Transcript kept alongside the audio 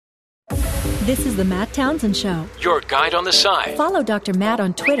This is the Matt Townsend Show. Your guide on the side. Follow Dr. Matt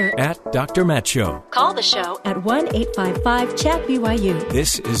on Twitter At Dr. Matt Show. Call the show at 1-855-CHAT-BYU.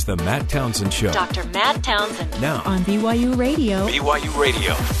 This is the Matt Townsend Show. Dr. Matt Townsend. Now on BYU Radio. BYU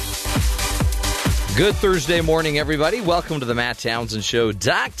Radio. Good Thursday morning, everybody. Welcome to the Matt Townsend Show.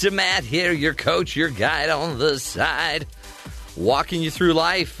 Dr. Matt here, your coach, your guide on the side. Walking you through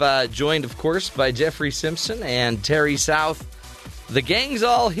life, joined, of course, by Jeffrey Simpson and Terry South. The gang's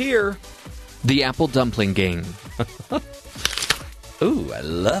all here. The apple dumpling gang. Ooh, I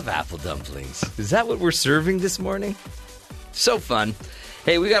love apple dumplings. Is that what we're serving this morning? So fun.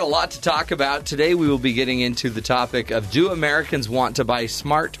 Hey, we got a lot to talk about. Today we will be getting into the topic of, do Americans want to buy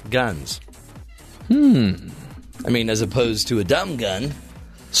smart guns? I mean, as opposed to a dumb gun.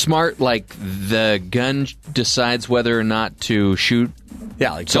 Smart, like the gun decides whether or not to shoot.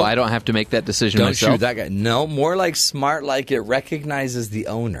 Yeah, like so I don't have to make that decision don't myself. Shoot that guy. No, more like smart, like it recognizes the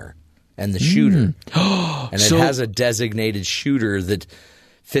owner and the shooter. And it has a designated shooter that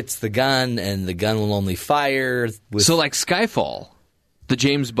fits the gun, and the gun will only fire. So like Skyfall, the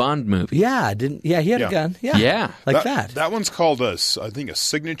James Bond movie. Yeah, he had a gun. Yeah. Like that. That one's called I think a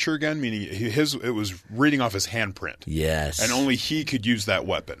signature gun, meaning it was reading off his handprint. Yes. And only he could use that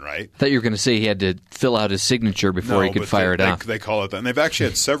weapon, right? I thought you were going to say he had to fill out his signature before he could fire it off. They call it that. And they've actually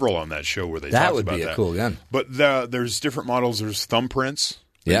had several on that show where they that talked would about be that. a cool gun. But there's different models. There's thumbprints.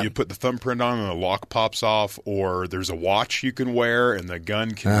 Yeah. You put the thumbprint on and the lock pops off, or there's a watch you can wear and the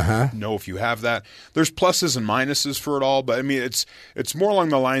gun can know if you have that. There's pluses and minuses for it all, but I mean it's more along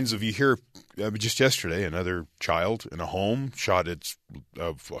the lines of, you hear just yesterday another child in a home shot a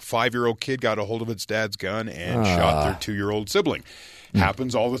 5-year-old kid got a hold of its dad's gun and shot their 2-year-old sibling.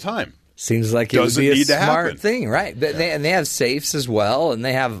 Happens all the time. Seems like it Doesn't would be a need to smart happen. thing, right? But they have safes as well, and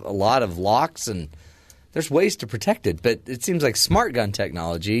they have a lot of locks, and there's ways to protect it. But it seems like smart gun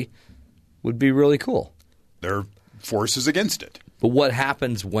technology would be really cool. There are forces against it. But what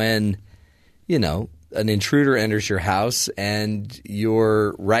happens when, an intruder enters your house and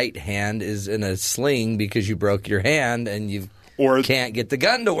your right hand is in a sling because you broke your hand and you can't get the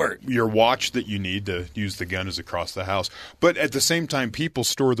gun to work? Your watch that you need to use the gun is across the house. But at the same time, people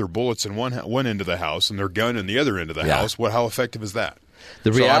store their bullets in one end of the house and their gun in the other end of the house. How effective is that?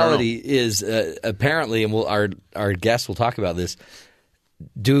 The reality is, apparently, and our guests will talk about this,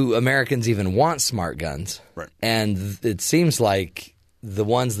 do Americans even want smart guns? Right. And it seems like the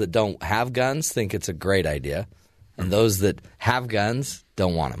ones that don't have guns think it's a great idea, and those that have guns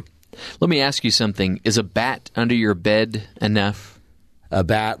don't want them. Let me ask you something. Is a bat under your bed enough? A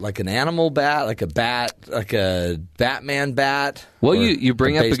bat, like an animal bat, like a Batman bat? Well, you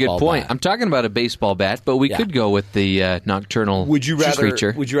bring up a good point. Bat? I'm talking about a baseball bat, but we could go with the nocturnal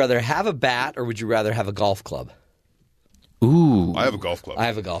creature. Would you rather have a bat, or would you rather have a golf club? Ooh. I have a golf club. I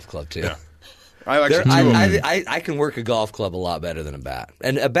have a golf club, too. Yeah. I can work a golf club a lot better than a bat.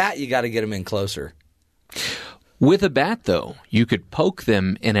 And a bat, you got to get them in closer. With a bat, though, you could poke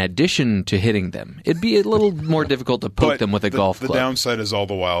them in addition to hitting them. It'd be a little more difficult to poke them with a golf club. The downside is all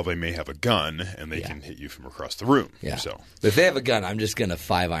the while they may have a gun and they can hit you from across the room. Yeah. So if they have a gun, I'm just going to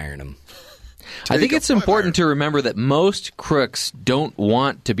 5-iron them. I think it's important to remember that most crooks don't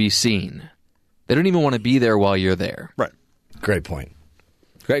want to be seen. They don't even want to be there while you're there. Right. Great point.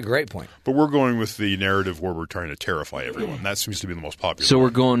 Great point. But we're going with the narrative where we're trying to terrify everyone. That seems to be the most popular. So we're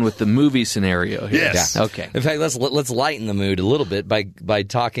going with the movie scenario here. Yes. Yeah. Okay. In fact, let's lighten the mood a little bit by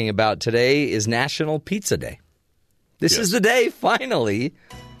talking about today is National Pizza Day. This is the day, finally,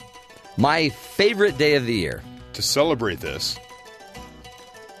 my favorite day of the year. To celebrate this,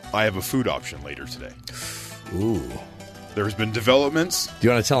 I have a food option later today. Ooh. There's been developments. Do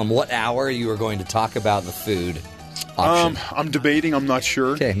you want to tell them what hour you are going to talk about the food option? I'm debating. I'm not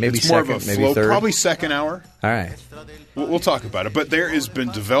sure. Okay, maybe it's more second, of a maybe flow. third. Probably second hour. All right. We'll talk about it. But there has been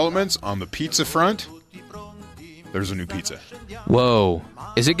developments on the pizza front. There's a new pizza. Whoa.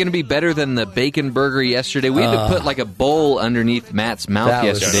 Is it going to be better than the bacon burger yesterday? We had to put like a bowl underneath Matt's mouth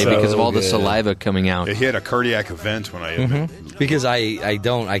yesterday because of all the saliva coming out. He had a cardiac event when I ate it. Because I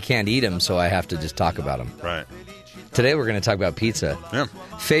can't eat them, so I have to just talk about them. Right. Today we're going to talk about pizza. Yeah.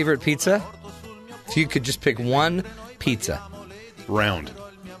 Favorite pizza? If you could just pick one pizza. Round.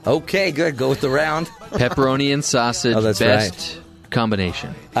 Okay, good. Go with the round. Pepperoni and sausage. Oh, that's best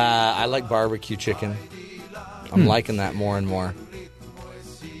combination. I like barbecue chicken. I'm liking that more and more.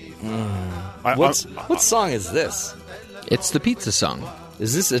 What song is this? It's the pizza song.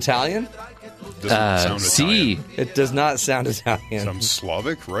 Is this Italian? Doesn't sound C. Italian. It does not sound Italian. Some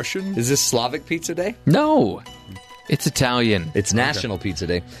Slavic, Russian? Is this Slavic Pizza Day? No. It's Italian. It's National Pizza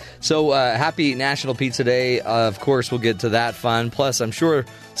Day. So happy National Pizza Day. Of course, we'll get to that fun. Plus, I'm sure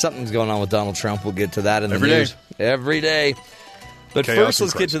something's going on with Donald Trump. We'll get to that in the news. Every day. But Chaos first,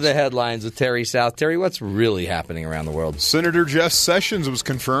 let's and get to the headlines with Terry South. Terry, what's really happening around the world? Senator Jeff Sessions was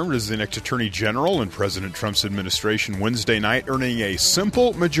confirmed as the next Attorney General in President Trump's administration Wednesday night, earning a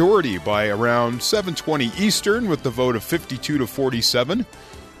simple majority by around 7:20 Eastern with the vote of 52 to 47.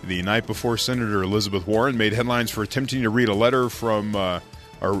 The night before, Senator Elizabeth Warren made headlines for attempting to read a letter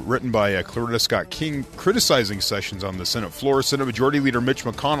written by Claretta Scott King criticizing Sessions on the Senate floor. Senate Majority Leader Mitch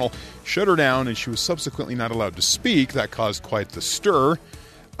McConnell shut her down, and she was subsequently not allowed to speak. That caused quite the stir.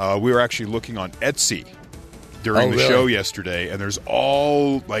 We were actually looking on Etsy during the show yesterday, and there's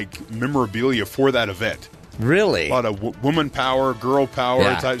all memorabilia for that event. Really? A lot of woman power, girl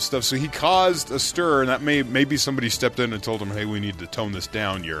power type stuff. So he caused a stir, and that maybe somebody stepped in and told him, hey, we need to tone this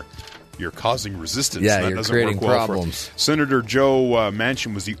down. You're causing resistance. Yeah, and that you're doesn't creating work well problems. for Senator Joe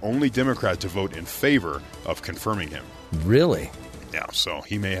Manchin was the only Democrat to vote in favor of confirming him. Really? Yeah, so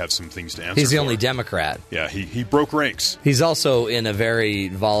he may have some things to answer He's the for. only Democrat. Yeah, he broke ranks. He's also in a very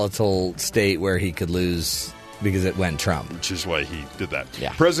volatile state where he could lose because it went Trump. Which is why he did that.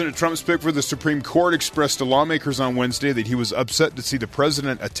 Yeah. President Trump's pick for the Supreme Court expressed to lawmakers on Wednesday that he was upset to see the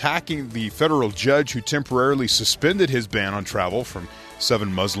president attacking the federal judge who temporarily suspended his ban on travel from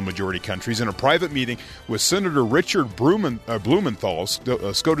 7 Muslim-majority countries. In a private meeting with Senator Richard Blumenthal,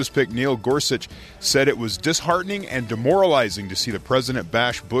 SCOTUS pick Neil Gorsuch said it was disheartening and demoralizing to see the president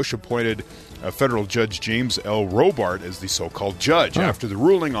bash Bush-appointed federal judge James L. Robart as the so-called judge after the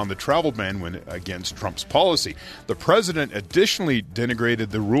ruling on the travel ban went against Trump's policy. The president additionally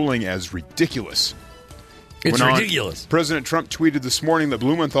denigrated the ruling as ridiculous. It's ridiculous. President Trump tweeted this morning that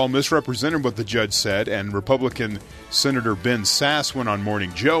Blumenthal misrepresented what the judge said, and Republican Senator Ben Sasse went on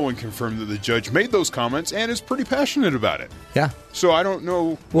Morning Joe and confirmed that the judge made those comments and is pretty passionate about it. Yeah. So I don't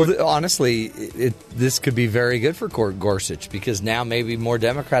know. Well, honestly, this could be very good for Gorsuch because now maybe more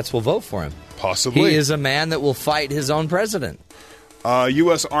Democrats will vote for him. Possibly. He is a man that will fight his own president.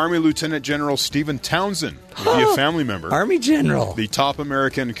 U.S. Army Lieutenant General Stephen Townsend will be a family member. Army General. The top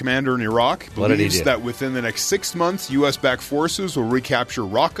American commander in Iraq believes that within the next 6 months, U.S.-backed forces will recapture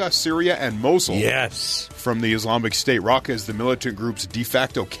Raqqa, Syria, and Mosul. Yes. From the Islamic State. Raqqa is the militant group's de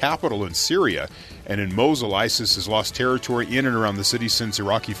facto capital in Syria. And in Mosul, ISIS has lost territory in and around the city since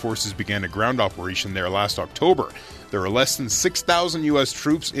Iraqi forces began a ground operation there last October. There are less than 6,000 U.S.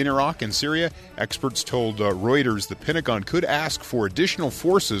 troops in Iraq and Syria. Experts told Reuters the Pentagon could ask for additional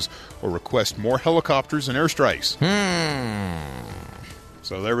forces or request more helicopters and airstrikes.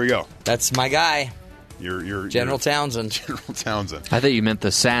 So there we go. That's my guy. You're General Townsend. General Townsend. I thought you meant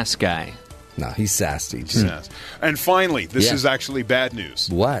the Sass guy. No, he's sassy. And finally, this is actually bad news.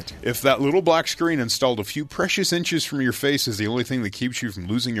 What? If that little black screen installed a few precious inches from your face is the only thing that keeps you from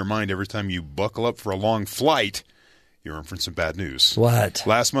losing your mind every time you buckle up for a long flight, you're in for some bad news. What?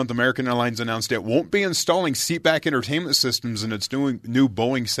 Last month, American Airlines announced it won't be installing seatback entertainment systems in its new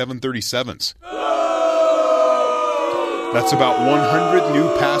Boeing 737s. That's about 100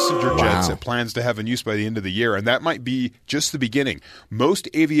 new passenger jets it plans to have in use by the end of the year, and that might be just the beginning. Most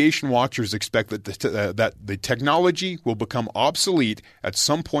aviation watchers expect that the technology will become obsolete at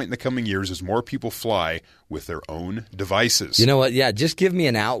some point in the coming years as more people fly with their own devices. You know what? Yeah, just give me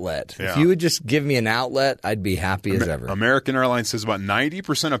an outlet. Yeah. If you would just give me an outlet, I'd be happy as ever. American Airlines says about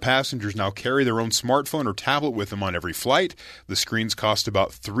 90% of passengers now carry their own smartphone or tablet with them on every flight. The screens cost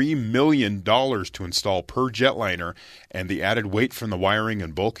about $3 million to install per jetliner, and the added weight from the wiring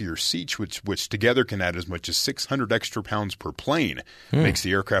and bulkier seats, which together can add as much as 600 extra pounds per plane, makes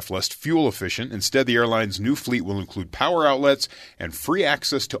the aircraft less fuel efficient. Instead, the airline's new fleet will include power outlets and free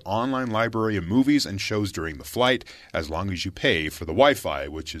access to online library of movies and shows during the flight, as long as you pay for the Wi-Fi,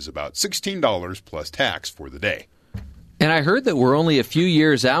 which is about $16 plus tax for the day. And I heard that we're only a few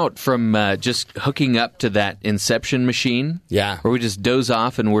years out from just hooking up to that Inception machine. Yeah. Where we just doze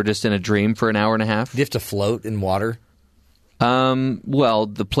off and we're just in a dream for an hour and a half. Do you have to float in water? Well,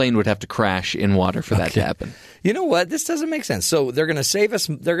 the plane would have to crash in water for that to happen. You know what? This doesn't make sense. So they're going to save us.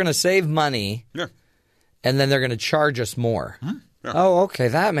 They're going to save money. Yeah. And then they're going to charge us more. Yeah. Oh, okay.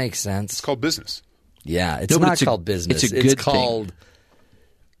 That makes sense. It's called business. Yeah. It's not called business. It's a good called, thing.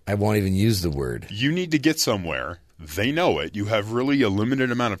 I won't even use the word. You need to get somewhere. They know it. You have really a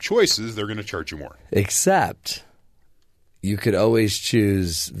limited amount of choices. They're going to charge you more. Except you could always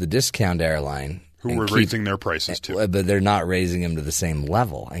choose the discount airline. Who were raising their prices too. But they're not raising them to the same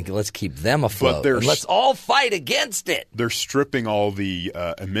level. And let's keep them afloat. But And let's all fight against it. They're stripping all the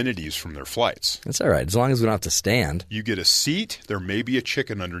amenities from their flights. That's all right, as long as we don't have to stand. You get a seat, there may be a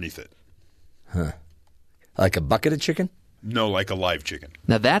chicken underneath it. Huh. Like a bucket of chicken? No, like a live chicken.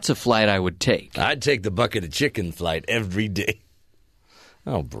 Now, that's a flight I would take. I'd take the bucket of chicken flight every day.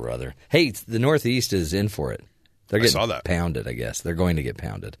 Oh, brother. Hey, the Northeast is in for it. They're getting pounded, I guess. They're going to get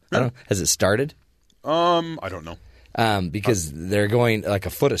pounded. Yeah. Has it started? I don't know. Because they're going like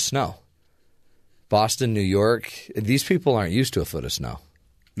a foot of snow. Boston, New York, these people aren't used to a foot of snow.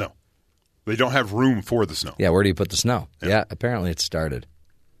 No. They don't have room for the snow. Yeah, where do you put the snow? Yeah, apparently it's started.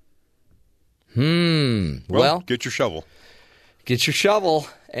 Well, get your shovel. Get your shovel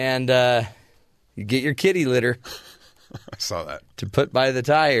and you get your kitty litter. I saw that. To put by the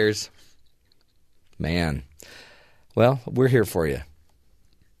tires. Man. Well, we're here for you.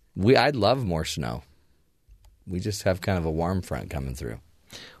 I'd love more snow. We just have kind of a warm front coming through.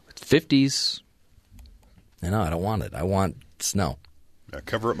 It's 50s. I know, I don't want it. I want snow. Yeah,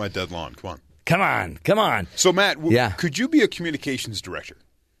 cover up my dead lawn. Come on. Come on. So, Matt, could you be a communications director?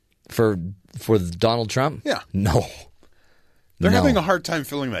 For Donald Trump? Yeah. No. They're having a hard time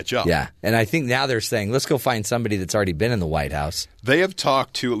filling that job. Yeah, and I think now they're saying, let's go find somebody that's already been in the White House. They have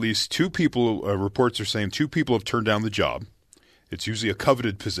talked to at least two people. Reports are saying two people have turned down the job. It's usually a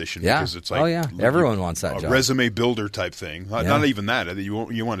coveted position because it's like everyone wants that job. Resume builder type thing. Not even that.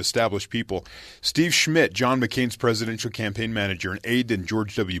 You want established people. Steve Schmidt, John McCain's presidential campaign manager and aide in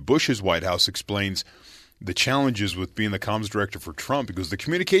George W. Bush's White House, explains the challenges with being the comms director for Trump, because the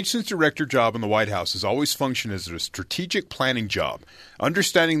communications director job in the White House has always functioned as a strategic planning job,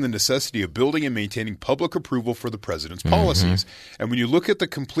 understanding the necessity of building and maintaining public approval for the president's policies. And when you look at the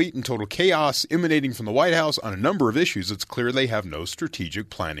complete and total chaos emanating from the White House on a number of issues, it's clear they have no strategic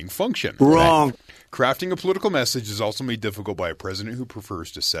planning function. Wrong. Right? Crafting a political message is also made difficult by a president who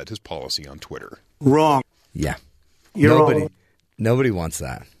prefers to set his policy on Twitter. Wrong. Yeah. Wrong. Nobody wants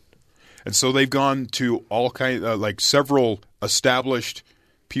that. And so they've gone to all several established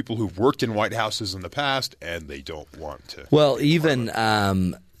people who've worked in White Houses in the past, and they don't want to. Well, even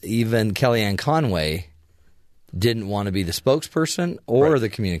Kellyanne Conway didn't want to be the spokesperson or the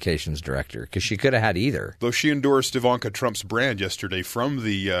communications director, because she could have had either. Though she endorsed Ivanka Trump's brand yesterday from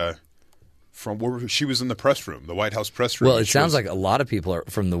where she was in the press room, the White House press room. Well, it sounds like a lot of people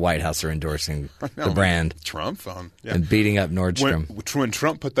from the White House are endorsing the brand. Trump. And beating up Nordstrom. When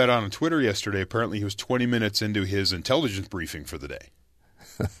Trump put that on Twitter yesterday, apparently he was 20 minutes into his intelligence briefing for the day.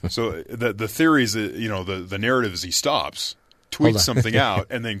 So the theory is that, the narrative is he stops, tweets something out,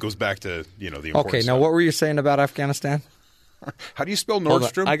 and then goes back to, the important Okay, now stuff. what were you saying about Afghanistan? How do you spell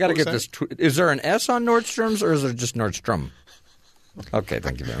Nordstrom? I got to get this. Is there an S on Nordstrom's, or is it just Nordstrom? Okay,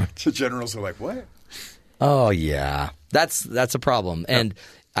 thank you very much. The generals are like, what? Oh, yeah. That's a problem. And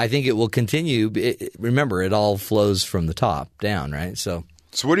I think it will continue. Remember, it all flows from the top down, right? So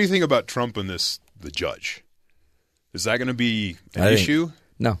what do you think about Trump and the judge? Is that going to be an issue?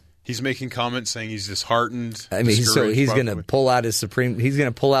 No. He's making comments saying he's disheartened. I mean, he's going to pull out he's going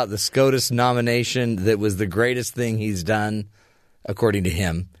to pull out the SCOTUS nomination that was the greatest thing he's done, according to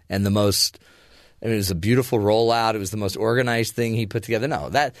him, and it was a beautiful rollout. It was the most organized thing he put together.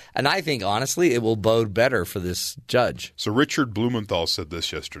 And I think, honestly, it will bode better for this judge. So Richard Blumenthal said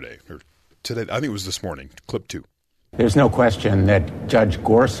this yesterday, or today, I think it was this morning, clip 2. There's no question that Judge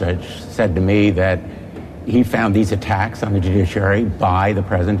Gorsuch said to me that he found these attacks on the judiciary by the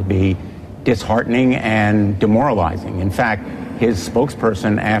president to be disheartening and demoralizing. In fact, his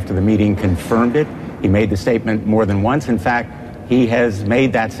spokesperson after the meeting confirmed it. He made the statement more than once. In fact, he has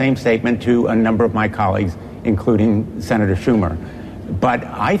made that same statement to a number of my colleagues, including Senator Schumer. But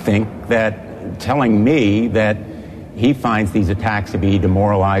I think that telling me that he finds these attacks to be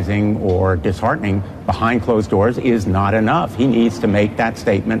demoralizing or disheartening behind closed doors is not enough. He needs to make that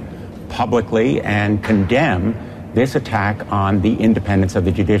statement publicly and condemn this attack on the independence of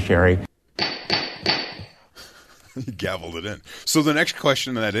the judiciary. He gavelled it in. So the next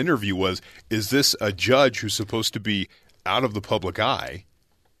question in that interview was, is this a judge who's supposed to be out of the public eye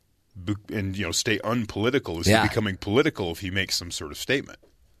and stay unpolitical? Is he becoming political if he makes some sort of statement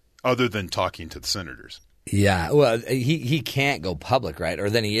other than talking to the senators? Yeah, well, he can't go public, right? Or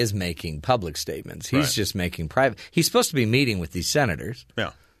then he is making public statements. He's just making private. He's supposed to be meeting with these senators.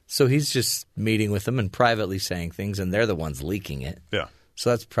 Yeah. So he's just meeting with them and privately saying things, and they're the ones leaking it. Yeah.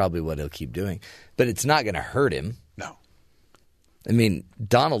 So that's probably what he'll keep doing. But it's not going to hurt him. No. I mean,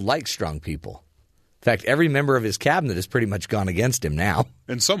 Donald likes strong people. In fact, every member of his cabinet has pretty much gone against him now.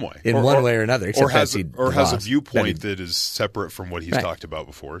 In some way. In one way or another. Or has a viewpoint that is separate from what he's talked about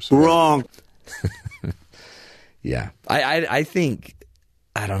before. So. Wrong. Yeah. I think,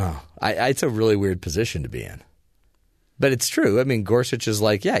 I don't know. It's a really weird position to be in. But it's true. I mean, Gorsuch is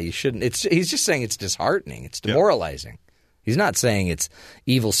like, you shouldn't. He's just saying it's disheartening. It's demoralizing. He's not saying it's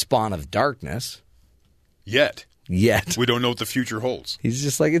evil spawn of darkness. Yet. Yet. We don't know what the future holds. He's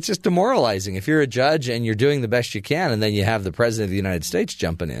just like, it's just demoralizing. If you're a judge and you're doing the best you can, and then you have the President of the United States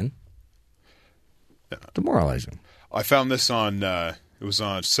jumping in, demoralizing. I found this on, it was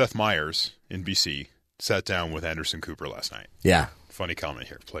on Seth Meyers in BC, sat down with Anderson Cooper last night. Yeah. Funny comment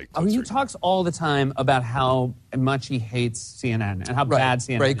here. He talks all the time about how much he hates CNN and how bad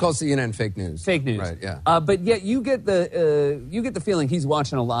CNN is. Right, he calls CNN fake news. Fake news. Right, yeah. But yet you get the feeling he's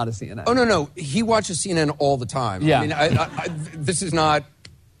watching a lot of CNN. Oh, no. He watches CNN all the time. Yeah. I mean, this is not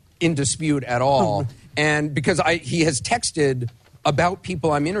in dispute at all. And because he has texted about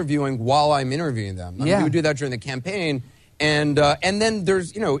people I'm interviewing while I'm interviewing them. I mean, he would do that during the campaign. And then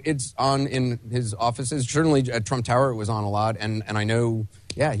there's, it's on in his offices. Certainly at Trump Tower it was on a lot. And I know,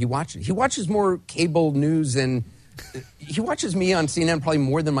 he watches. He watches more cable news than... He watches me on CNN probably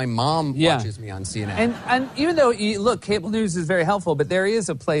more than my mom watches me on CNN. And even though, cable news is very helpful, but there is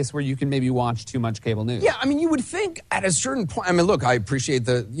a place where you can maybe watch too much cable news. Yeah, I mean, you would think at a certain point... I mean, look, I appreciate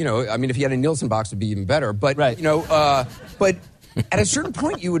if he had a Nielsen box, it would be even better. But, but at a certain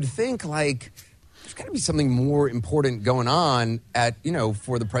point you would think, like... There's got to be something more important going on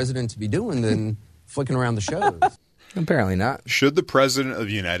for the president to be doing than flicking around the shows. Apparently not. Should the President of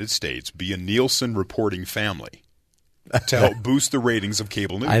the United States be a Nielsen reporting family to help boost the ratings of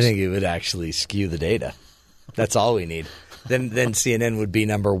cable news? I think it would actually skew the data. That's all we need. Then CNN would be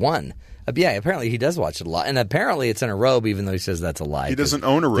number one. Apparently he does watch it a lot. And apparently it's in a robe, even though he says that's a lie. He doesn't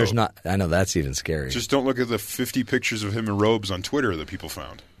own a robe. I know, that's even scary. Just don't look at the 50 pictures of him in robes on Twitter that people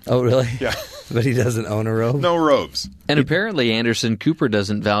found. Oh, really? Yeah. But he doesn't own a robe? No robes. And apparently Anderson Cooper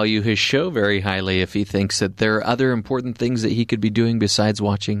doesn't value his show very highly if he thinks that there are other important things that he could be doing besides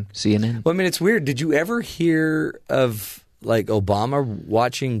watching CNN. Well, I mean, it's weird. Did you ever hear of, Obama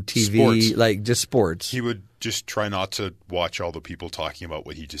watching TV? Sports. Just sports? He would just try not to watch all the people talking about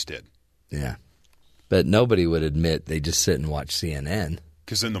what he just did. Yeah. But nobody would admit they just sit and watch CNN.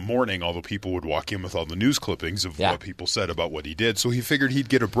 Because in the morning, all the people would walk in with all the news clippings of what people said about what he did. So he figured he'd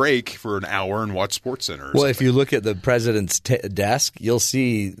get a break for an hour and watch SportsCenter. Well, if you look at the president's desk, you'll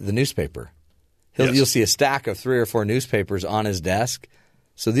see the newspaper. You'll see a stack of 3 or 4 newspapers on his desk.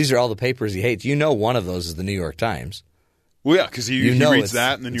 So these are all the papers he hates. One of those is the New York Times. Well, yeah, because he reads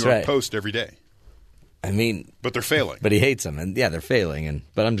that in the New York Post every day. I mean... But they're failing. But he hates them. And they're failing.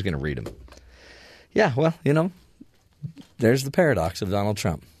 But I'm just going to read them. Yeah, well, there's the paradox of Donald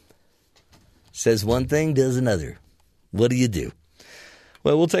Trump. Says one thing, does another. What do you do?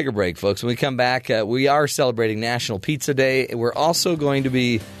 Well, we'll take a break, folks. When we come back, we are celebrating National Pizza Day. We're also going to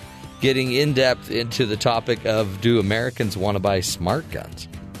be getting in-depth into the topic of, do Americans want to buy smart guns?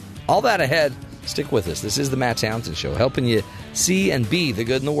 All that ahead. Stick with us. This is the Matt Townsend Show, helping you see and be the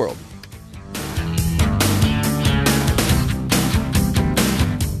good in the world.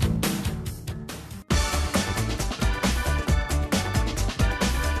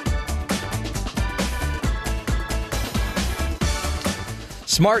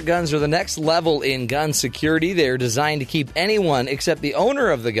 Smart guns are the next level in gun security. They are designed to keep anyone except the owner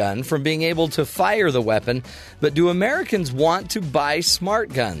of the gun from being able to fire the weapon. But do Americans want to buy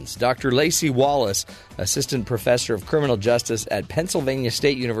smart guns? Dr. Lacey Wallace, assistant professor of criminal justice at Pennsylvania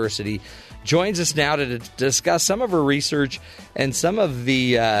State University, joins us now to discuss some of her research and some of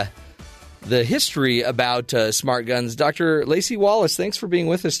the history about smart guns. Dr. Lacey Wallace, thanks for being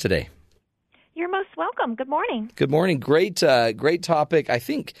with us today. You're most welcome. Good morning. Good morning. Great topic. I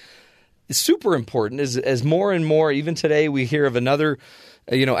think it's super important as more and more, even today, we hear of another,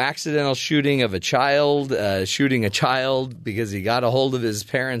 accidental shooting of a child, shooting a child because he got a hold of his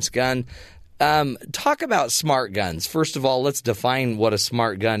parents' gun. Talk about smart guns. First of all, let's define what a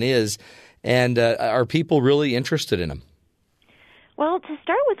smart gun is, and are people really interested in them? Well, to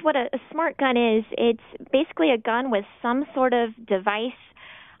start with what a smart gun is, it's basically a gun with some sort of device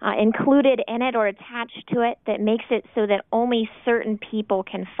included in it or attached to it that makes it so that only certain people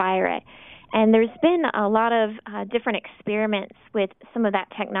can fire it. And there's been a lot of different experiments with some of that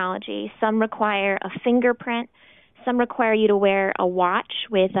technology. Some require a fingerprint. Some require you to wear a watch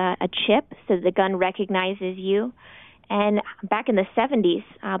with a chip so the gun recognizes you. And back in the 70s,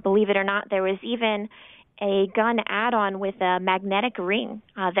 believe it or not, there was even a gun add-on with a magnetic ring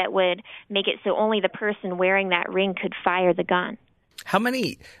that would make it so only the person wearing that ring could fire the gun. How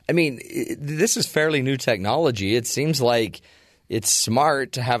many? I mean, this is fairly new technology. It seems like it's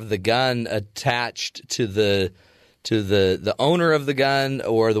smart to have the gun attached to the owner of the gun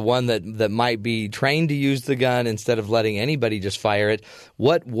or the one that might be trained to use the gun instead of letting anybody just fire it.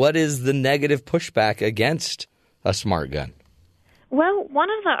 What is the negative pushback against a smart gun? Well, one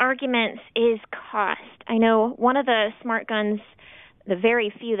of the arguments is cost. I know one of the smart guns, the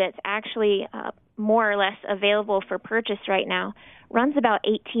very few that's actually more or less available for purchase right now runs about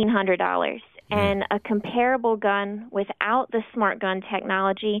 $1,800. And a comparable gun without the smart gun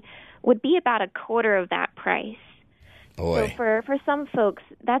technology would be about a quarter of that price. Boy. So for some folks,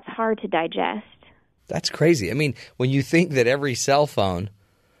 that's hard to digest. That's crazy. I mean, when you think that every cell phone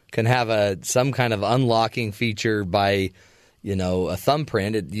can have some kind of unlocking feature by, a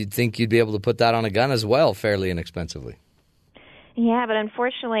thumbprint, you'd think you'd be able to put that on a gun as well fairly inexpensively. Yeah, but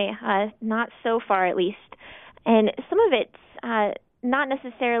unfortunately, not so far at least. And some of it's not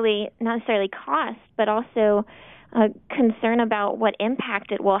necessarily cost, but also concern about what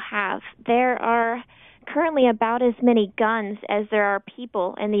impact it will have. There are currently about as many guns as there are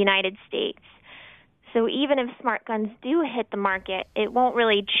people in the United States. So even if smart guns do hit the market, it won't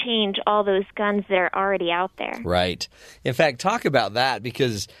really change all those guns that are already out there. Right. In fact, talk about that,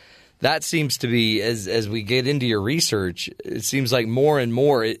 because that seems to be, as we get into your research, it seems like more and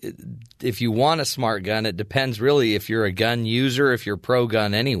more, if you want a smart gun, it depends really if you're a gun user, if you're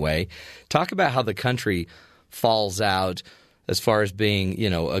pro-gun anyway. Talk about how the country falls out as far as being,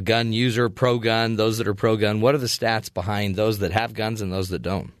 a gun user, pro-gun, those that are pro-gun. What are the stats behind those that have guns and those that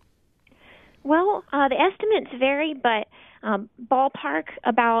don't? Well, the estimates vary, but ballpark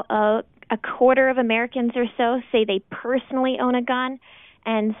about a quarter of Americans or so say they personally own a gun,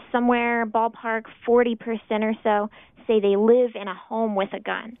 and somewhere ballpark 40% or so say they live in a home with a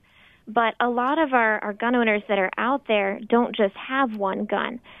gun. But a lot of our gun owners that are out there don't just have one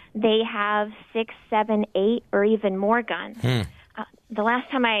gun. They have 6, 7, 8, or even more guns. The last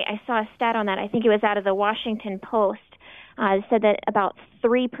time I saw a stat on that, I think it was out of the Washington Post, said that about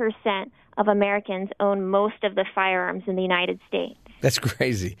 3% of Americans own most of the firearms in the United States. That's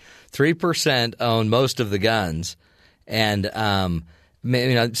crazy. 3% own most of the guns, and some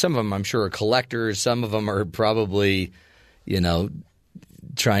of them I'm sure are collectors. Some of them are probably,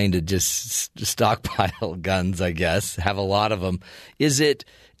 trying to just stockpile guns, I guess, have a lot of them.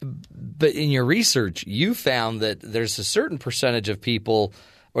 But in your research, you found that there's a certain percentage of people,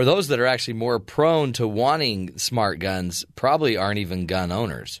 or those that are actually more prone to wanting smart guns, probably aren't even gun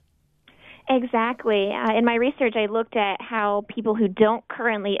owners. Exactly. In my research, I looked at how people who don't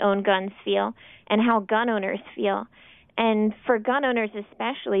currently own guns feel and how gun owners feel. And for gun owners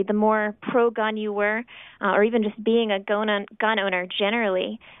especially, the more pro-gun you were, or even just being a gun owner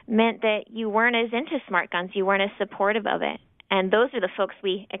generally, meant that you weren't as into smart guns, you weren't as supportive of it. And those are the folks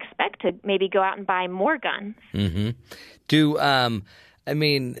we expect to maybe go out and buy more guns. Mm-hmm.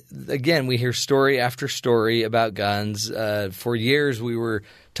 Again, we hear story after story about guns. For years, we were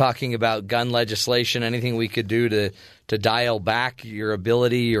talking about gun legislation, anything we could do to dial back your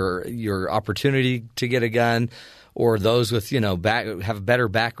ability or your opportunity to get a gun, or those with, have better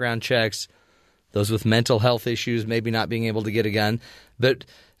background checks, those with mental health issues, maybe not being able to get a gun. But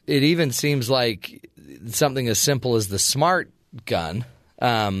it even seems like something as simple as the smart gun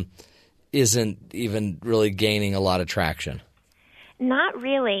isn't even really gaining a lot of traction. Not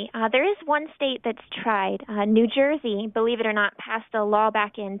really. There is one state that's tried. New Jersey, believe it or not, passed a law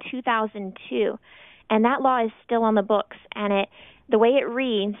back in 2002, and that law is still on the books. And the way it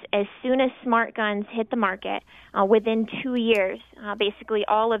reads, as soon as smart guns hit the market, within 2 years, basically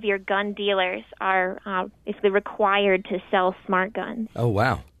all of your gun dealers are basically required to sell smart guns. Oh,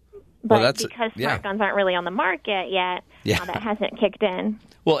 wow. But because smart guns aren't really on the market yet, that hasn't kicked in.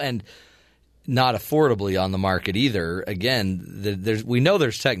 Well, and not affordably on the market either. Again, we know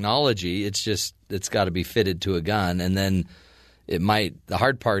there's technology. It's just it's got to be fitted to a gun, and then the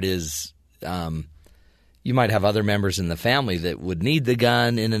hard part is you might have other members in the family that would need the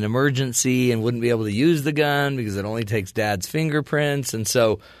gun in an emergency and wouldn't be able to use the gun because it only takes dad's fingerprints, and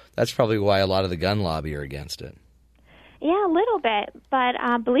so that's probably why a lot of the gun lobby are against it. Yeah, a little bit,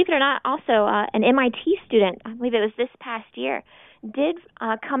 but believe it or not, also an MIT student, I believe it was this past year, did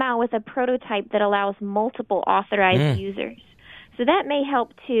come out with a prototype that allows multiple authorized users. So that may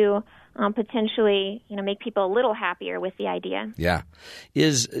help to potentially, make people a little happier with the idea. Yeah.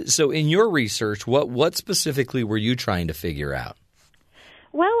 So in your research, what specifically were you trying to figure out?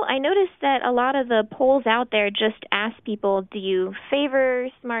 Well, I noticed that a lot of the polls out there just asked people, do you favor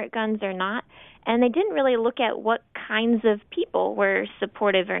smart guns or not? And they didn't really look at what kinds of people were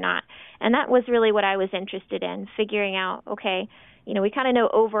supportive or not. And that was really what I was interested in, figuring out, okay, we kind of know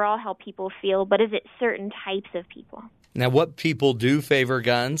overall how people feel, but is it certain types of people? Now, what people do favor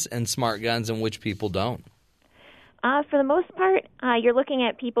guns and smart guns and which people don't? For the most part, you're looking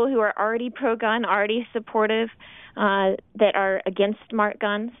at people who are already pro-gun, already supportive, that are against smart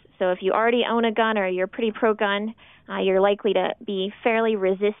guns. So if you already own a gun or you're pretty pro-gun, you're likely to be fairly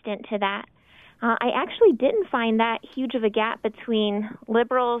resistant to that. I actually didn't find that huge of a gap between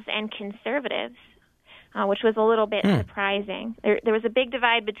liberals and conservatives. which was a little bit surprising. There was a big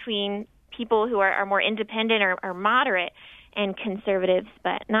divide between people who are more independent or moderate and conservatives,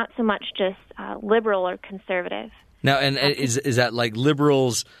 but not so much just liberal or conservative. Now, and is that like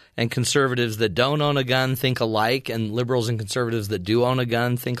liberals and conservatives that don't own a gun think alike, and liberals and conservatives that do own a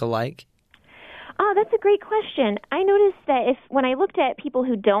gun think alike? Oh, that's a great question. I noticed that when I looked at people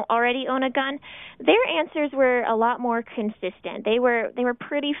who don't already own a gun, their answers were a lot more consistent. They were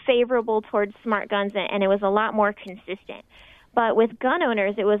pretty favorable towards smart guns, and it was a lot more consistent. But with gun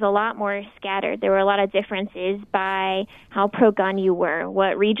owners, it was a lot more scattered. There were a lot of differences by how pro-gun you were,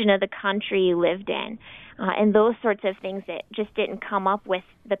 what region of the country you lived in, and those sorts of things that just didn't come up with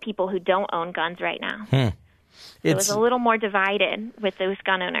the people who don't own guns right now. So it was a little more divided with those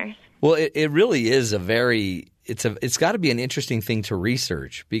gun owners. Well, it really is it's got to be an interesting thing to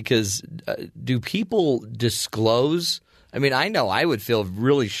research, because do people disclose? I mean, I know I would feel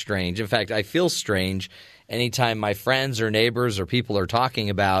really strange. In fact, I feel strange anytime my friends or neighbors or people are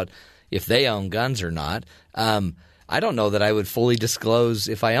talking about if they own guns or not. I don't know that I would fully disclose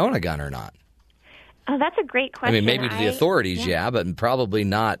if I own a gun or not. Oh, that's a great question. I mean, maybe to the authorities, but probably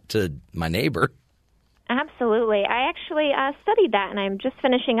not to my neighbor. Absolutely. I actually studied that, and I'm just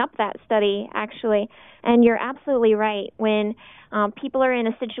finishing up that study, actually. And you're absolutely right. When people are in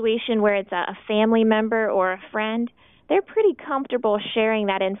a situation where it's a family member or a friend, they're pretty comfortable sharing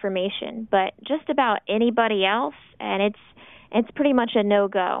that information. But just about anybody else, and it's pretty much a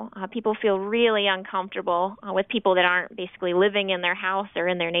no-go. People feel really uncomfortable with people that aren't basically living in their house or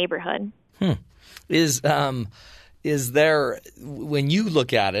in their neighborhood. Is there, when you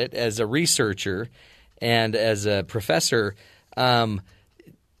look at it as a researcher and as a professor,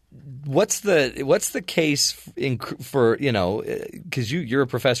 what's the case for because you're a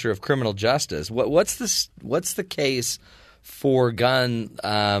professor of criminal justice? What's the case for gun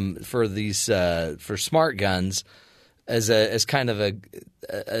for these for smart guns as kind of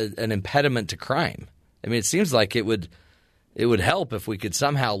an impediment to crime? I mean, it seems like it would help if we could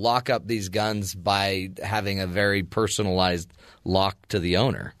somehow lock up these guns by having a very personalized lock to the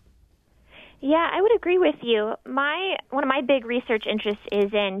owner. Yeah, I would agree with you. One of my big research interests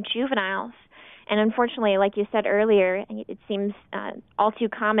is in juveniles. And unfortunately, like you said earlier, it seems all too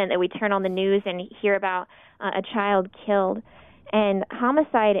common that we turn on the news and hear about a child killed. And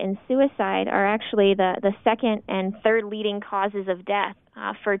homicide and suicide are actually the second and third leading causes of death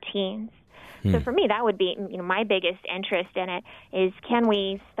for teens. So for me, that would be my biggest interest in it is, can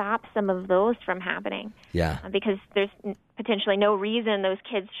we stop some of those from happening? Yeah. Because there's potentially no reason those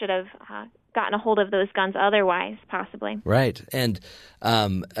kids should have gotten a hold of those guns otherwise, possibly. Right. And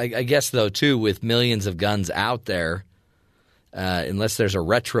I guess, though, too, with millions of guns out there, unless there's a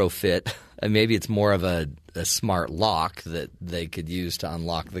retrofit, maybe it's more of a smart lock that they could use to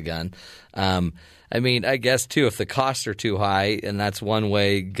unlock the gun. I mean, I guess, too, if the costs are too high, and that's one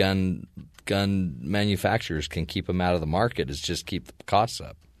way gun manufacturers can keep them out of the market, is just keep the costs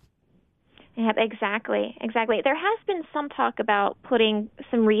up. Yeah, exactly. There has been some talk about putting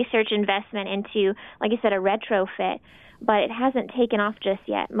some research investment into, like you said, a retrofit, but it hasn't taken off just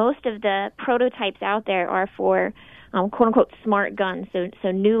yet. Most of the prototypes out there are for quote-unquote smart guns,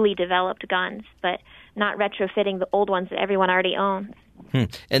 so newly developed guns, but not retrofitting the old ones that everyone already owns.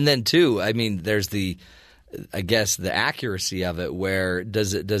 And then, too, I mean, there's the accuracy of it. Where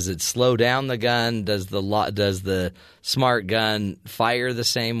does it slow down the gun? Does the smart gun fire the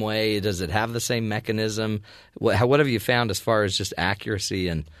same way? Does it have the same mechanism? What have you found as far as just accuracy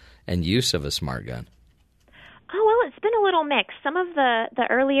and use of a smart gun? Oh, well, it's been a little mixed. Some of the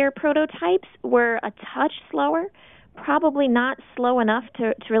earlier prototypes were a touch slower, probably not slow enough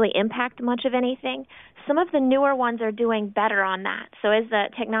to really impact much of anything. Some of the newer ones are doing better on that. So as the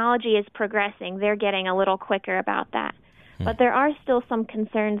technology is progressing, they're getting a little quicker about that. But there are still some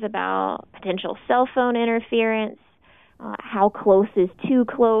concerns about potential cell phone interference, how close is too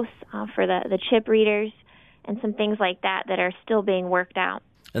close for the chip readers, and some things like that are still being worked out.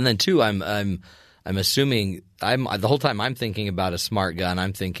 And then, too, I'm assuming the whole time I'm thinking about a smart gun,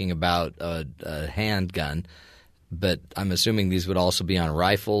 I'm thinking about a handgun. But I'm assuming these would also be on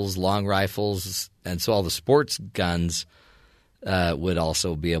rifles, long rifles, and so all the sports guns would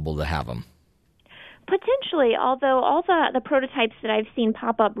also be able to have them. Potentially, although all the prototypes that I've seen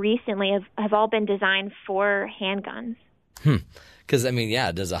pop up recently have all been designed for handguns. Because, I mean,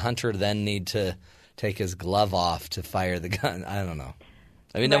 does a hunter then need to take his glove off to fire the gun? I don't know.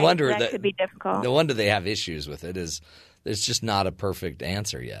 I mean, no wonder that could be difficult. No wonder they have issues with it. It's just not a perfect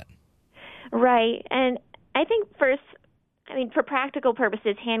answer yet. Right, and I think first, I mean, for practical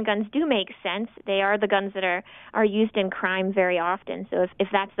purposes, handguns do make sense. They are the guns that are used in crime very often. So if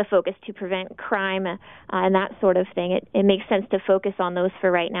that's the focus, to prevent crime and that sort of thing, it makes sense to focus on those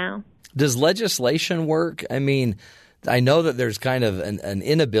for right now. Does legislation work? I mean, I know that there's kind of an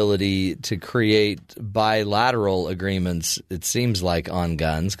inability to create bilateral agreements, it seems like, on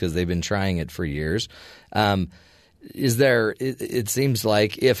guns because they've been trying it for years. It seems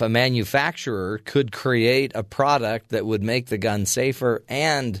like if a manufacturer could create a product that would make the gun safer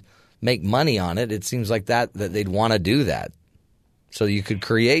and make money on it, it seems like that they'd want to do that. So you could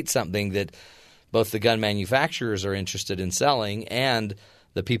create something that both the gun manufacturers are interested in selling and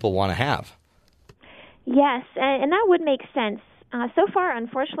the people want to have. Yes, and that would make sense. So far,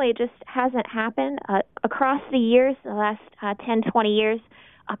 unfortunately, it just hasn't happened. Across the years, the last 10, 20 years,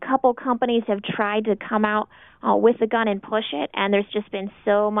 a couple companies have tried to come out with the gun and push it, and there's just been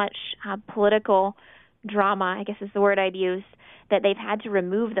so much political drama, I guess is the word I'd use, that they've had to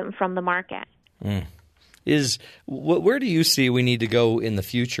remove them from the market. Where do you see we need to go in the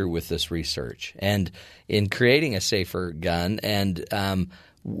future with this research and in creating a safer gun? And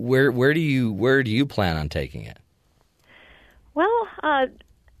where do you plan on taking it? Well,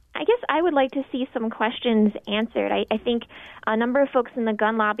 I guess I would like to see some questions answered. I think a number of folks in the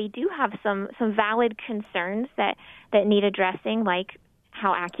gun lobby do have some valid concerns that need addressing, like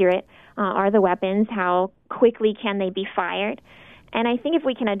how accurate are the weapons, how quickly can they be fired. And I think if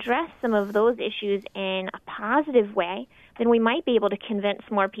we can address some of those issues in a positive way, then we might be able to convince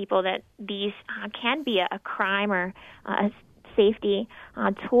more people that these can be a crime or a safety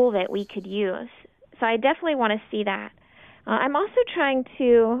tool that we could use. So I definitely want to see that. I'm also trying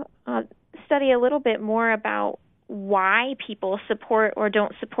to study a little bit more about why people support or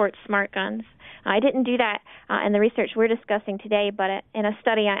don't support smart guns. I didn't do that in the research we're discussing today, but in a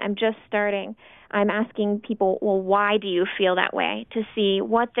study I'm just starting, I'm asking people, well, why do you feel that way, to see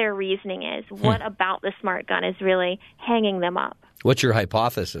what their reasoning is. What about the smart gun is really hanging them up? What's your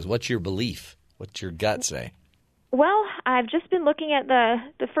hypothesis? What's your belief? What's your gut say? Well, I've just been looking at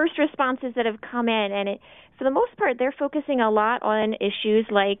the first responses that have come in, and for the most part, they're focusing a lot on issues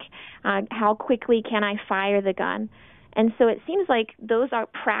like how quickly can I fire the gun. And so it seems like those are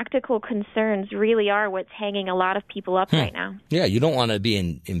practical concerns really are what's hanging a lot of people up right now. Yeah, you don't want to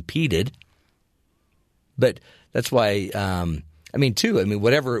be impeded. But that's why,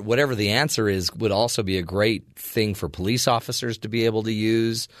 whatever the answer is would also be a great thing for police officers to be able to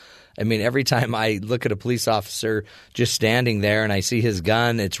use. I mean, every time I look at a police officer just standing there and I see his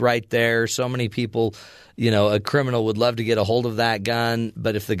gun, it's right there. So many people, a criminal would love to get a hold of that gun.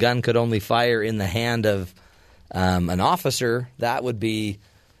 But if the gun could only fire in the hand of an officer, that would be,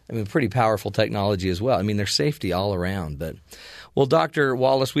 pretty powerful technology as well. There's safety all around. Well, Dr.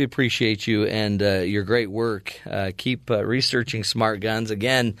 Wallace, we appreciate you and your great work. Keep researching smart guns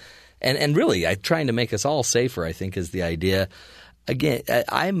again. And really, trying to make us all safer, I think, is the idea. Again,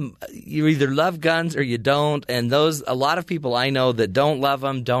 you either love guns or you don't, and a lot of people I know that don't love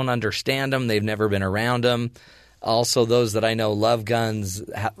them, don't understand them, they've never been around them. Also, those that I know love guns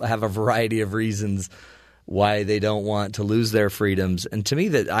have a variety of reasons why they don't want to lose their freedoms. And to me,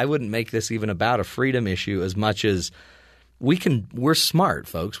 that I wouldn't make this even about a freedom issue as much as we're smart,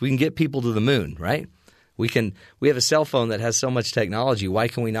 folks. We can get people to the moon, right? We have a cell phone that has so much technology. Why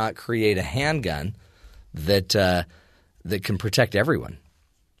can we not create a handgun that can protect everyone,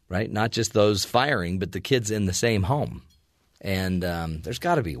 right? Not just those firing, but the kids in the same home. And there's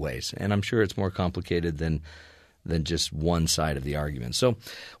got to be ways. And I'm sure it's more complicated than just one side of the argument. So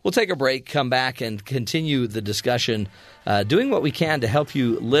we'll take a break, come back, and continue the discussion, doing what we can to help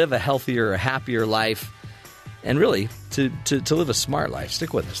you live a healthier, a happier life, and really to live a smart life.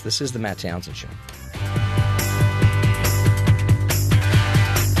 Stick with us. This is the Matt Townsend Show.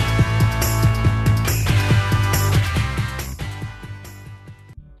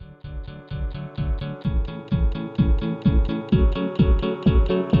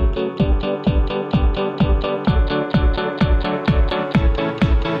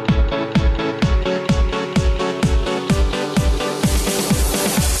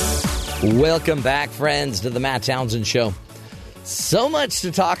 Welcome back, friends, to the Matt Townsend Show. So much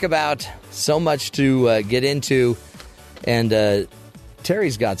to talk about, so much to get into, and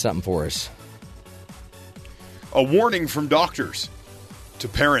Terry's got something for us. A warning from doctors to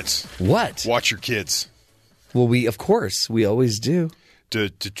parents. What? Watch your kids. Well, we always do. To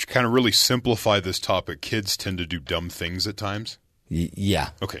kind of really simplify this topic, kids tend to do dumb things at times. Yeah.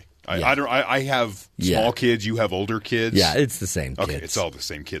 Okay. I have small kids. You have older kids. Yeah, it's the same kids. Okay, it's all the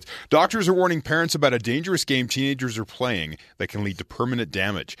same kids. Doctors are warning parents about a dangerous game teenagers are playing that can lead to permanent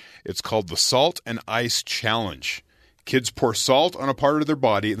damage. It's called the Salt and Ice Challenge. Kids pour salt on a part of their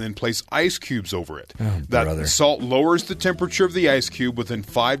body and then place ice cubes over it. Brother. Salt lowers the temperature of the ice cube within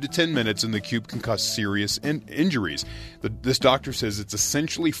 5 to 10 minutes, and the cube can cause serious injuries. This doctor says it's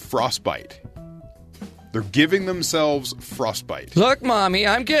essentially frostbite. They're giving themselves frostbite. Look, Mommy,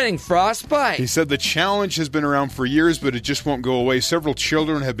 I'm getting frostbite. He said the challenge has been around for years, but it just won't go away. Several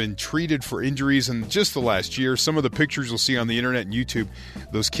children have been treated for injuries in just the last year. Some of the pictures you'll see on the internet and YouTube,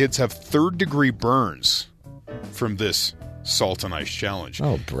 those kids have third-degree burns from this salt and ice challenge.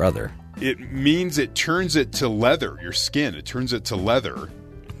 Oh, brother. It means it turns it to leather, your skin. It turns it to leather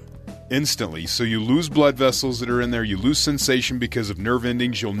instantly. So you lose blood vessels that are in there. You lose sensation because of nerve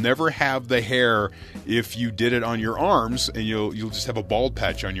endings. You'll never have the hair if you did it on your arms, and you'll just have a bald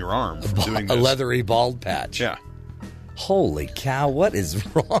patch on your arm from doing this. A leathery bald patch. Yeah. Holy cow, what is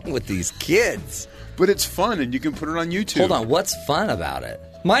wrong with these kids? But it's fun, and you can put it on YouTube. Hold on, what's fun about it?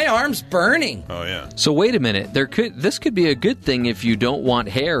 My arm's burning. Oh, yeah. So wait a minute. This could be a good thing if you don't want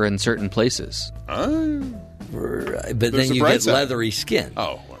hair in certain places. Right, but then you get leathery skin.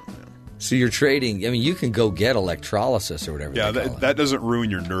 Oh, well, yeah. So you're trading. I mean, you can go get electrolysis or whatever. Yeah, that doesn't ruin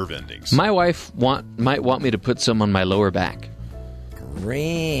your nerve endings. My wife might want me to put some on my lower back.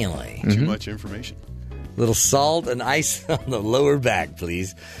 Really? Too much information. Little salt and ice on the lower back,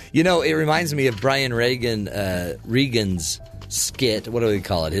 please. You know, it reminds me of Brian Regan's skit. What do we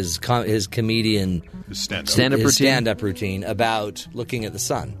call it? His comedian stand-up routine about looking at the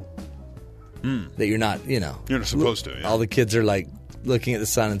sun. That you're not supposed to. Yeah. All the kids are like looking at the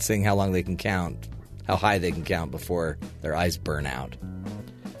sun and seeing how long they can count, how high they can count before their eyes burn out.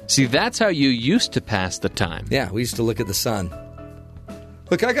 See, that's how you used to pass the time. Yeah, we used to look at the sun.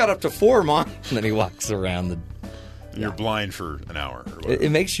 Look, I got up to 4, Mom. And then he walks around. You're blind for an hour or whatever.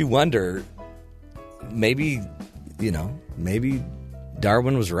 It makes you wonder, maybe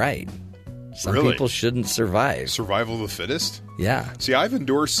Darwin was right. Some people shouldn't survive. Survival of the fittest? Yeah. See, I've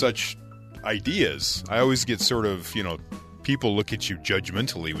endorsed such ideas. I always get sort of, people look at you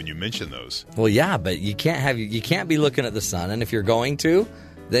judgmentally when you mention those. Well, yeah, but you can't be looking at the sun, and if you're going to,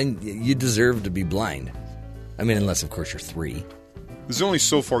 then you deserve to be blind. I mean, unless, of course, you're 3. There's only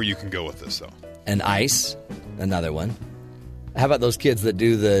so far you can go with this, though. And ice, another one. How about those kids that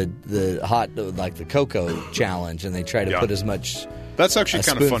do the hot, like the cocoa challenge, and they try to put as much... That's actually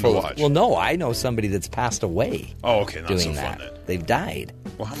kind of fun to watch. Well, no, I know somebody that's passed away. Oh, okay, not doing so that. fun then. They've died.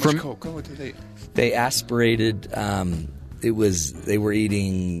 Well, how much cocoa did they... They aspirated... they were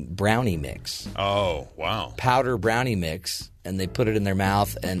eating brownie mix. Oh, wow. Powder brownie mix, and they put it in their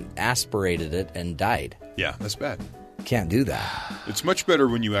mouth and aspirated it and died. Yeah, that's bad. Can't do that. It's much better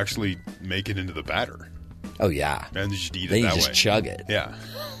when you actually make it into the batter. Oh, yeah. And just eat it then that way. you just chug it. Yeah.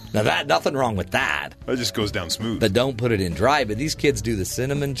 Now, nothing wrong with that. That just goes down smooth. But don't put it in dry. But these kids do the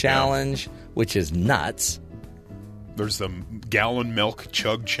cinnamon challenge, which is nuts. There's the gallon milk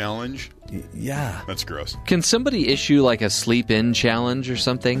chug challenge. Yeah. That's gross. Can somebody issue like a sleep-in challenge or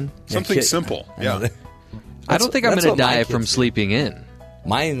something? Something simple. Yeah. I don't think I'm going to die from sleeping in.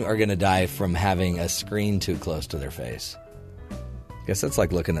 Mine are going to die from having a screen too close to their face. Guess that's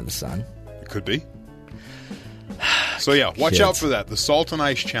like looking at the sun. It could be. So, yeah, watch out for that. The Salt and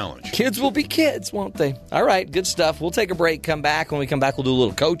Ice Challenge. Kids will be kids, won't they? All right, good stuff. We'll take a break, come back. When we come back, we'll do a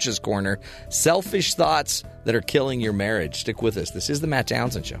little Coach's Corner. Selfish thoughts that are killing your marriage. Stick with us. This is the Matt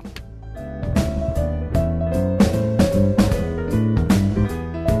Townsend Show.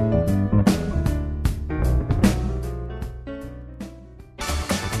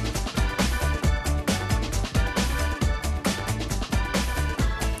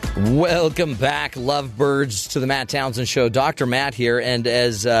 Welcome back, lovebirds, to the Matt Townsend Show. Dr. Matt here, and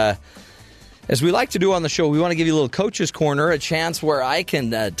as we like to do on the show, we want to give you a little Coach's Corner, a chance where I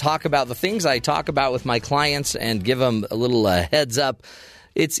can talk about the things I talk about with my clients and give them a little heads up.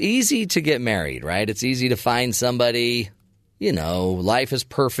 It's easy to get married, right? It's easy to find somebody, life is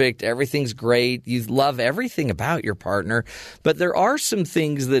perfect, everything's great, you love everything about your partner, but there are some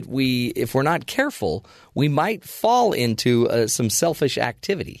things that if we're not careful, we might fall into some selfish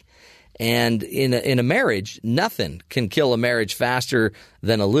activity. And in a marriage, nothing can kill a marriage faster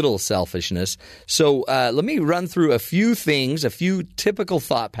than a little selfishness. So let me run through a few things, a few typical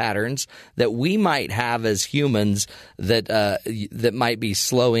thought patterns that we might have as humans that might be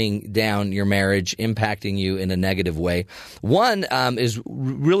slowing down your marriage, impacting you in a negative way. One is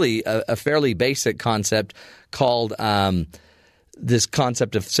really a fairly basic concept called this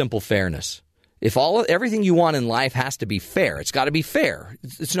concept of simple fairness. If everything you want in life has to be fair, it's got to be fair.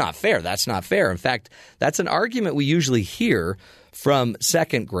 It's not fair. That's not fair. In fact, that's an argument we usually hear from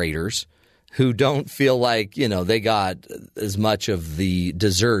second graders who don't feel like, they got as much of the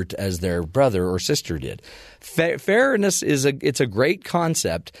dessert as their brother or sister did. Fairness it's a great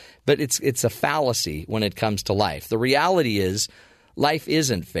concept, but it's a fallacy when it comes to life. The reality is life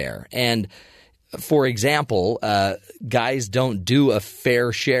isn't fair. And for example, guys don't do a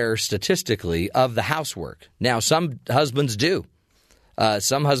fair share statistically of the housework. Now, some husbands do.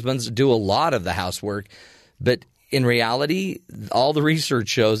 Some husbands do a lot of the housework, but in reality, all the research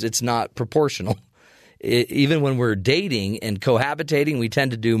shows it's not proportional. Even when we're dating and cohabitating, we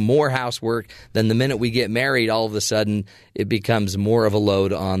tend to do more housework than the minute we get married. All of a sudden, it becomes more of a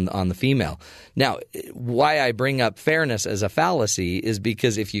load on the female. Now, why I bring up fairness as a fallacy is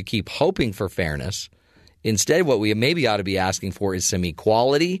because if you keep hoping for fairness, instead what we maybe ought to be asking for is some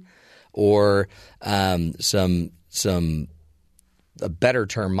equality or some a better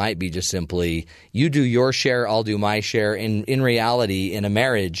term might be just simply you do your share, I'll do my share. In reality, in a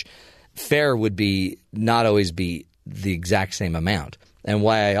marriage, fair would be not always be the exact same amount. And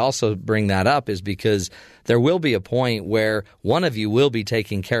why I also bring that up is because there will be a point where one of you will be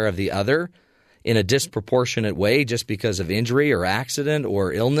taking care of the other in a disproportionate way just because of injury or accident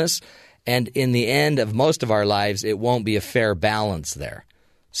or illness. And in the end of most of our lives, it won't be a fair balance there.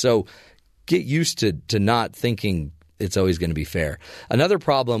 So get used to not thinking it's always going to be fair. Another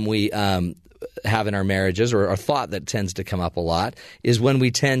problem we have in our marriages, or a thought that tends to come up a lot, is when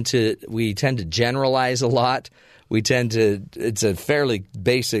we tend to generalize a lot. It's a fairly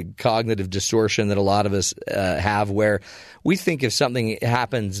basic cognitive distortion that a lot of us have, where we think if something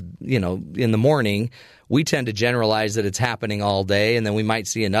happens, in the morning, we tend to generalize that it's happening all day, and then we might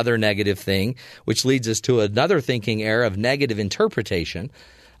see another negative thing, which leads us to another thinking error of negative interpretation.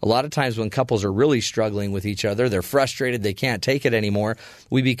 A lot of times when couples are really struggling with each other, they're frustrated, they can't take it anymore,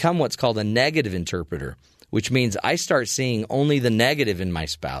 we become what's called a negative interpreter, which means I start seeing only the negative in my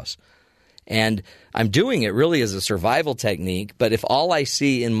spouse. And I'm doing it really as a survival technique, but if all I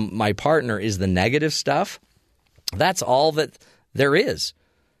see in my partner is the negative stuff, that's all that there is.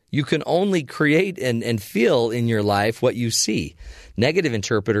 You can only create and feel in your life what you see. Negative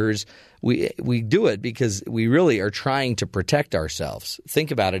interpreters, we do it because we really are trying to protect ourselves.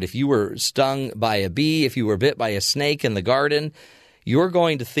 Think about it. If you were stung by a bee, if you were bit by a snake in the garden, you're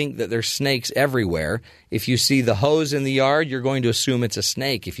going to think that there's snakes everywhere. If you see the hose in the yard, you're going to assume it's a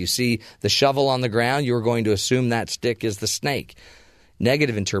snake. If you see the shovel on the ground, you're going to assume that stick is the snake.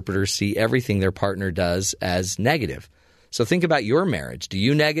 Negative interpreters see everything their partner does as negative. So think about your marriage. Do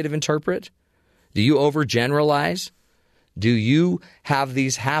you negative interpret? Do you overgeneralize? Do you have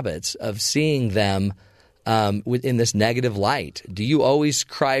these habits of seeing them in this negative light? Do you always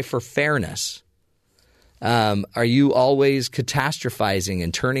cry for fairness? Are you always catastrophizing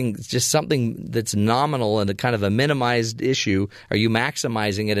and turning just something that's nominal and a kind of a minimized issue? Are you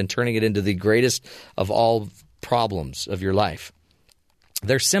maximizing it and turning it into the greatest of all problems of your life?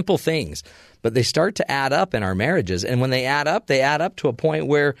 They're simple things, but they start to add up in our marriages. And when they add up to a point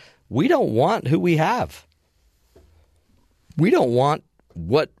where we don't want who we have. We don't want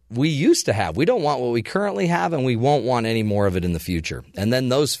what we used to have. We don't want what we currently have, and we won't want any more of it in the future. And then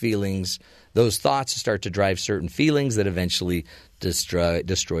those feelings, those thoughts start to drive certain feelings that eventually destroy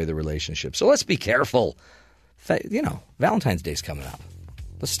the relationship. So let's be careful. Valentine's Day's coming up.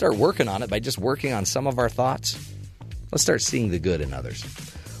 Let's start working on it by just working on some of our thoughts. Let's start seeing the good in others.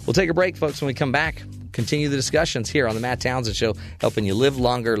 We'll take a break, folks. When we come back, continue the discussions here on the Matt Townsend Show, helping you live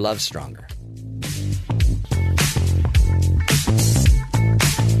longer, love stronger.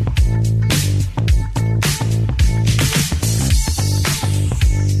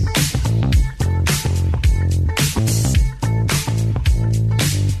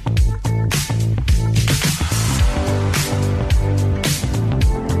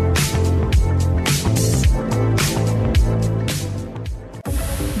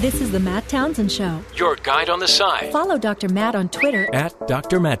 This is the Matt Townsend Show. Your guide on the side. Follow Dr. Matt on Twitter At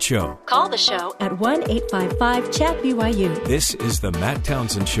Dr. Matt Show. Call the show at 1-855-CHAT-BYU. This is the Matt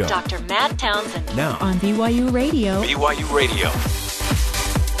Townsend Show. Dr. Matt Townsend. Now on BYU Radio. BYU Radio.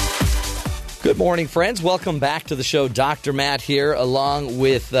 Good morning, friends. Welcome back to the show. Dr. Matt here, along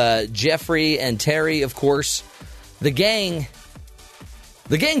with Jeffrey and Terry, of course. The gang's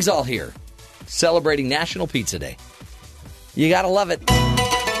all here, celebrating National Pizza Day. You gotta love it.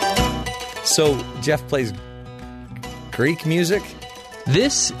 So, Jeff plays Greek music?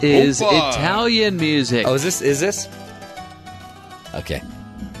 This is Italian music. Oh, is this? Okay.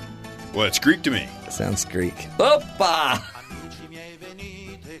 Well, it's Greek to me. Sounds Greek. Opa!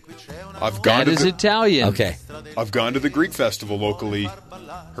 That is Italian. Okay. I've gone to the Greek festival locally.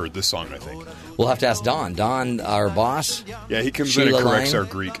 Heard this song, I think. We'll have to ask Don. Don, our boss. Yeah, he comes Sheila in and corrects Line. our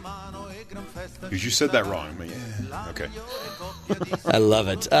Greek. Because you said that wrong. But yeah, okay. I love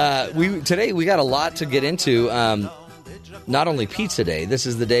it. Today we got a lot to get into. Not only Pizza Day, this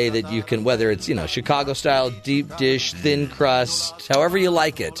is the day that you can, whether it's, Chicago style, deep dish, thin crust, however you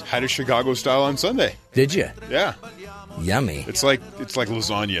like it. Had a Chicago style on Sunday. Did you? Yeah. Yummy. It's like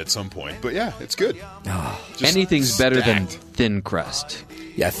lasagna at some point, but yeah, it's good. Anything's better than thin crust.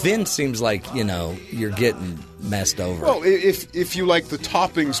 Yeah, thin seems like, you're getting messed over. Well, if you like the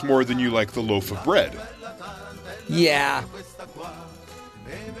toppings more than you like the loaf of bread. Yeah.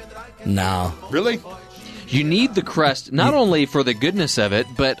 No. Really? You need the crust not only for the goodness of it,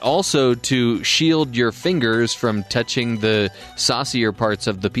 but also to shield your fingers from touching the saucier parts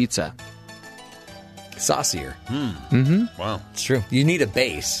of the pizza. Saucier. Wow. It's true. You need a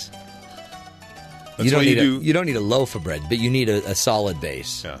base. That's You do. don't need a loaf of bread, but you need a solid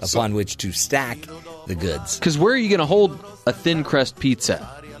base upon which to stack the goods. Because where are you going to hold a thin crust pizza?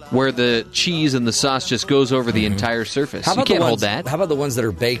 Where the cheese and the sauce just goes over the entire surface. You can't hold that. How about the ones that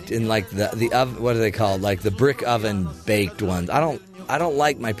are baked in like the oven? What are they called? Like the brick oven baked ones. I don't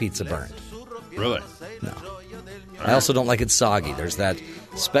like my pizza burned. Really? No. I also don't like it soggy. There's that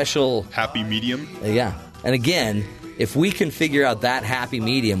special happy medium. Yeah. And again, if we can figure out that happy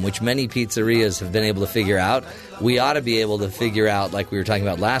medium, which many pizzerias have been able to figure out, we ought to be able to figure out, like we were talking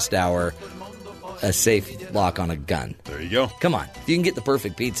about last hour, a safe lock on a gun. There you go. Come on. If you can get the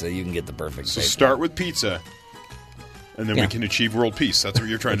perfect pizza, you can get the perfect So safe start lock. with pizza, and then we can achieve world peace. That's what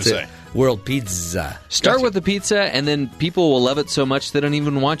you're trying to say. World pizza. Start with the pizza, and then people will love it so much they don't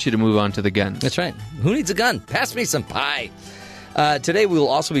even want you to move on to the guns. That's right. Who needs a gun? Pass me some pie. Today we will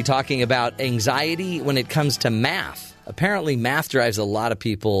also be talking about anxiety when it comes to math. Apparently math drives a lot of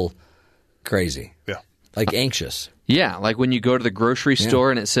people crazy. Yeah. Like anxious. Yeah, like when you go to the grocery store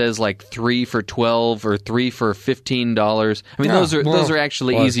and it says like 3 for $12 or 3 for $15. I mean, those are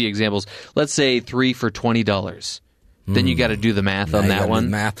actually easy examples. Let's say 3 for $20. Then you got to do the math on that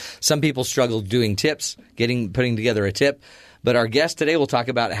one. Math. Some people struggle doing tips, putting together a tip. But our guest today will talk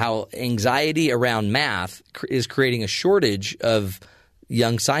about how anxiety around math is creating a shortage of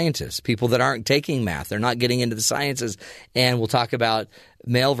young scientists, people that aren't taking math. They're not getting into the sciences. And we'll talk about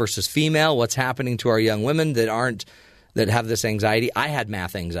male versus female, what's happening to our young women that have this anxiety. I had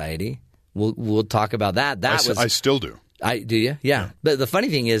math anxiety. We'll talk about that. I still do. Do you? Yeah. But the funny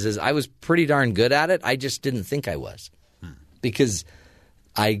thing is I was pretty darn good at it. I just didn't think I was because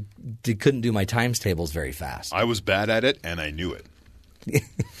I couldn't do my times tables very fast. I was bad at it, and I knew it.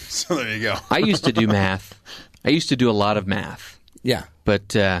 So there you go. I used to do math. I used to do a lot of math. Yeah.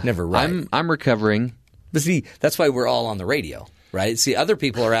 But never right. I'm recovering. But see, that's why we're all on the radio, right? See, other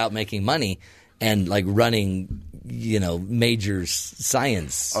people are out making money and like running, major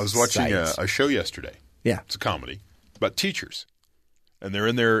science. I was watching a show yesterday. Yeah. It's a comedy about teachers. And they're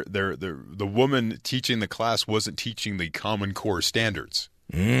in there. The woman teaching the class wasn't teaching the Common Core standards.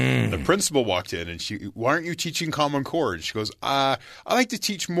 The principal walked in and why aren't you teaching Common Core? And she goes, I like to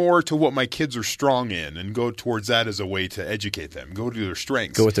teach more to what my kids are strong in and go towards that as a way to educate them. Go to their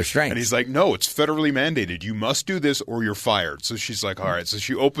strengths. Go with their strengths. And he's like, no, it's federally mandated. You must do this or you're fired. So she's like, all right. So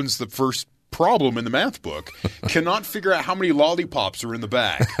she opens the first problem in the math book, cannot figure out how many lollipops are in the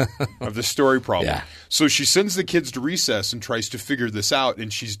bag of the story problem. Yeah. So she sends the kids to recess and tries to figure this out,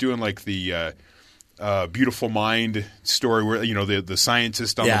 and she's doing like the Beautiful Mind story where the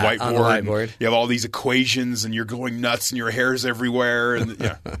scientist on the whiteboard. On the whiteboard. You have all these equations, and you're going nuts, and your hair's everywhere.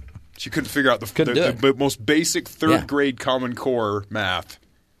 And she couldn't figure out the most basic third grade Common Core math.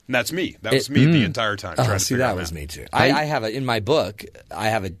 And that's me. That was me the entire time. Trying to figure that out was math. me too. I have in my book. I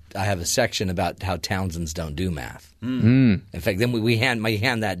have a section about how Townsends don't do math. In fact, then we hand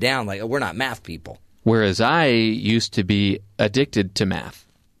that down like we're not math people. Whereas I used to be addicted to math.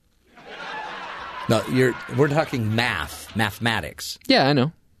 No, we're talking mathematics. Yeah, I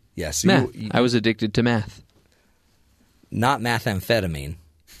know. Yes, math. I was addicted to math. Not methamphetamine.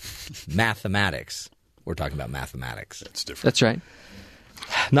 Mathematics. We're talking about mathematics. That's different. That's right.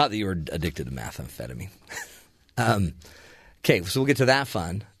 Not that you were addicted to methamphetamine. Okay, so we'll get to that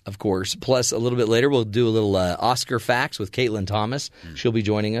fun, of course. Plus, a little bit later, we'll do a little Oscar facts with Caitlin Thomas. She'll be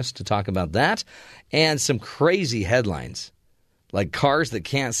joining us to talk about that. And some crazy headlines, like cars that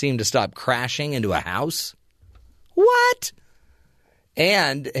can't seem to stop crashing into a house. What?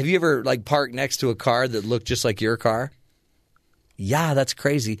 And have you ever parked next to a car that looked just like your car? Yeah, that's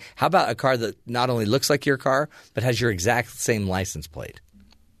crazy. How about a car that not only looks like your car, but has your exact same license plate?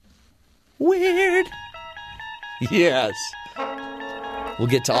 Weird. Yes. We'll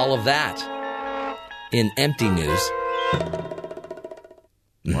get to all of that in empty news.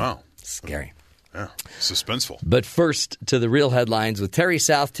 Wow. Scary. Yeah, suspenseful. But first, to the real headlines with Terry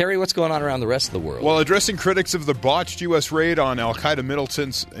South. Terry, what's going on around the rest of the world? Well, addressing critics of the botched U.S. raid on al-Qaeda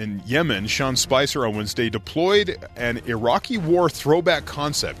militants in Yemen, Sean Spicer on Wednesday deployed an Iraqi war throwback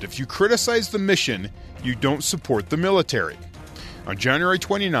concept. If you criticize the mission, you don't support the military. On January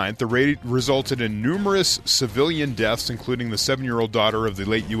 29th, the raid resulted in numerous civilian deaths, including the 7-year-old daughter of the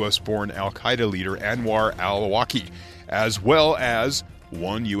late U.S.-born al-Qaeda leader Anwar al-Awlaki, as well as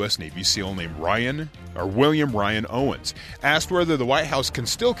one U.S. Navy SEAL named William Ryan Owens. Asked whether the White House can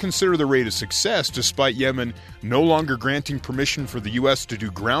still consider the raid a success despite Yemen no longer granting permission for the U.S. to do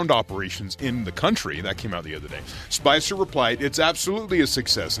ground operations in the country, that came out the other day, Spicer replied, "It's absolutely a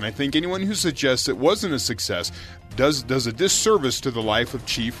success, and I think anyone who suggests it wasn't a success does a disservice to the life of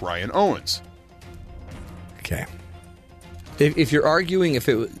Chief Ryan Owens." Okay. If you're arguing if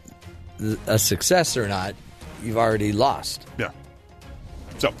it was a success or not, you've already lost. Yeah.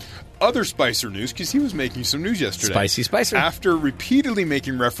 So, other Spicer news, because he was making some news yesterday. Spicy Spicer. After repeatedly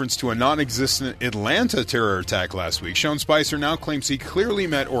making reference to a non-existent Atlanta terror attack last week, Sean Spicer now claims he clearly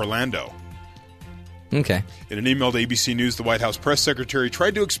met Orlando. Okay. In an email to ABC News, the White House press secretary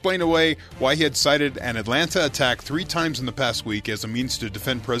tried to explain away why he had cited an Atlanta attack 3 times in the past week as a means to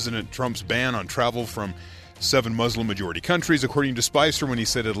defend President Trump's ban on travel from 7 Muslim-majority countries. According to Spicer, when he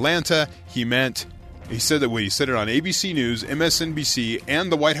said Atlanta, he said that when he said it on ABC News, MSNBC, and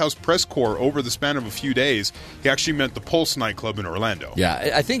the White House press corps over the span of a few days, he actually meant the Pulse nightclub in Orlando.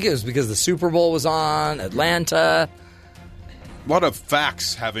 Yeah, I think it was because the Super Bowl was on, Atlanta. A lot of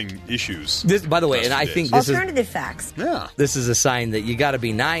facts having issues. By the way, and I think this alternative facts. Yeah. This is a sign that you got to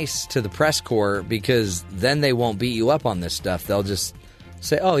be nice to the press corps because then they won't beat you up on this stuff. They'll just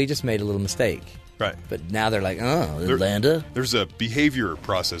say, "Oh, he just made a little mistake." Right. But now they're like, "Oh, Atlanta." There's a behavior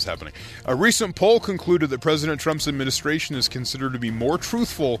process happening. A recent poll concluded that President Trump's administration is considered to be more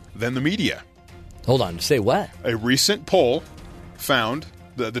truthful than the media. Hold on. Say what? A recent poll found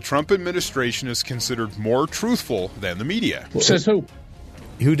that the Trump administration is considered more truthful than the media. Says who?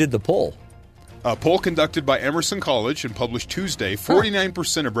 Who did the poll? A poll conducted by Emerson College and published Tuesday,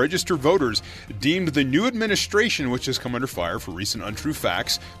 49% of registered voters deemed the new administration, which has come under fire for recent untrue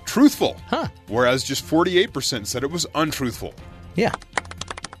facts, truthful. Whereas just 48% said it was untruthful. Yeah.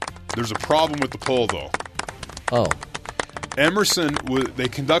 There's a problem with the poll, though. Oh. Emerson, they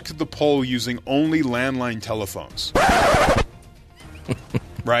conducted the poll using only landline telephones.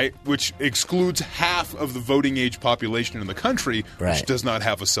 Right, which excludes half of the voting age population in the country, which does not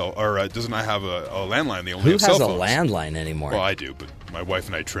have a does not have a landline. They only have cell phones. Who has a landline anymore? Well, I do, but my wife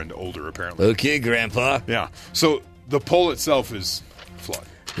and I trend older, apparently. Okay, Grandpa. Yeah. So the poll itself is flawed.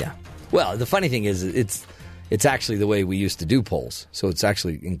 Yeah. Well, the funny thing is, it's actually the way we used to do polls, so it's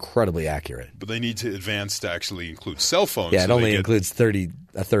actually incredibly accurate. But they need to advance to actually include cell phones. Yeah, it only includes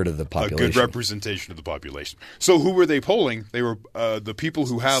a third of the population. A good representation of the population. So who were they polling? They were the people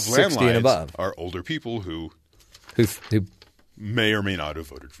who have 60 landlines and above. are older people who may or may not have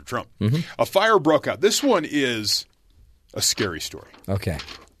voted for Trump. Mm-hmm. A fire broke out. This one is a scary story. Okay.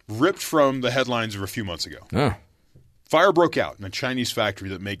 Ripped from the headlines of a few months ago. Oh. Fire broke out in a Chinese factory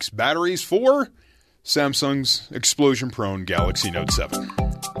that makes batteries for Samsung's explosion-prone Galaxy Note 7.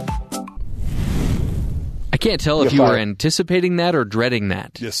 I can't tell if you were anticipating that or dreading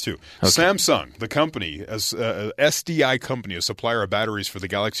that. Yes, too. Okay. Samsung, the company, as SDI company, a supplier of batteries for the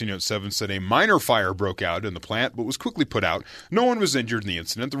Galaxy Note 7, said a minor fire broke out in the plant but was quickly put out. No one was injured in the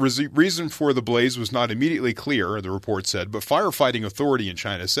incident. The reason for the blaze was not immediately clear, the report said, but firefighting authority in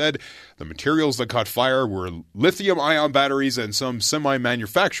China said the materials that caught fire were lithium-ion batteries and some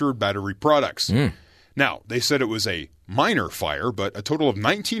semi-manufactured battery products. Now, they said it was a minor fire, but a total of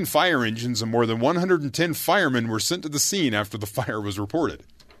 19 fire engines and more than 110 firemen were sent to the scene after the fire was reported.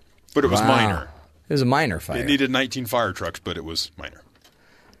 But it was minor. It was a minor fire. It needed 19 fire trucks, but it was minor.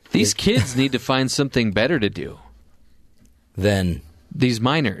 These kids need to find something better to do than these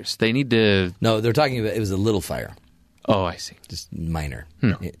miners. They need to... No, they're talking about it was a little fire. Oh, I see. Just minor.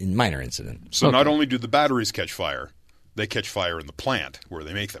 Minor incident. So not only do the batteries catch fire, they catch fire in the plant where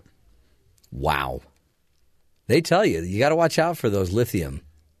they make them. Wow. They tell you got to watch out for those lithium.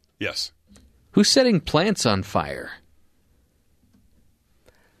 Yes. Who's setting plants on fire?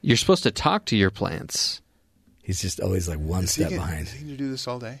 You're supposed to talk to your plants. He's just always like one step behind. Is he going to do this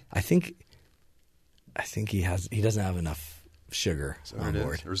all day? I think he doesn't have enough sugar on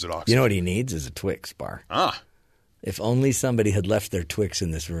board. Or is it oxygen? You know what he needs is a Twix bar. If only somebody had left their Twix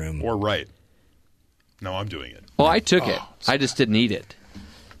in this room. Or right. No, I'm doing it. Well, I took it. I just didn't eat it.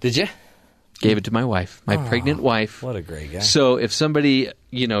 Did you? Gave it to my wife, my pregnant wife. What a great guy. So if somebody,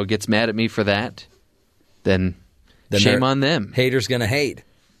 gets mad at me for that, then shame on them. Haters going to hate.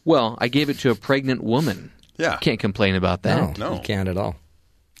 Well, I gave it to a pregnant woman. Yeah. Can't complain about that. No. You can't at all.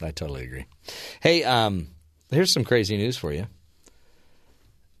 I totally agree. Hey, here's some crazy news for you.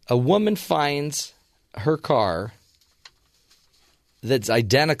 A woman finds her car that's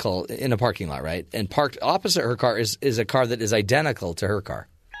identical in a parking lot, right? And parked opposite her car is a car that is identical to her car.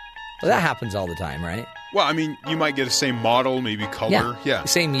 Well, that happens all the time, right? Well, I mean, you might get the same model, maybe color. Yeah.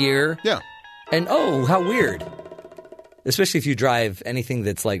 Same year. Yeah. And oh, how weird. Especially if you drive anything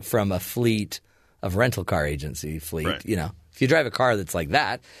that's like from a fleet of rental car agency fleet, Right. you know. If you drive a car that's like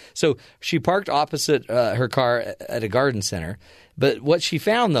that. So she parked opposite her car at a garden center. But what she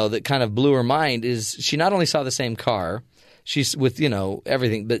found, though, that kind of blew her mind is she not only saw the same car, she's with, you know,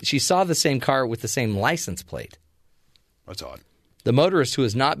 everything, but she saw the same car with the same license plate. That's odd. The motorist, who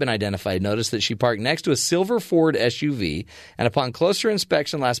has not been identified, noticed that she parked next to a silver Ford SUV, and upon closer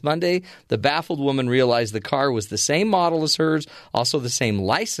inspection last Monday, the baffled woman realized the car was the same model as hers, also the same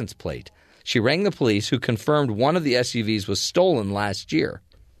license plate. She rang the police, who confirmed one of the SUVs was stolen last year.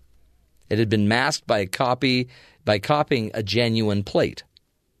 It had been masked by copying a genuine plate.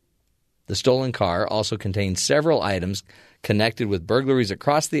 The stolen car also contained several items connected with burglaries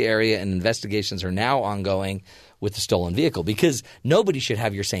across the area, and investigations are now ongoing with the stolen vehicle because nobody should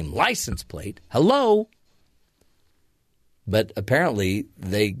have your same license plate. Hello? But apparently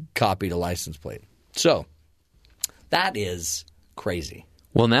they copied a license plate. So that is crazy.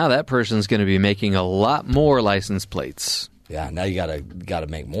 Well, now that person's going to be making a lot more license plates. Yeah, now you gotta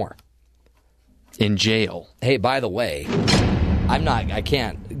make more. In jail. Hey, by the way, I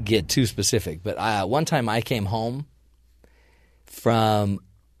can't get too specific, but one time I came home from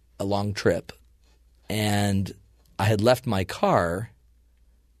a long trip and I had left my car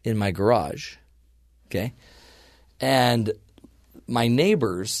in my garage, okay? And my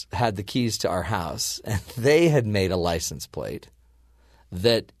neighbors had the keys to our house, and they had made a license plate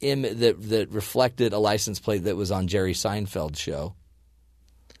that reflected a license plate that was on Jerry Seinfeld's show.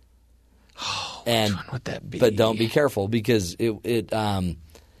 Oh, and which one would that be? But don't be careful because there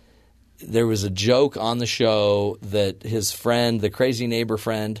was a joke on the show that his friend, the crazy neighbor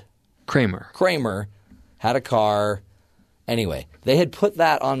friend, Kramer, had a car. Anyway, they had put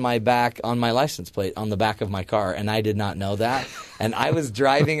that on my license plate on the back of my car, and I did not know that. And I was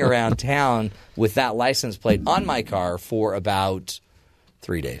driving around town with that license plate on my car for about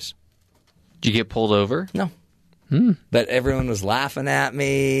 3 days. Did you get pulled over? No. But everyone was laughing at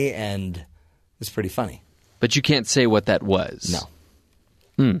me, and it was pretty funny. But you can't say what that was.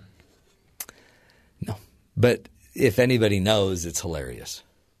 No. No. But if anybody knows, it's hilarious.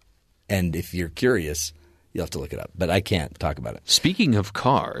 And if you're curious, you'll have to look it up. But I can't talk about it. Speaking of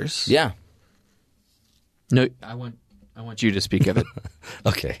cars. Yeah. No, I want you to speak of it.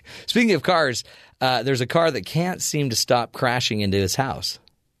 Okay. Speaking of cars, there's a car that can't seem to stop crashing into his house.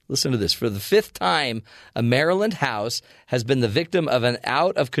 Listen to this. For the 5th time, a Maryland house has been the victim of an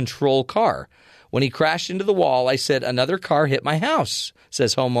out-of-control car. When he crashed into the wall, I said, "Another car hit my house,"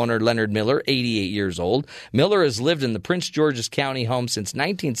 says homeowner Leonard Miller, 88 years old. Miller has lived in the Prince George's County home since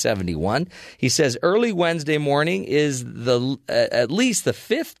 1971. He says early Wednesday morning is at least the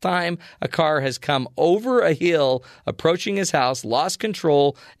 5th time a car has come over a hill approaching his house, lost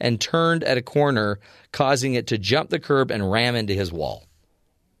control, and turned at a corner, causing it to jump the curb and ram into his wall.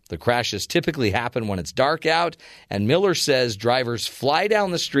 The crashes typically happen when it's dark out, and Miller says drivers fly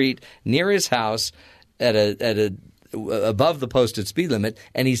down the street near his house above the posted speed limit,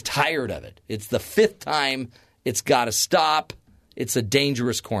 and he's tired of it. It's the 5th time. It's got to stop. It's a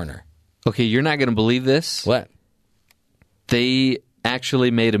dangerous corner. Okay, you're not going to believe this. What? They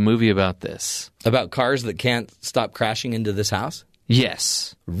actually made a movie about this. About cars that can't stop crashing into this house?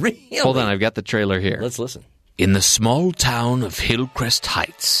 Yes. Really? Hold on, I've got the trailer here. Let's listen. In the small town of Hillcrest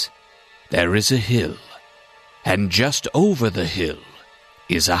Heights, there is a hill, and just over the hill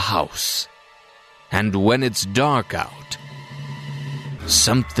is a house. And when it's dark out,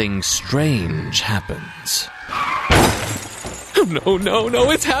 something strange happens. No,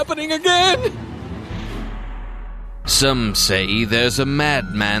 it's happening again! Some say there's a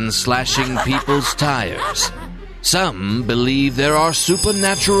madman slashing people's tires. Some believe there are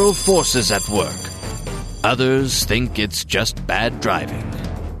supernatural forces at work. Others think it's just bad driving.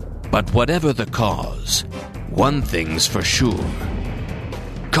 But whatever the cause, one thing's for sure.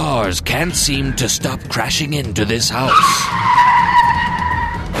 Cars can't seem to stop crashing into this house.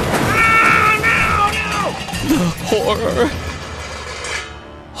 Horror.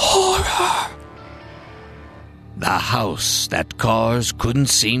 The house that cars couldn't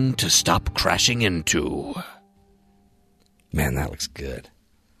seem to stop crashing into. Man, that looks good.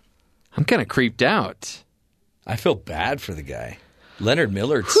 I'm kind of creeped out. I feel bad for the guy. Leonard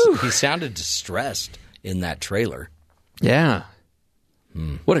Miller, he sounded distressed in that trailer. Yeah.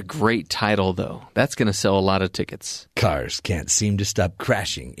 What a great title, though. That's going to sell a lot of tickets. Cars can't seem to stop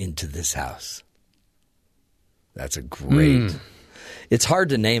crashing into this house. That's a great... It's hard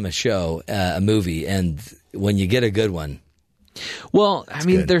to name a show, a movie, and when you get a good one... Well, I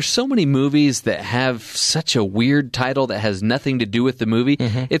mean, there's so many movies that have such a weird title that has nothing to do with the movie.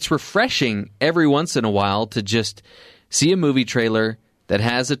 It's refreshing every once in a while to just see a movie trailer that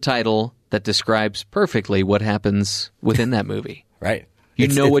has a title that describes perfectly what happens within that movie. Right. You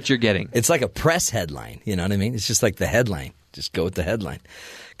know what you're getting. It's like a press headline, you know what I mean? It's just like the headline. Just go with the headline.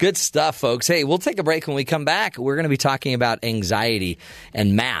 Good stuff, folks. Hey, we'll take a break. When we come back, we're going to be talking about anxiety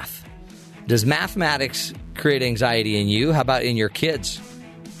and math. Does mathematics create anxiety in you? How about in your kids?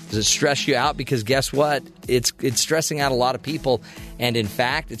 Does it stress you out? Because guess what? It's stressing out a lot of people. And in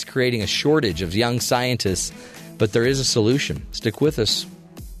fact, it's creating a shortage of young scientists. But there is a solution. Stick with us.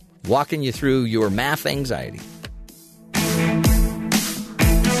 Walking you through your math anxiety.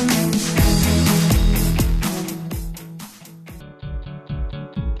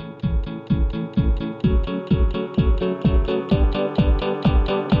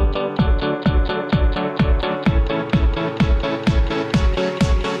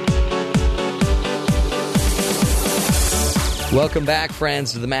 Welcome back,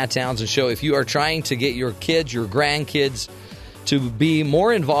 friends, to the Matt Townsend Show. If you are trying to get your kids, your grandkids, to be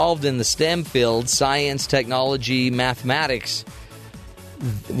more involved in the STEM field, science, technology, mathematics,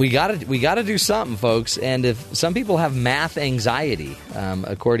 we gotta do something, folks. And if some people have math anxiety,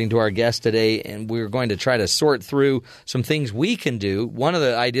 according to our guest today, and we're going to try to sort through some things we can do. One of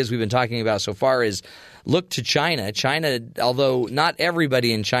the ideas we've been talking about so far is look to China. China, although not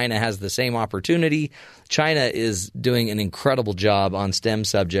everybody in China has the same opportunity, China is doing an incredible job on STEM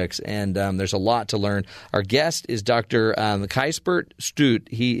subjects, and there's a lot to learn. Our guest is Dr. Gijsbert Stoet.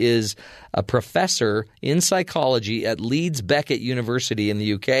 He is a professor in psychology at Leeds Beckett University in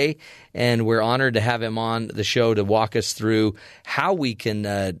the UK, and we're honored to have him on the show to walk us through how we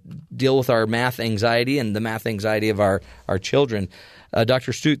can deal with our math anxiety and the math anxiety of our children.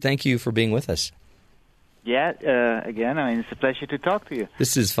 Dr. Stoet, thank you for being with us. Yeah, again, I mean, it's a pleasure to talk to you.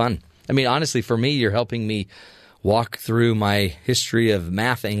 This is fun. I mean, honestly, for me, you're helping me walk through my history of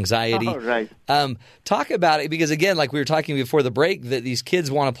math anxiety. Oh, right. Talk about it, because, again, like we were talking before the break, that these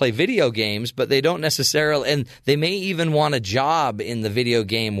kids want to play video games, but they don't necessarily – and they may even want a job in the video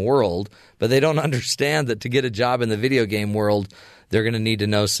game world, but they don't understand that to get a job in the video game world, they're going to need to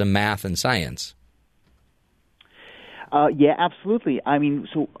know some math and science. Yeah, absolutely. I mean,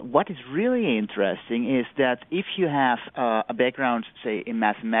 so what is really interesting is that if you have a background, say, in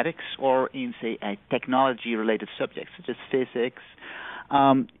mathematics or in, say, a technology-related subjects, such as physics,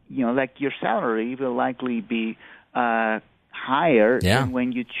 like your salary will likely be higher than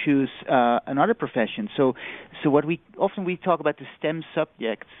when you choose another profession. So what we talk about the STEM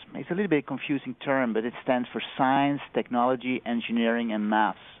subjects. It's a little bit confusing term, but it stands for science, technology, engineering, and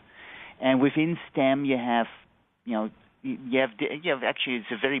maths. And within STEM, you have actually,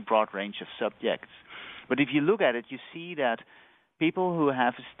 it's a very broad range of subjects. But if you look at it, you see that people who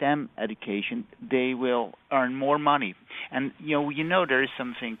have a STEM education, they will earn more money. And, there is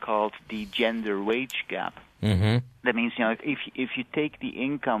something called the gender wage gap. Mm-hmm. That means, if you take the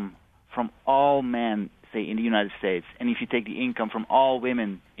income from all men, say, in the United States, and if you take the income from all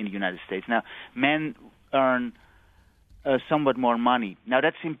women in the United States, now, men earn somewhat more money. Now,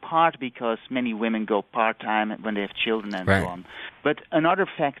 that's in part because many women go part-time when they have children and so on. But another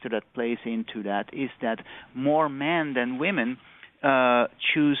factor that plays into that is that more men than women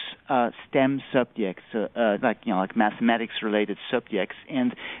choose STEM subjects, like mathematics-related subjects,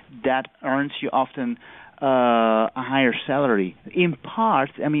 and that earns you often a higher salary. In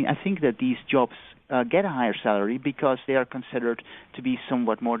part, I mean, I think that these jobs get a higher salary because they are considered to be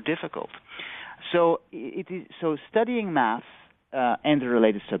somewhat more difficult. So studying math and the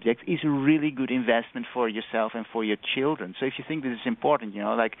related subjects is a really good investment for yourself and for your children. So if you think this is important,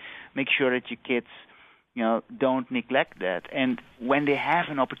 make sure that your kids, don't neglect that. And when they have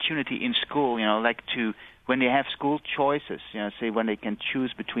an opportunity in school, when they have school choices, say when they can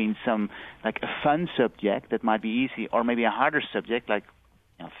choose between some, like a fun subject that might be easy or maybe a harder subject like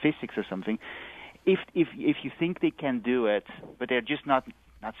physics or something, if you think they can do it, but they're just not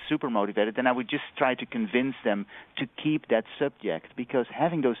super motivated, then I would just try to convince them to keep that subject, because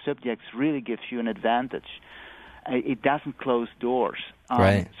having those subjects really gives you an advantage. It doesn't close doors.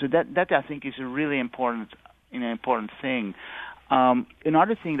 Right. So that I think is a really important thing.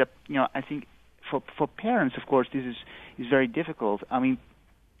 Another thing that I think for parents, of course, this is very difficult. I mean,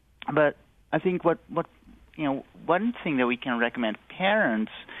 but I think what one thing that we can recommend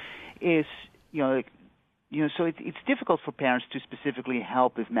parents is, so it's difficult for parents to specifically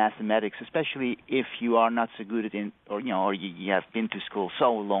help with mathematics, especially if you are not so good at it, or you have been to school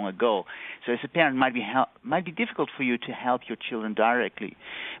so long ago. So as a parent, might be difficult for you to help your children directly,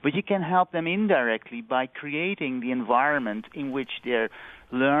 but you can help them indirectly by creating the environment in which their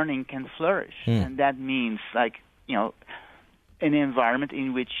learning can flourish, and that means an environment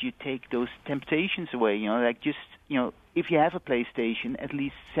in which you take those temptations away. If you have a PlayStation, at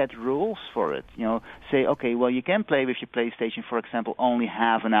least set rules for it. Say, okay, well, you can play with your PlayStation, for example, only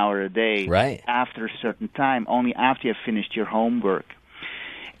half an hour a day, right, after a certain time, only after you have finished your homework.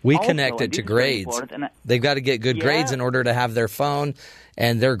 We connect it to grades. They've got to get good grades in order to have their phone,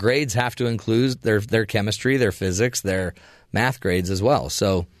 and their grades have to include their chemistry, their physics, their math grades as well.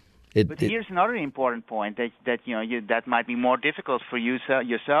 So. But here's another important point that might be more difficult for you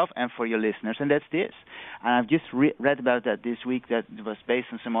yourself and for your listeners, and that's this. And I've just read about that this week. That was based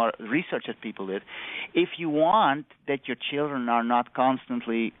on some more research that people did. If you want that your children are not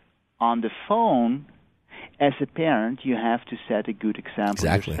constantly on the phone, as a parent, you have to set a good example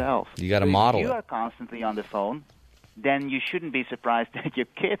yourself. You got to model it. If you are constantly on the phone, then you shouldn't be surprised that your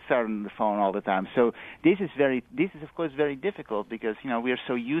kids are on the phone all the time. So this is of course very difficult because we are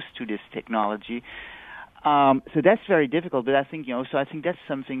so used to this technology. So that's very difficult. But I think I think that's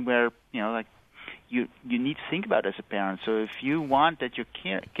something where you need to think about as a parent. So if you want that your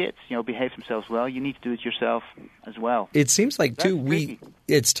kids behave themselves well, you need to do it yourself as well. It seems like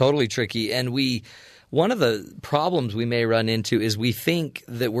it's totally tricky, and one of the problems we may run into is we think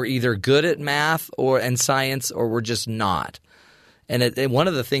that we're either good at math and science or we're just not. And one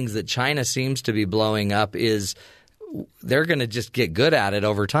of the things that China seems to be blowing up is they're going to just get good at it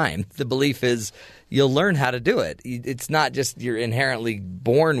over time. The belief is you'll learn how to do it. It's not just you're inherently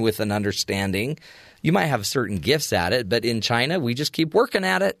born with an understanding. You might have certain gifts at it, but in China, we just keep working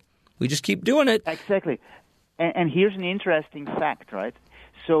at it. We just keep doing it. Exactly. And here's an interesting fact, right?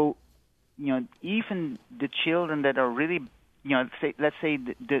 So even the children that are really, let's say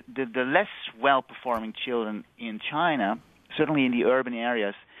the less well-performing children in China, certainly in the urban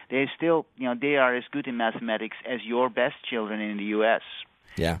areas, they still, they are as good in mathematics as your best children in the U.S.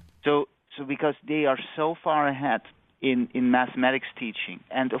 Yeah. So because they are so far ahead in mathematics teaching,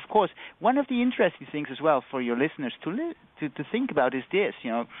 and of course, one of the interesting things as well for your listeners to think about is this,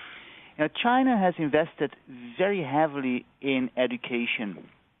 China has invested very heavily in education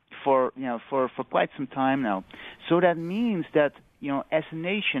for quite some time now. So that means that as a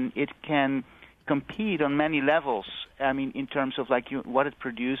nation it can compete on many levels. I mean, in terms of what it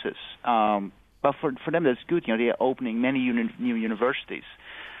produces. But for them that's good. They are opening many new universities.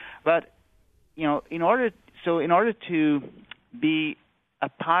 But in order to be a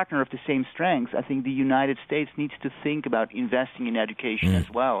partner of the same strengths, I think the United States needs to think about investing in education as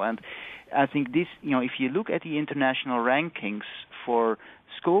well. And I think this, if you look at the international rankings for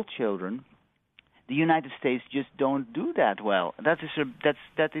school children, the United States just don't do that well. That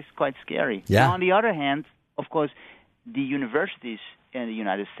is quite scary. Yeah. Now, on the other hand, of course, the universities in the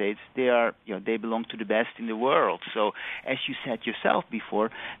United States, they belong to the best in the world. So, as you said yourself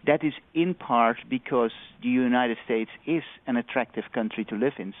before, that is in part because the United States is an attractive country to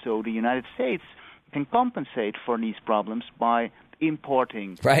live in. So the United States can compensate for these problems by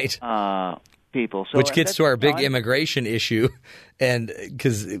importing people. So, which gets to our big immigration issue, and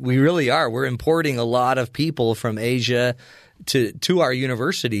because we really are, we're importing a lot of people from Asia to our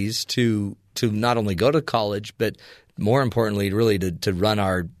universities to not only go to college, but more importantly, really to run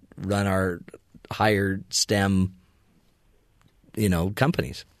our higher STEM,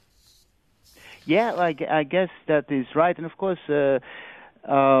 companies. Yeah, I guess that is right, and of course, many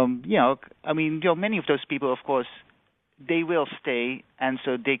of those people, of course, they will stay, and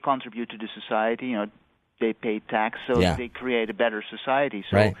so they contribute to the society. They pay tax, so they create a better society.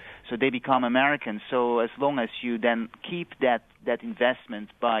 So they become Americans. So as long as you then keep that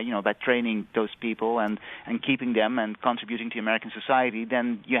investment by training those people and keeping them and contributing to American society,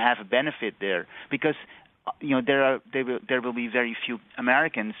 then you have a benefit there. Because there will be very few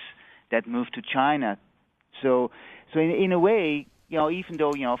Americans that move to China. So in a way, even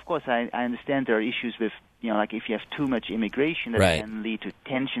though of course I understand there are issues with if you have too much immigration that can lead to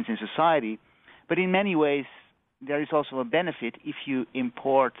tensions in society. But in many ways, there is also a benefit if you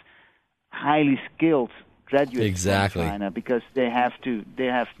import highly skilled graduates from China because they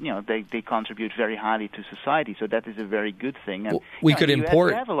contribute very highly to society. So that is a very good thing. And, we could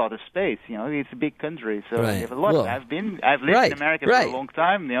import. We have a lot of space. It's a big country, so right. we have a lot. I've lived in America for a long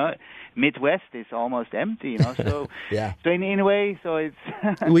time. Midwest is almost empty. So yeah. So in a way, so it's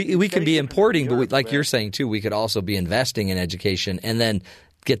we can be importing, but like you're saying too, we could also be investing in education and then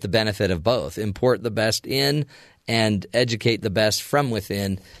get the benefit of both. Import the best in and educate the best from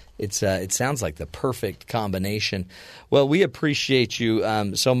within. It sounds like the perfect combination. Well, we appreciate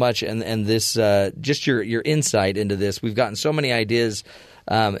you so much and this just your insight into this. We've gotten so many ideas,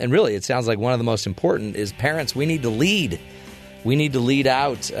 and really it sounds like one of the most important is parents. We need to lead. We need to lead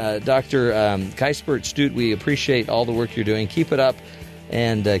out. Dr. Gijsbert Stoet, we appreciate all the work you're doing. Keep it up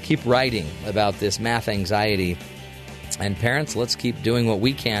and keep writing about this math anxiety. And parents, let's keep doing what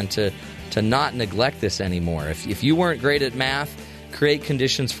we can to not neglect this anymore. If you weren't great at math, create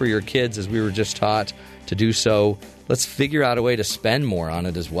conditions for your kids, as we were just taught to do so. Let's figure out a way to spend more on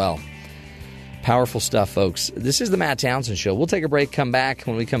it as well. Powerful stuff, folks. This is the Matt Townsend Show. We'll take a break, come back.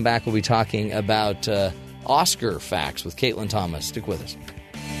 When we come back, we'll be talking about Oscar facts with Caitlin Thomas. Stick with us.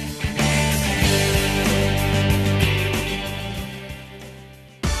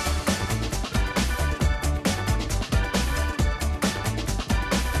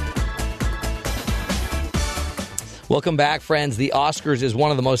 Welcome back, friends. The Oscars is one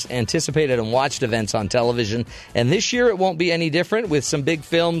of the most anticipated and watched events on television, and this year it won't be any different with some big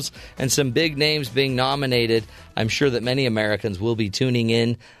films and some big names being nominated. I'm sure that many Americans will be tuning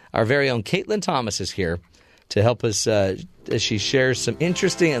in. Our very own Caitlin Thomas is here to help us as she shares some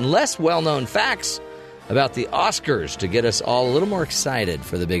interesting and less well-known facts about the Oscars to get us all a little more excited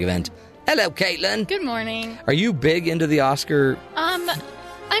for the big event. Hello, Caitlin. Good morning. Are you big into the Oscar?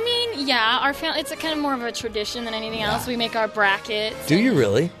 I mean, yeah, our family, it's a kind of more of a tradition than anything else. We make our brackets. Do you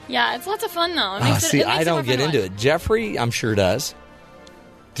really? Yeah, it's lots of fun, though. It makes I don't get into it. Jeffrey, I'm sure, does.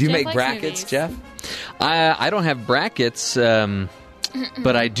 Do you Jeff make brackets, movies. Jeff? I don't have brackets, but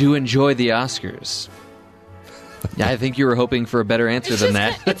I do enjoy the Oscars. Yeah, I think you were hoping for a better answer than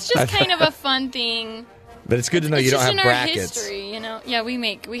that. It's just kind of a fun thing. But it's good to know you don't have brackets. It's just in our history, Yeah,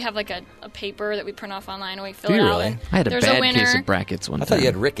 we have like a paper that we print off online and we fill Do you it really? out. I had a There's bad winner. case of brackets one time. I thought you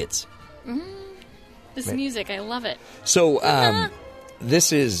had rickets. This music, I love it. So,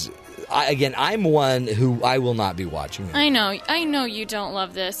 this is, I'm one who I will not be watching it. I know you don't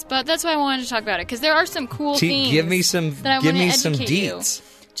love this, but that's why I wanted to talk about it, because there are some cool things. Give me some deets.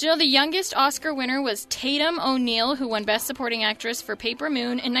 Do you know the youngest Oscar winner was Tatum O'Neal, who won Best Supporting Actress for Paper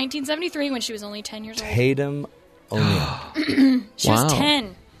Moon in 1973 when she was only 10 years old. Tatum O'Neal. She was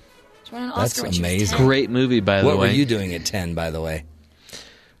 10. She won an Oscar when she was 10. Great movie, by the way. What were you doing at 10, by the way?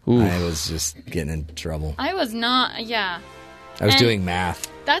 Ooh. I was just getting in trouble. I was not, yeah. I was doing math.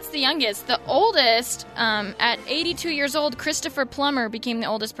 That's the youngest. The oldest, at 82 years old, Christopher Plummer became the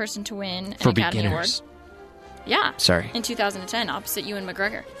oldest person to win an Academy Award. Yeah. Sorry. In 2010, opposite Ewan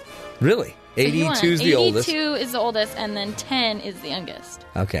McGregor. Really? 82 is the oldest? 82 is the oldest, and then 10 is the youngest.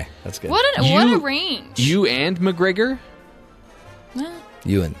 Okay, that's good. What a range. You and McGregor?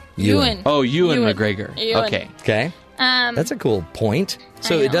 Ewan. Oh, Ewan McGregor. Ewan. Okay. That's a cool point.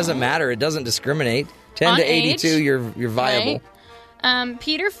 So it doesn't matter. It doesn't discriminate. 10 to 82, age, you're viable. Right.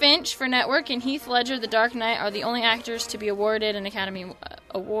 Peter Finch for Network and Heath Ledger, The Dark Knight, are the only actors to be awarded an Academy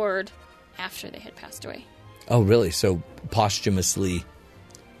Award after they had passed away. Oh, really? So posthumously.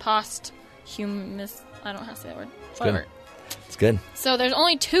 Posthumous. I don't know how to say that word. Whatever. It's good. So there's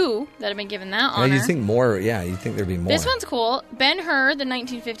only 2 that have been given that honor. You think more? Yeah, you think there'd be more. This one's cool. Ben-Hur, the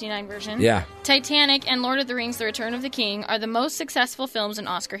 1959 version. Yeah. Titanic and Lord of the Rings, The Return of the King are the most successful films in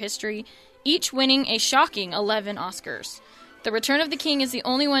Oscar history, each winning a shocking 11 Oscars. The Return of the King is the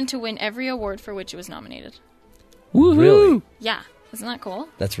only one to win every award for which it was nominated. Woohoo! Really? Yeah. Isn't that cool?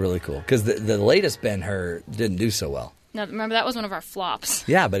 That's really cool. Because the latest Ben-Hur didn't do so well. No, remember, that was one of our flops.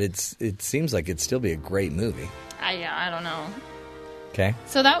 Yeah, but it seems like it'd still be a great movie. I don't know. Okay.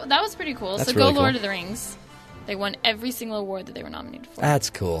 So that was pretty cool. That's so really go Lord cool. of the Rings. They won every single award that they were nominated for. That's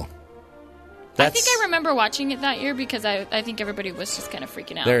cool. I think I remember watching it that year because I think everybody was just kind of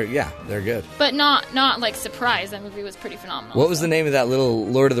freaking out. They're good. But not like surprised. That movie was pretty phenomenal. What was the name of that little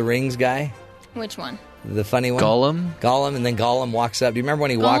Lord of the Rings guy? Which one? The funny one? Gollum, and then Gollum walks up. Do you remember when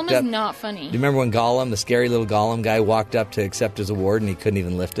he walked up? Gollum is not funny. Do you remember when Gollum, the scary little Gollum guy, walked up to accept his award and he couldn't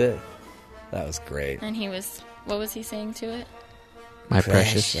even lift it? That was great. And what was he saying to it? My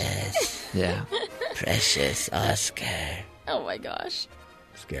precious. Yeah. Precious Oscar. Oh my gosh.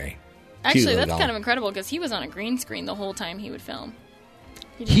 Scary. Actually, that's kind of incredible because he was on a green screen the whole time he would film.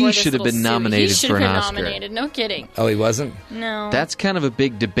 He should have been nominated for an Oscar. Nominated. No kidding. Oh, he wasn't? No. That's kind of a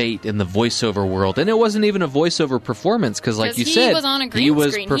big debate in the voiceover world. And it wasn't even a voiceover performance because, like you said, he was on a green he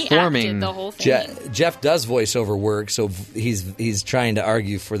was screen. performing. He acted the whole thing. Jeff does voiceover work, so he's trying to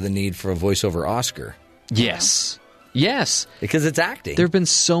argue for the need for a voiceover Oscar. Yes. Yes. Because it's acting. There have been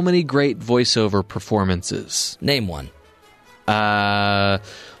so many great voiceover performances. Name one.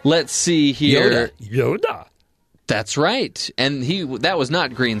 Let's see here. Yoda. That's right. And that was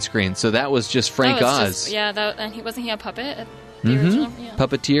not green screen, so that was just Frank Oz. And wasn't he a puppet at the original? Yeah.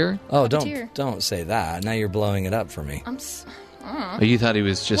 Puppeteer? Oh, Puppeteer. don't say that. Now you're blowing it up for me. Oh, you thought he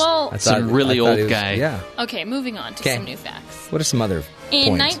was just some really old guy. Yeah. Okay, moving on to some new facts. What are some other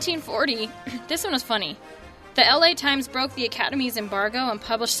In points? 1940, this one was funny. The LA Times broke the Academy's embargo and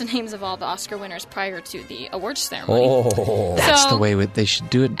published the names of all the Oscar winners prior to the awards ceremony. Oh, that's the way they should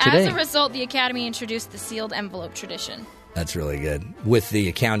do it today. As a result, the Academy introduced the sealed envelope tradition. That's really good. With the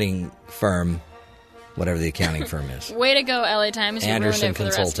accounting firm, whatever the accounting firm is. Way to go, LA Times. You Anderson ruined it for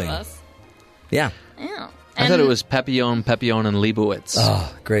Consulting. the rest of us. Yeah. Yeah. I thought it was Papillon, and Leibowitz.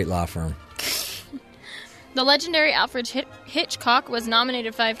 Oh, great law firm. The legendary Alfred Hitchcock was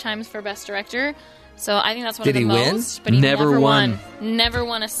nominated 5 times for Best Director. So I think that's one of the most. But he never won. Never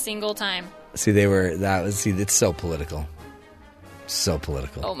won a single time. See, it's so political. So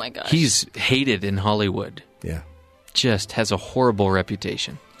political. Oh my gosh. He's hated in Hollywood. Yeah. Just has a horrible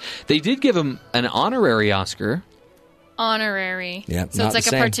reputation. They did give him an honorary Oscar. Honorary. Yeah. So it's like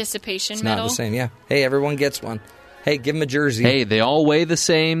a participation medal. Not the same, yeah. Hey, everyone gets one. Hey, give them a jersey. Hey, they all weigh the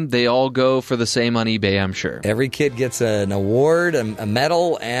same. They all go for the same on eBay, I'm sure. Every kid gets an award, a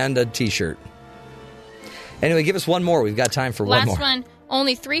medal, and a T-shirt. Anyway, give us one more. We've got time for one more. Last one.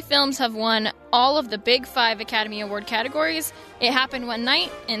 Only 3 films have won all of the big 5 Academy Award categories. It Happened One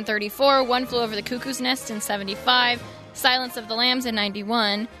Night in 34, One Flew Over the Cuckoo's Nest in 75, Silence of the Lambs in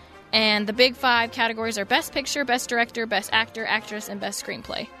 91, and the big 5 categories are Best Picture, Best Director, Best Actor, Actress, and Best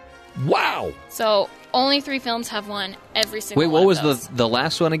Screenplay. Wow! So only 3 films have won every single one. Wait, what was those. the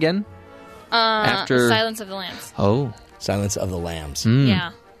last one again? After Silence of the Lambs. Oh. Silence of the Lambs.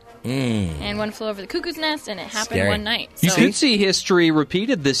 Yeah. And One Flew Over the Cuckoo's Nest, and It Happened One Night. So you could see history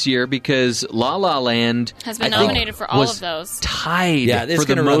repeated this year because La La Land has been nominated for all of those. Tied for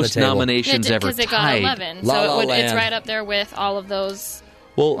the most nominations ever. Because it got 11. It's right up there with all of those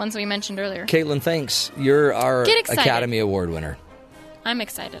ones we mentioned earlier. Caitlin, thanks. You're our Academy Award winner. I'm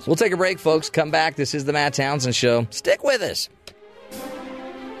excited. We'll take a break, folks. Come back. This is the Matt Townsend Show. Stick with us.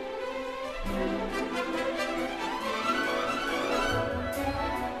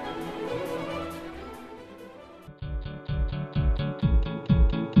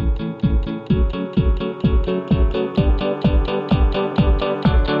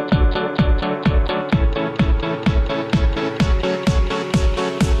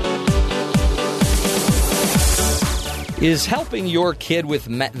 Is helping your kid with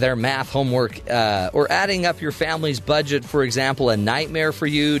their math homework or adding up your family's budget, for example, a nightmare for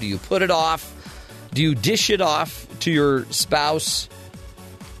you? Do you put it off? Do you dish it off to your spouse?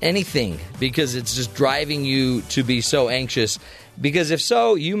 Anything, because it's just driving you to be so anxious. Because if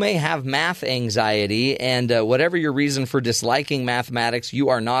so, you may have math anxiety, and whatever your reason for disliking mathematics, you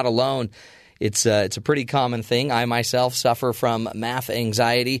are not alone. It's a pretty common thing. I myself suffer from math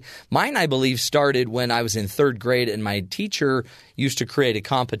anxiety. Mine, I believe, started when I was in 3rd grade, and my teacher used to create a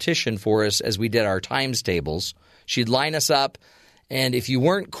competition for us as we did our times tables. She'd line us up, and if you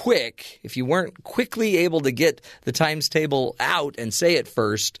weren't quickly able to get the times table out and say it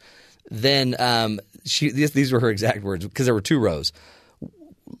first, then these were her exact words, because there were 2 rows.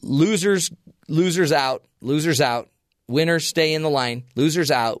 Losers out, losers out. Winners stay in the line,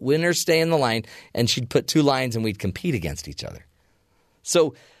 losers out, winners stay in the line, and she'd put 2 lines and we'd compete against each other.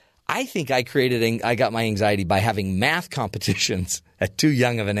 So I think I got my anxiety by having math competitions at too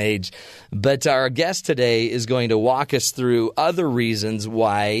young of an age. But our guest today is going to walk us through other reasons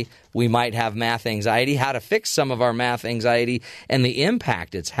why we might have math anxiety, how to fix some of our math anxiety, and the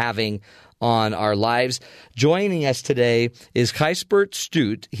impact it's having on our lives. Joining us today is Gijsbert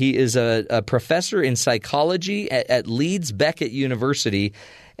Stoet. He is a professor in psychology at Leeds Beckett University,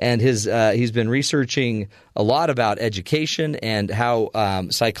 and he's been researching a lot about education and how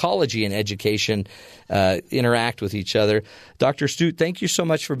psychology and education interact with each other. Dr. Stoet, thank you so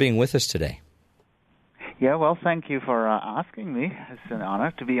much for being with us today. Yeah, well, thank you for asking me. It's an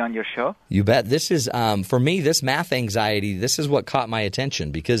honor to be on your show. You bet. This is, for me, this math anxiety, this is what caught my attention,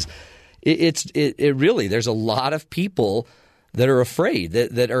 because it really, there's a lot of people that are afraid,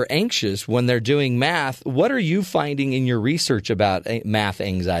 that are anxious when they're doing math. What are you finding in your research about math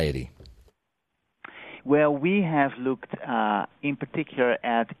anxiety? Well, we have looked in particular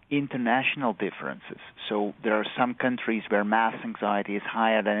at international differences. So there are some countries where math anxiety is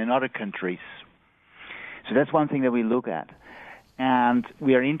higher than in other countries. So that's one thing that we look at. And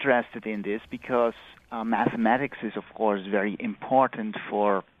we are interested in this because mathematics is, of course, very important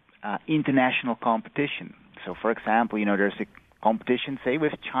for international competition. So, for example, there's a competition, say,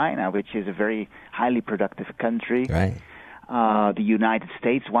 with China, which is a very highly productive country. Right. The United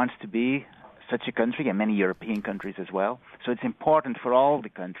States wants to be such a country, and many European countries as well. So it's important for all the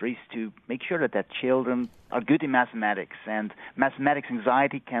countries to make sure that children are good in mathematics. And mathematics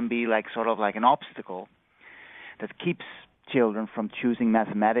anxiety can be sort of like an obstacle that keeps children from choosing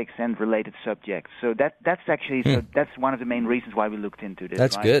mathematics and related subjects. So that's actually that's one of the main reasons why we looked into this.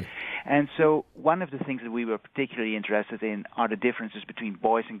 That's right? good. And so one of the things that we were particularly interested in are the differences between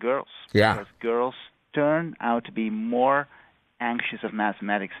boys and girls. Yeah. Because girls turn out to be more anxious of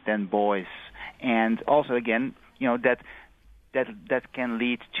mathematics than boys, and also again, that can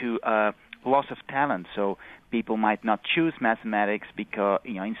lead to loss of talent. So people might not choose mathematics because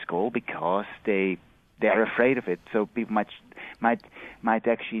in school because they're afraid of it. So people might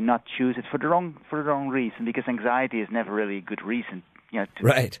actually not choose it for the wrong reason, because anxiety is never really a good reason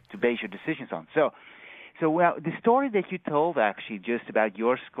to base your decisions on. So well, the story that you told actually just about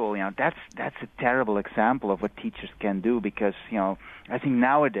your school, that's a terrible example of what teachers can do, because I think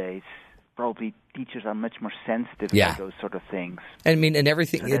nowadays probably teachers are much more sensitive to those sort of things. And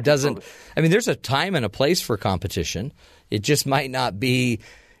everything, it doesn't, there's a time and a place for competition. It just might not be,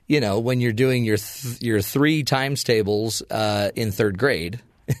 when you're doing your 3 times tables in 3rd grade,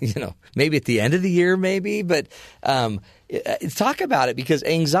 maybe at the end of the year, maybe, but talk about it, because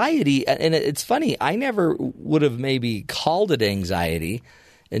anxiety, and it's funny, I never would have maybe called it anxiety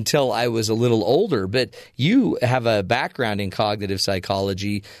until I was a little older, but you have a background in cognitive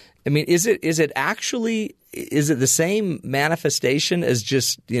psychology. Is it the same manifestation as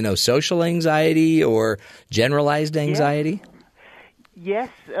just, social anxiety or generalized anxiety? Yes,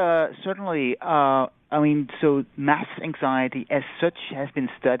 certainly. So math anxiety as such has been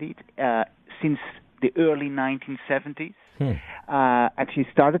studied since the early 1970s. Actually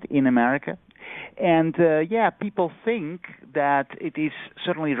started in America. And, people think that it is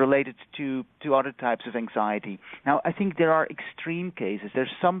certainly related to other types of anxiety. Now, I think there are extreme cases.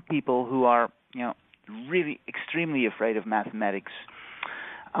 There's some people who are, really extremely afraid of mathematics.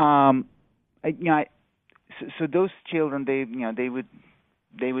 So those children, they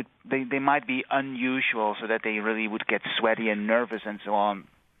might be unusual, so that they really would get sweaty and nervous and so on.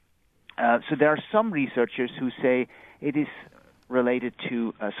 So there are some researchers who say it is related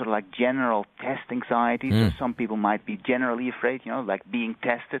to sort of like general test anxiety. So some people might be generally afraid, like being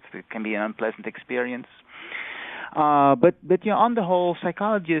tested. It can be an unpleasant experience. But on the whole,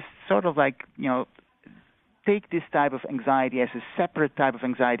 psychologists sort of take this type of anxiety as a separate type of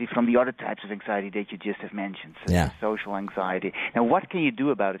anxiety from the other types of anxiety that you just have mentioned, such as social anxiety. Now, what can you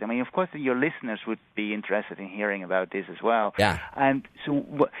do about it? Of course, your listeners would be interested in hearing about this as well. Yeah. And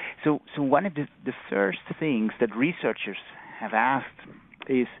so one of the first things that researchers have asked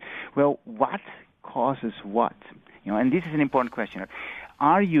is, well, what causes what? And this is an important question.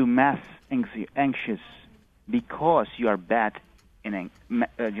 Are you math anxious because you are bad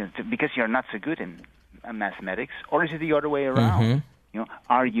because you're not so good in mathematics, or is it the other way around?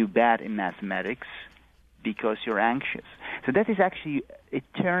 Are you bad in mathematics because you're anxious? So that is actually, it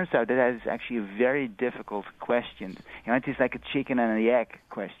turns out that is actually a very difficult question. It is like a chicken and the egg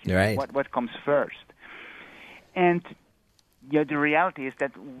question. Right. What comes first? And the reality is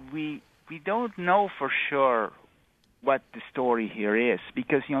that we don't know for sure what the story here is,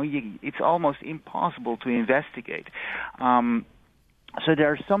 because it's almost impossible to investigate. So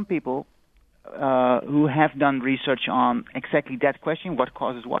there are some people who have done research on exactly that question, what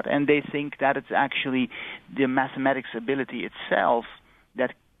causes what, and they think that it's actually the mathematics ability itself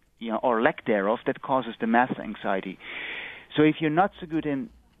that, or lack thereof, that causes the math anxiety. So if you're not so good in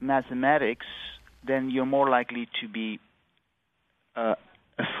mathematics, then you're more likely to be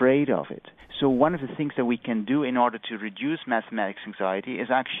afraid of it. So one of the things that we can do in order to reduce mathematics anxiety is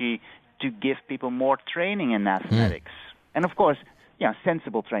actually to give people more training in mathematics. And of course,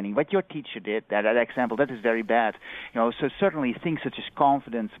 sensible training. What your teacher did, that example, that is very bad. So certainly things such as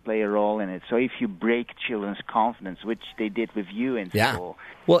confidence play a role in it. So if you break children's confidence, which they did with you in school,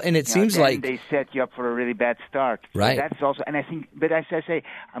 well, and it seems like they set you up for a really bad start. Right. So that's also, and I think, but as I say,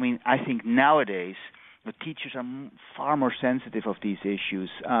 I think nowadays the teachers are far more sensitive of these issues.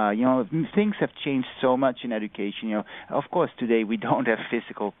 Things have changed so much in education. Of course, today we don't have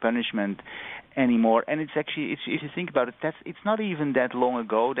physical punishment anymore, and it's actually, if you think about it, it's not even that long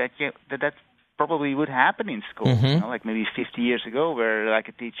ago that probably would happen in school, like maybe 50 years ago, where like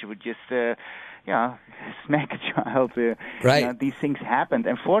a teacher would just smack a child. Right. These things happened.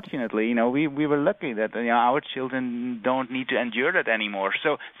 Unfortunately, we were lucky that our children don't need to endure that anymore.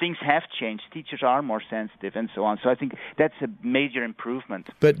 So things have changed. Teachers are more sensitive and so on. So I think that's a major improvement.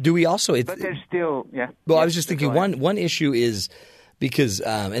 But do we also? But there's still, Well, I was just thinking one issue is because,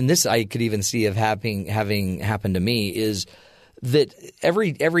 and this I could even see of having happened to me is that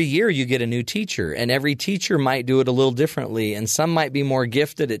every year you get a new teacher, and every teacher might do it a little differently, and some might be more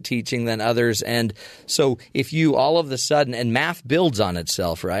gifted at teaching than others. And so if you all of a sudden – and math builds on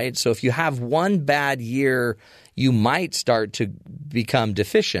itself, right? So if you have one bad year, you might start to become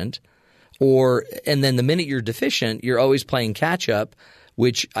deficient, and then the minute you're deficient, you're always playing catch-up,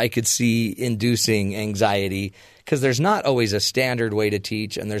 which I could see inducing anxiety because there's not always a standard way to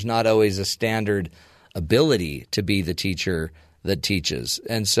teach, and there's not always a standard ability to be the teacher that teaches.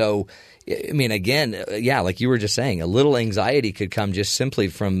 And so, I mean, again, like you were just saying, a little anxiety could come just simply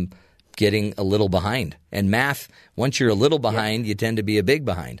from getting a little behind. And math, once you're a little behind, you tend to be a big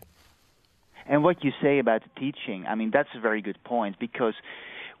behind. And what you say about teaching, I mean, that's a very good point, because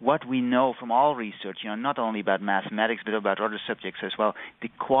what we know from all research, not only about mathematics but about other subjects as well, the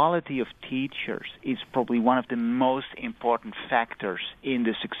quality of teachers is probably one of the most important factors in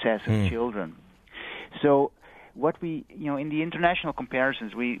the success of children. So what we, in the international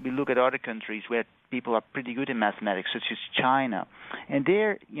comparisons, we look at other countries where people are pretty good in mathematics, such as China. And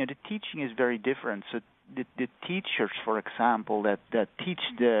there, the teaching is very different. So the teachers, for example, that teach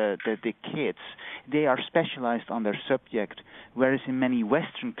the kids, they are specialized on their subject, whereas in many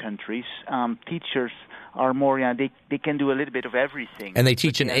Western countries, teachers are more, they can do a little bit of everything. And they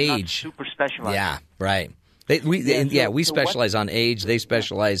teach an age. Super specialized. Yeah, right. We specialize on age. They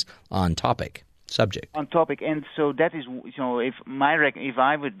specialize on topic. Subject on topic, and so that is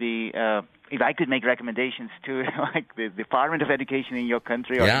if I could make recommendations to like the Department of Education in your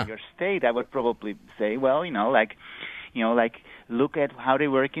country or in your state, I would probably say, look at how they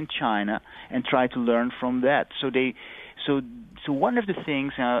work in China and try to learn from that. So one of the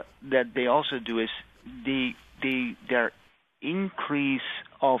things that they also do is their increase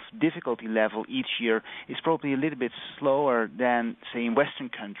of difficulty level each year is probably a little bit slower than, say, in Western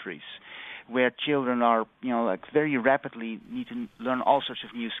countries, where children are, very rapidly need to learn all sorts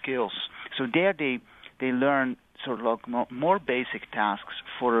of new skills. So there they learn sort of like more basic tasks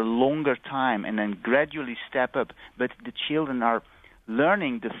for a longer time and then gradually step up. But the children are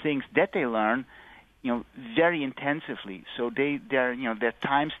learning the things that they learn, very intensively. So their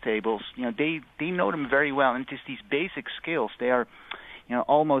times tables, they know them very well. And just these basic skills, they are,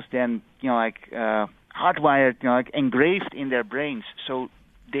 almost then, hardwired, engraved in their brains. So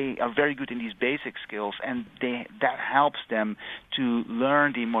they are very good in these basic skills, and that helps them to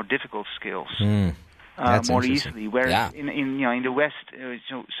learn the more difficult skills more easily. Whereas in the West,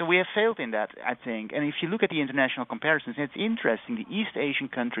 so we have failed in that, I think. And if you look at the international comparisons, it's interesting. The East Asian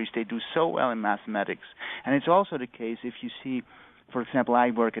countries, they do so well in mathematics, and it's also the case if you see, for example,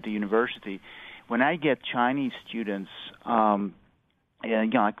 I work at the university. When I get Chinese students, when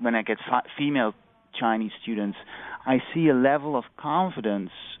I get female Chinese students, I see a level of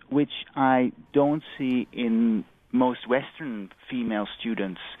confidence which I don't see in most Western female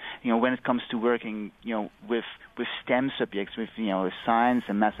students. When it comes to working, with STEM subjects, with science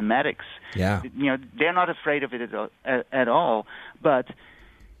and mathematics. Yeah. They're not afraid of it at all, but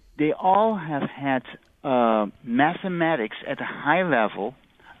they all have had mathematics at a high level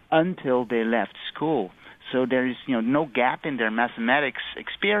until they left school. So there is, no gap in their mathematics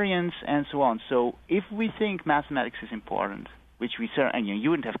experience and so on. So if we think mathematics is important, which we certainly, and you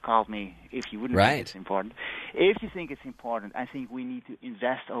wouldn't have called me if you wouldn't think it's important. If you think it's important, I think we need to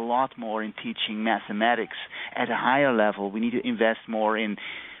invest a lot more in teaching mathematics at a higher level. We need to invest more in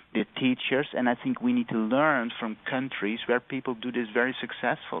the teachers, and I think we need to learn from countries where people do this very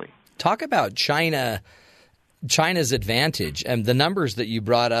successfully. Talk about China's advantage, and the numbers that you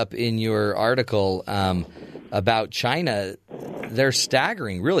brought up in your article about China, they're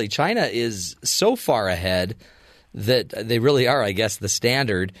staggering. Really, China is so far ahead that they really are, I guess, the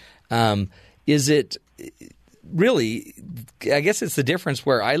standard. Is it really – I guess it's the difference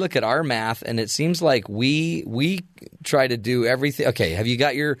where I look at our math and it seems like we try to do everything. Okay, have you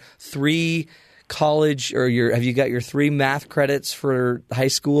got your 3 college or have you got your 3 math credits for high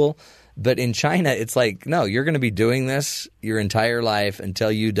school? But in China, it's like, no, you're going to be doing this your entire life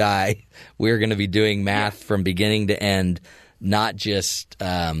until you die. We're going to be doing math from beginning to end, not just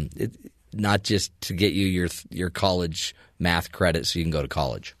to get you your college math credit so you can go to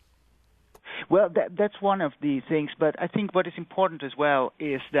college. Well, that's one of the things, but I think what is important as well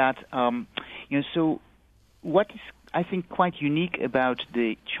is that, so what is, I think, quite unique about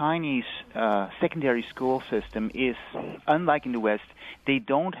the Chinese secondary school system is, unlike in the West, they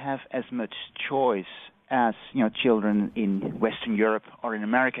don't have as much choice as, children in Western Europe or in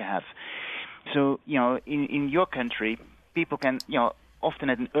America have. So, in your country, people can, often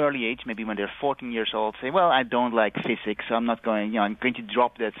at an early age, maybe when they're 14 years old, say, well, I don't like physics, so I'm not going, I'm going to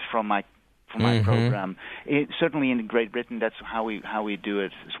drop that from my program. Certainly in Great Britain, that's how we do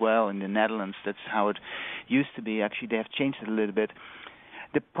it as well. In the Netherlands, that's how it used to be. Actually, they have changed it a little bit.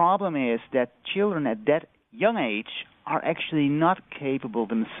 The problem is that children at that young age are actually not capable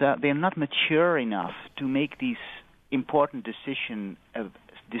themselves. They're not mature enough to make these important decisions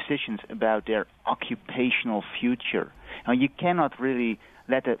about their occupational future. Now, you cannot really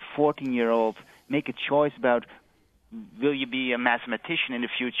let a 14-year-old make a choice about will you be a mathematician in the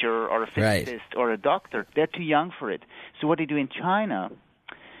future or a physicist or a doctor. They're too young for it. So what they do in China,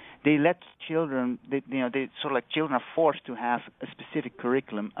 they let children, children are forced to have a specific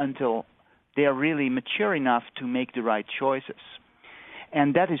curriculum until they are really mature enough to make the right choices.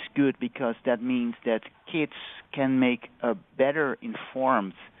 And that is good because that means that kids can make a better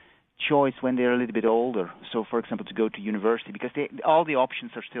informed choice when they're a little bit older. So, for example, to go to university, because all the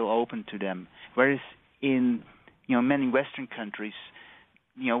options are still open to them. Whereas in many Western countries,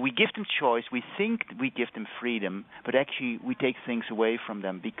 we give them choice. We think we give them freedom, but actually we take things away from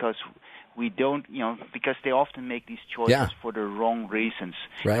them because we don't, because they often make these choices for the wrong reasons.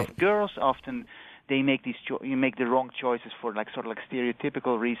 Right. Girls often they make these make the wrong choices for sort of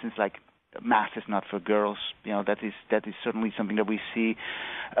stereotypical reasons, like math is not for girls. That is certainly something that we see.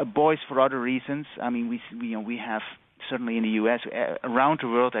 Boys for other reasons. I mean, we have. Certainly in the U.S., around the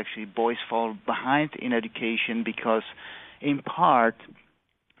world, actually, boys fall behind in education because, in part,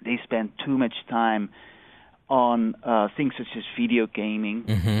 they spend too much time on things such as video gaming.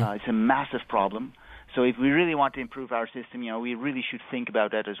 It's a massive problem. So if we really want to improve our system, we really should think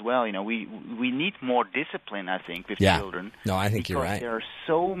about that as well. We need more discipline, I think, with children. No, I think you're right. There are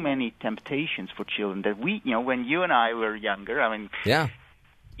so many temptations for children that when you and I were younger, on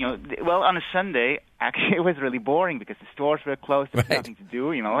a Sunday, actually, it was really boring because the stores were closed. There was nothing to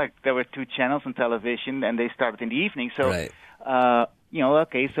do. There were 2 channels on television, and they started in the evening. So,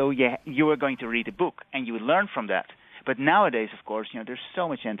 you were going to read a book, and you would learn from that. But nowadays, of course, there's so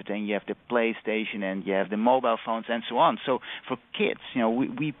much entertainment. You have the PlayStation, and you have the mobile phones, and so on. So for kids,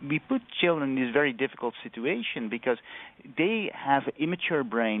 we put children in this very difficult situation because they have an immature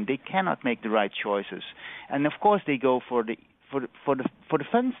brain. They cannot make the right choices, and of course, they go for the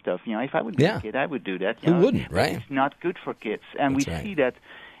fun stuff. If I would be a kid, I would do that. Who wouldn't, right? It's not good for kids. And we see that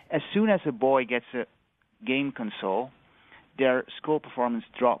as soon as a boy gets a game console, their school performance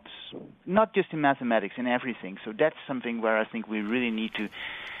drops. Not just in mathematics, in everything. So that's something where I think we really need to,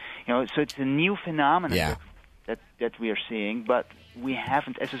 so it's a new phenomenon that we are seeing, but we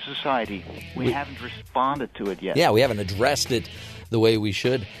haven't, as a society, we haven't responded to it yet. Yeah, we haven't addressed it the way we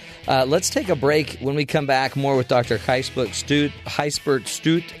should. Let's take a break. When we come back, more with Dr. Gijsbert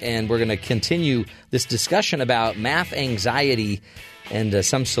Stoet, and we're going to continue this discussion about math anxiety and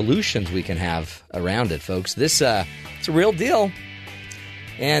some solutions we can have around it, folks. It's a real deal,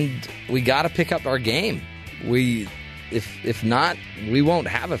 and we got to pick up our game. If not, we won't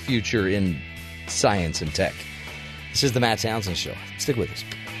have a future in science and tech. This is the Matt Townsend Show. Stick with us.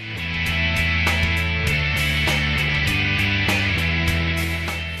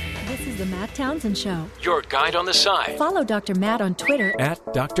 The Matt Townsend Show. Your guide on the side. Follow Dr. Matt on Twitter at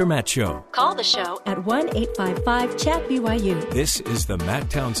Dr. Matt Show. Call the show at 1-855-CHAT-BYU. This is the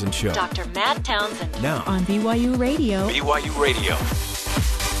Matt Townsend Show. Dr. Matt Townsend. Now on BYU Radio. BYU Radio.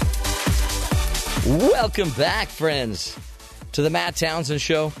 Welcome back, friends, to the Matt Townsend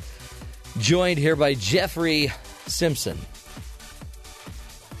Show. Joined here by Jeffrey Simpson.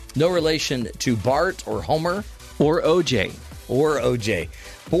 No relation to Bart or Homer. Or OJ.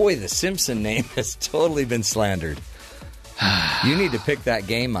 Boy, the Simpson name has totally been slandered. You need to pick that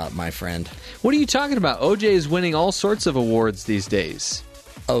game up, my friend. What are you talking about? OJ is winning all sorts of awards these days.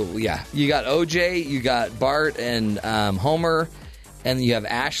 Oh, yeah. You got OJ, you got Bart and Homer, and you have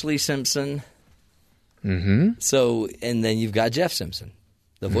Ashley Simpson. Mm-hmm. So, and then you've got Jeff Simpson,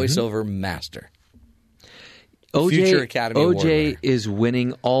 the voiceover master. Future Academy Award winner. is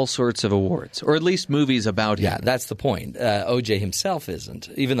winning all sorts of awards, or at least movies about him. Yeah, that's the point. OJ himself isn't,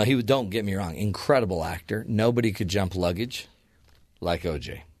 even though he, don't get me wrong, incredible actor. Nobody could jump luggage like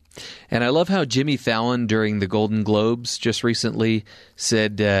OJ. And I love how Jimmy Fallon during the Golden Globes just recently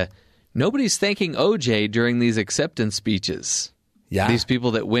said, nobody's thanking OJ during these acceptance speeches. Yeah. These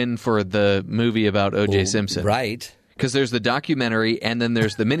people that win for the movie about O.J. Simpson. Right. Because there's the documentary and then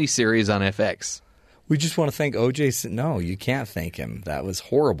there's the miniseries on FX. We just want to thank O.J. No, you can't thank him. That was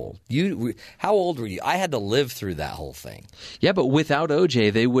horrible. How old were you? I had to live through that whole thing. Yeah, but without O.J.,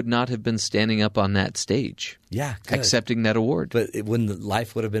 they would not have been standing up on that stage. Yeah, good. Accepting that award. But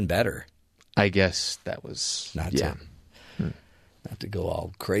life would have been better. I guess that was... Not to go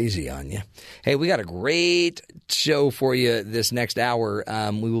all crazy on you. Hey, we got a great show for you this next hour.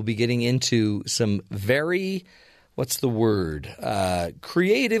 We will be getting into some very... What's the word?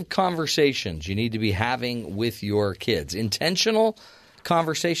 Creative conversations you need to be having with your kids. Intentional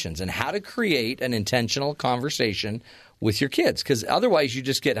conversations and how to create an intentional conversation with your kids. Because otherwise you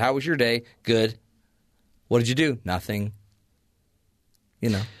just get, how was your day? Good. What did you do? Nothing.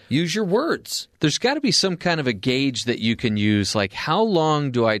 Use your words. There's got to be some kind of a gauge that you can use. Like, how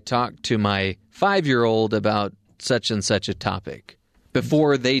long do I talk to my 5-year-old about such and such a topic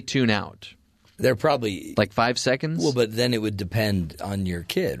before they tune out? They're probably... Like 5 seconds? Well, but then it would depend on your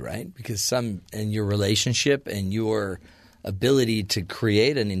kid, right? Because in your relationship and your ability to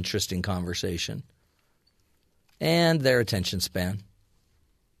create an interesting conversation and their attention span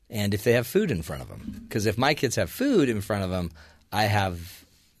and if they have food in front of them. Because if my kids have food in front of them, I have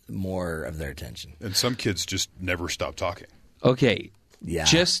more of their attention. And some kids just never stop talking. Okay. Yeah.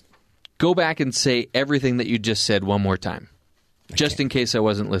 Just go back and say everything that you just said one more time. Just in case I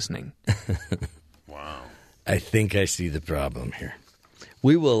wasn't listening. Wow. I think I see the problem here.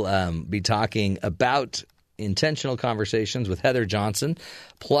 We will be talking about intentional conversations with Heather Johnson,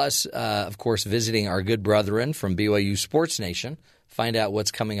 plus, of course, visiting our good brethren from BYU Sports Nation, find out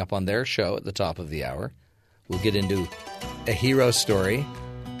what's coming up on their show at the top of the hour. We'll get into a hero story,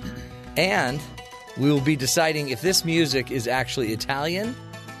 and we will be deciding if this music is actually Italian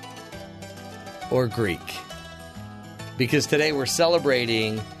or Greek. Because today we're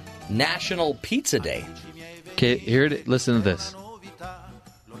celebrating National Pizza Day. Okay, here it is. Listen to this.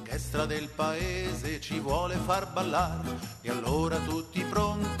 L'orchestra del paese ci vuole far ballare e allora tutti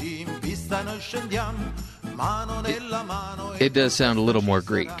pronti in pista noi scendiamo mano nella mano. It does sound a little more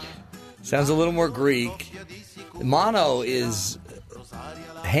Greek. Sounds a little more Greek. Mano is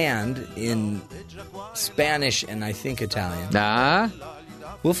hand in Spanish and I think Italian.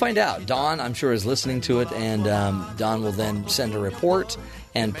 We'll find out. Don, I'm sure, is listening to it, and Don will then send a report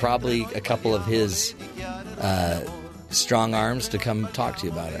and probably a couple of his strong arms to come talk to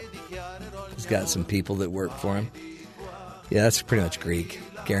you about it. He's got some people that work for him. Yeah, that's pretty much Greek,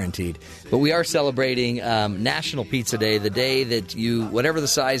 guaranteed. But we are celebrating National Pizza Day, the day that you, whatever the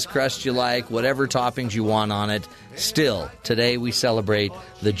size crust you like, whatever toppings you want on it, still, today we celebrate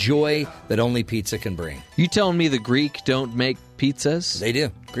the joy that only pizza can bring. You telling me the Greek don't make pizzas? They do.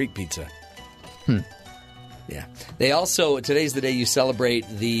 Greek pizza. Yeah. They also, today's the day you celebrate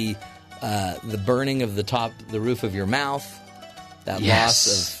the burning of the roof of your mouth, that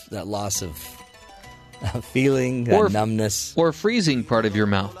loss of feeling, that numbness. Or freezing part of your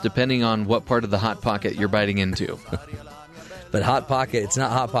mouth, depending on what part of the Hot Pocket you're biting into. But Hot Pocket, it's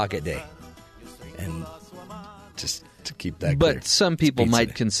not Hot Pocket Day. And just to keep that clear. But some people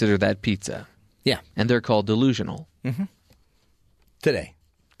might consider that pizza. Yeah. And they're called delusional. Mm-hmm. Today,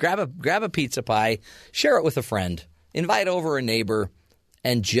 grab a pizza pie, share it with a friend, invite over a neighbor,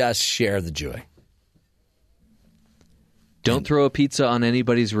 and just share the joy. Don't throw a pizza on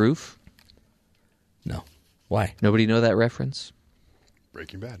anybody's roof? No. Why? Nobody know that reference?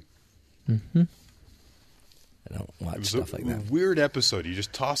 Breaking Bad. Mm-hmm. I don't watch stuff like that. Weird episode. He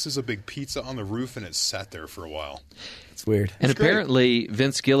just tosses a big pizza on the roof and it sat there for a while. It's weird. And apparently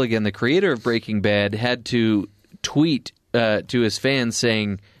Vince Gilligan, the creator of Breaking Bad, had to tweet to his fans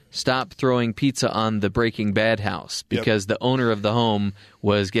saying, stop throwing pizza on the Breaking Bad house because the owner of the home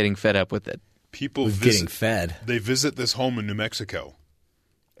was getting fed up with it. People getting fed. They visit this home in New Mexico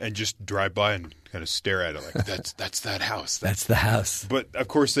and just drive by and kind of stare at it like, that's that house. That's the house. But, of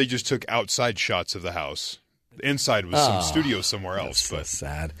course, they just took outside shots of the house. The inside was some studio somewhere else. That's so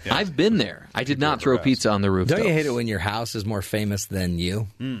sad. Yeah. I've been there. I did not throw pizza on the roof. Don't you hate it when your house is more famous than you?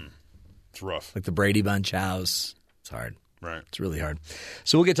 It's rough. Like the Brady Bunch house. It's hard. Right. It's really hard.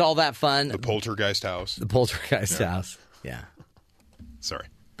 So we'll get to all that fun. The Poltergeist house. The Poltergeist house. Yeah. Sorry.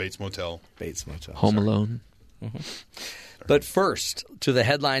 Bates Motel. Home Alone. Mm-hmm. But first, to the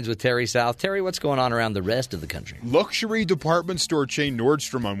headlines with Terry South. Terry, what's going on around the rest of the country? Luxury department store chain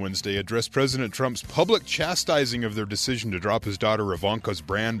Nordstrom on Wednesday addressed President Trump's public chastising of their decision to drop his daughter Ivanka's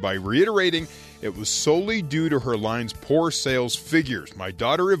brand by reiterating it was solely due to her line's poor sales figures. My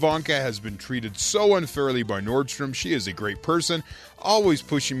daughter Ivanka has been treated so unfairly by Nordstrom. She is a great person, always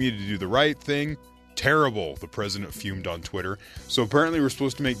pushing me to do the right thing. terrible, the president fumed on Twitter. So apparently we're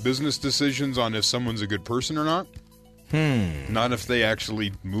supposed to make business decisions on if someone's a good person or not. Not if they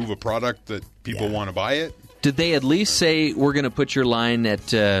actually move a product that people want to buy it. Did they at least say, we're going to put your line at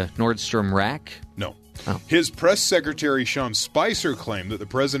Nordstrom Rack? No. Oh. His press secretary, Sean Spicer, claimed that the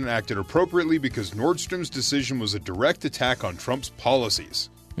president acted appropriately because Nordstrom's decision was a direct attack on Trump's policies.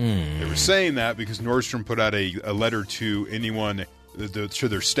 They were saying that because Nordstrom put out a letter to anyone, to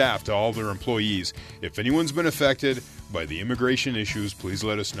their staff, to all their employees. If anyone's been affected by the immigration issues, please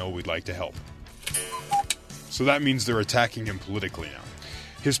let us know. We'd like to help. So that means they're attacking him politically now.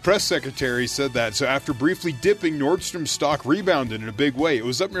 His press secretary said that, so after briefly dipping, Nordstrom's stock rebounded in a big way. It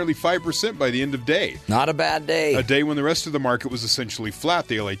was up nearly 5% by the end of day. Not a bad day. A day when the rest of the market was essentially flat,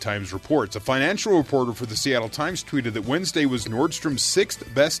 the LA Times reports. A financial reporter for the Seattle Times tweeted that Wednesday was Nordstrom's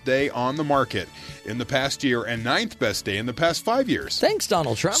 6th best day on the market in the past year and 9th best day in the past 5 years. Thanks,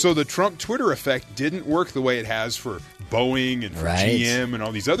 Donald Trump. So the Trump Twitter effect didn't work the way it has for Boeing and for GM and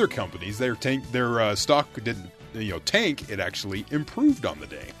all these other companies. Their stock didn't tank. It actually improved on the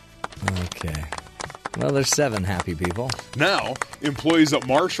day. Okay. Well, there's 7 happy people. Now, employees at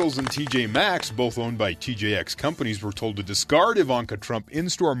Marshalls and TJ Maxx, both owned by TJX companies, were told to discard Ivanka Trump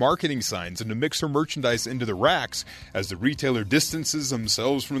in-store marketing signs and to mix her merchandise into the racks as the retailer distances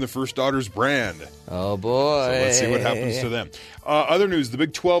themselves from the first daughter's brand. Oh, boy. So let's see what happens to them. Other news, the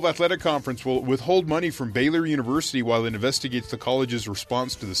Big 12 Athletic Conference will withhold money from Baylor University while it investigates the college's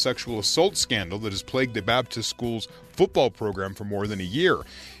response to the sexual assault scandal that has plagued the Baptist school's football program for more than a year.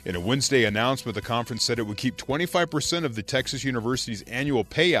 In a Wednesday announcement, the conference said it would keep 25% of the Texas University's annual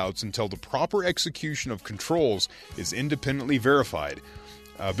payouts until the proper execution of controls is independently verified.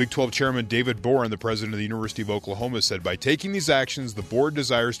 Big 12 Chairman David Boren, the president of the University of Oklahoma, said, by taking these actions, the board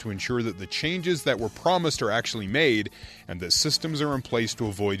desires to ensure that the changes that were promised are actually made and that systems are in place to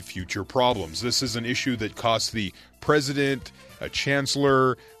avoid future problems. This is an issue that costs the president, a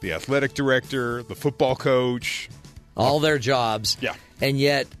chancellor, the athletic director, the football coach, all their jobs. Yeah. And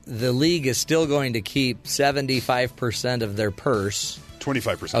yet the league is still going to keep 75% of their purse.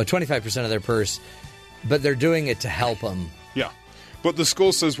 25%. Oh, 25% of their purse. But they're doing it to help them. Yeah. But the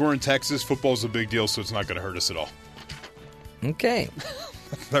school says we're in Texas. Football's a big deal, so it's not going to hurt us at all. Okay.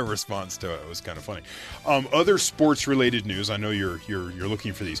 Their response to it was kind of funny. Other sports-related news. I know you're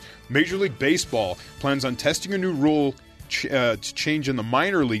looking for these. Major League Baseball plans on testing a new rule to change in the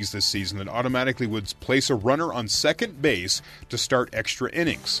minor leagues this season that automatically would place a runner on second base to start extra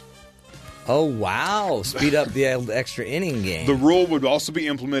innings. Oh, wow. Speed up the extra inning game. The rule would also be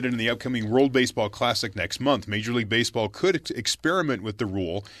implemented in the upcoming World Baseball Classic next month. Major League Baseball could experiment with the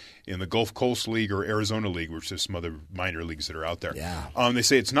rule in the Gulf Coast League or Arizona League, which is some other minor leagues that are out there. Yeah. They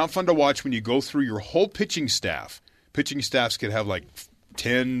say it's not fun to watch when you go through your whole pitching staff. Pitching staffs could have like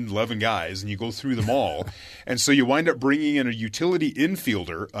 10, 11 guys, and you go through them all. And so you wind up bringing in a utility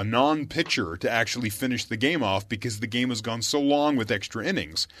infielder, a non-pitcher, to actually finish the game off because the game has gone so long with extra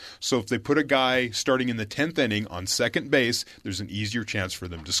innings. So if they put a guy starting in the 10th inning on second base, there's an easier chance for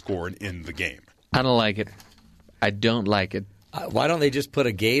them to score and end the game. I don't like it. I don't like it. Why don't they just put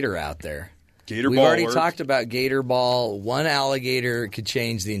a gator out there? Gator We've ball already works. talked about gator ball. One alligator could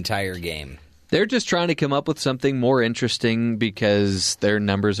change the entire game. They're just trying to come up with something more interesting because their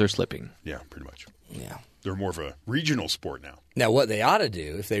numbers are slipping. Yeah, pretty much. Yeah. They're more of a regional sport now. Now, what they ought to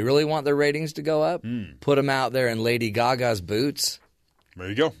do, if they really want their ratings to go up, put them out there in Lady Gaga's boots. There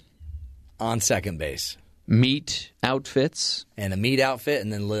you go. On second base. Meat outfits. And a meat outfit,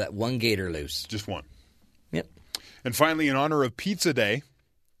 and then let one gator loose. Just one. Yep. And finally, in honor of Pizza Day,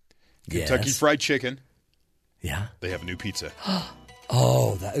 Kentucky Fried Chicken. Yeah. They have a new pizza.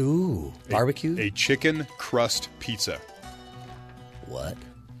 Oh, barbecue? A chicken crust pizza. What?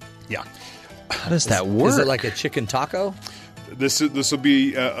 Yeah. How does that work? Is it like a chicken taco? This will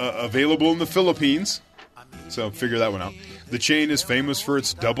be available in the Philippines, so figure that one out. The chain is famous for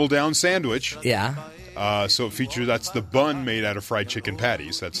its double down sandwich. Yeah. So it features, that's the bun made out of fried chicken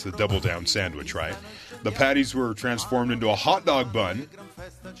patties. That's the double down sandwich, right? The patties were transformed into a hot dog bun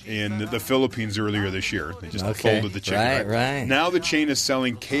in the Philippines earlier this year. They just folded the chicken. Right. Now the chain is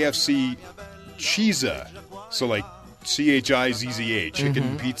selling KFC Chiza. So like Chizza,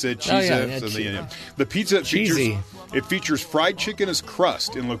 chicken pizza, Chiza. The pizza features fried chicken as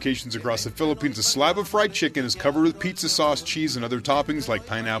crust in locations across the Philippines. A slab of fried chicken is covered with pizza sauce, cheese, and other toppings like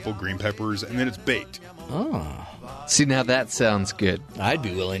pineapple, green peppers, and then it's baked. Oh. See, now that sounds good. I'd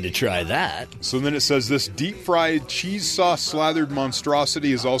be willing to try that. So then it says this deep-fried, cheese sauce-slathered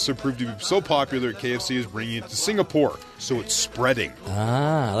monstrosity has also proved to be so popular that KFC is bringing it to Singapore. So it's spreading.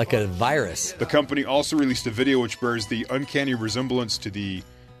 Ah, like a virus. The company also released a video which bears the uncanny resemblance to the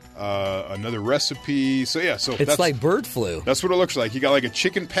another recipe. So it's like bird flu. That's what it looks like. You got like a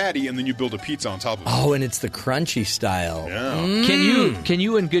chicken patty, and then you build a pizza on top of it. Oh, and it's the crunchy style. Yeah. Can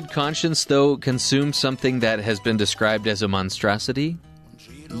you in good conscience, though, consume something that has been described as a monstrosity?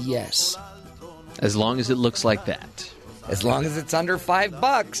 Yes. As long as it looks like that. As long as it's under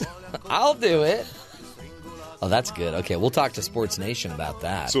 $5, I'll do it. Oh, that's good. Okay, we'll talk to Sports Nation about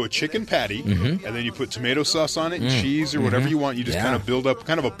that. So a chicken patty, and then you put tomato sauce on it, and cheese or whatever you want. You just kind of build up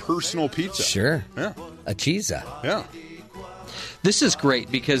kind of a personal pizza. Sure. Yeah. A cheesa. Yeah. This is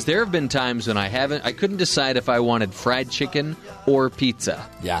great because there have been times when I couldn't decide if I wanted fried chicken or pizza.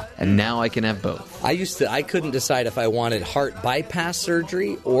 Yeah. And now I can have both. I couldn't decide if I wanted heart bypass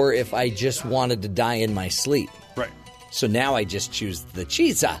surgery or if I just wanted to die in my sleep. Right. So now I just choose the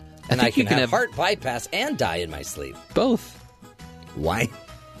cheesa. And I can have heart bypass and die in my sleep. Both. Why?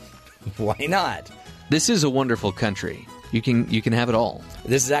 Why not? This is a wonderful country. You can have it all.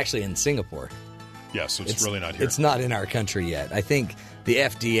 This is actually in Singapore. Yeah, so it's really not here. It's not in our country yet. I think the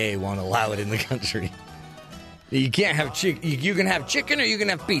FDA won't allow it in the country. You can't have chicken. You can have chicken or you can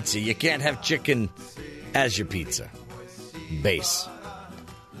have pizza. You can't have chicken as your pizza base.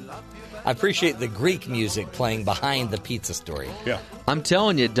 I appreciate the Greek music playing behind the pizza story. Yeah. I'm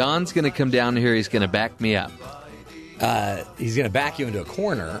telling you, Don's going to come down here. He's going to back me up. He's going to back you into a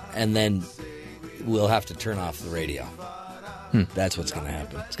corner, and then we'll have to turn off the radio. That's what's going to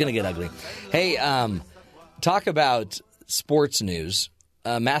happen. It's going to get ugly. Hey, talk about sports news.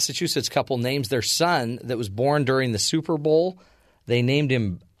 Massachusetts couple names their son that was born during the Super Bowl. They named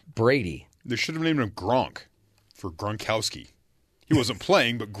him Brady. They should have named him Gronk for Gronkowski. He wasn't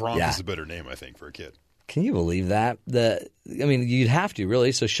playing, but Gronk is a better name, I think, for a kid. Can you believe that? You'd have to,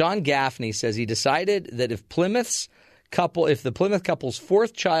 really. So Sean Gaffney says he decided that if the Plymouth couple's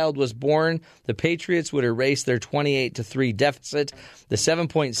fourth child was born, the Patriots would erase their 28-3 deficit. The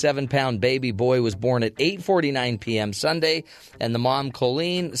 7.7-pound baby boy was born at 8:49 p.m. Sunday, and the mom,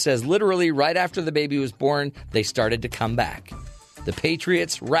 Colleen, says literally right after the baby was born, they started to come back. The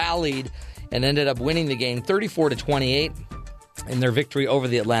Patriots rallied and ended up winning the game 34-28. In their victory over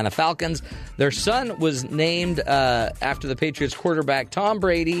the Atlanta Falcons. Their son was named after the Patriots quarterback Tom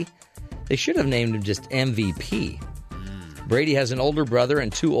Brady. They should have named him just MVP. Brady has an older brother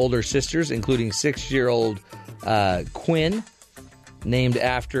and two older sisters, including 6-year-old Quinn, named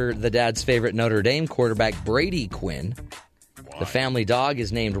after the dad's favorite Notre Dame quarterback Brady Quinn. Wow. The family dog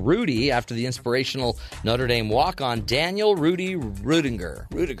is named Rudy after the inspirational Notre Dame walk-on Daniel Rudy Rudiger.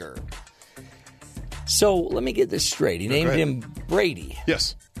 So let me get this straight. He named him Brady.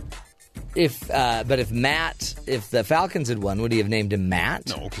 Yes. If the Falcons had won, would he have named him Matt?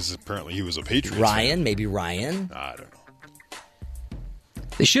 No, because apparently he was a Patriots Ryan, fan. Maybe Ryan. I don't know.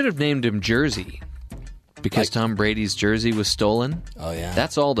 They should have named him Jersey because Tom Brady's jersey was stolen. Oh, yeah.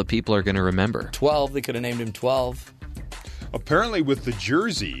 That's all the people are going to remember. 12. They could have named him 12. Apparently with the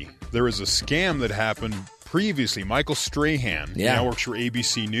jersey, there was a scam that happened previously. Michael Strahan, he now works for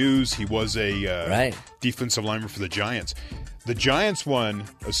ABC News. He was a defensive lineman for the Giants. The Giants won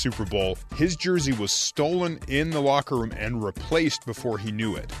a Super Bowl. His jersey was stolen in the locker room and replaced before he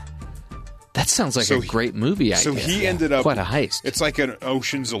knew it. That sounds like a great movie idea. So he ended up... Quite a heist. It's like an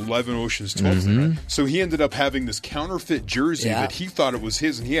Ocean's 11, Ocean's 12 thing, right? So he ended up having this counterfeit jersey that he thought it was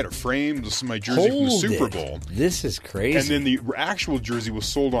his, and he had it framed. This is my jersey from the Super Bowl. This is crazy. And then the actual jersey was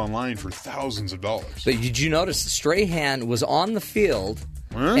sold online for thousands of dollars. But did you notice Strahan was on the field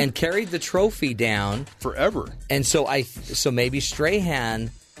and carried the trophy down forever? And so maybe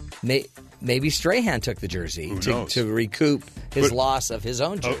Strahan... Maybe Strahan took the jersey to recoup his loss of his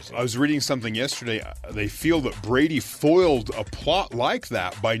own jersey. I was reading something yesterday. They feel that Brady foiled a plot like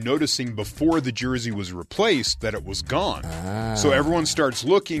that by noticing before the jersey was replaced that it was gone. So everyone starts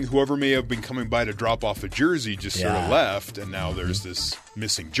looking. Whoever may have been coming by to drop off a jersey just sort of left, and now there's this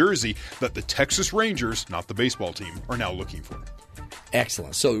missing jersey that the Texas Rangers, not the baseball team, are now looking for.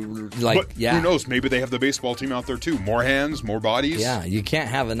 Excellent. So, who knows? Maybe they have the baseball team out there, too. More hands, more bodies. Yeah, you can't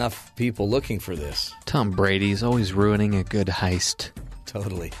have enough people looking for this. Tom Brady's always ruining a good heist.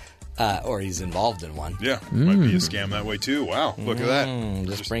 Totally. Or he's involved in one. Yeah, might be a scam that way, too. Wow, look at that.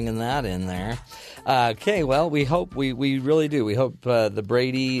 Just bringing that in there. Okay, well, we hope, we really do. We hope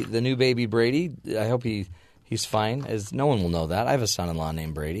the new baby Brady, I hope he's fine, as no one will know that. I have a son-in-law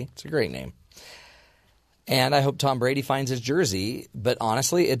named Brady. It's a great name. And I hope Tom Brady finds his jersey, but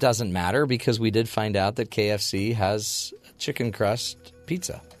honestly, it doesn't matter because we did find out that KFC has chicken crust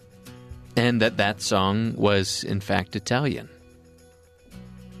pizza. And that song was, in fact, Italian.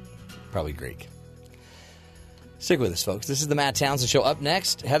 Probably Greek. Stick with us, folks. This is the Matt Townsend Show. Up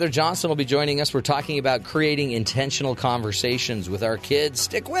next, Heather Johnson will be joining us. We're talking about creating intentional conversations with our kids.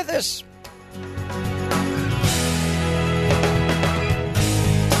 Stick with us.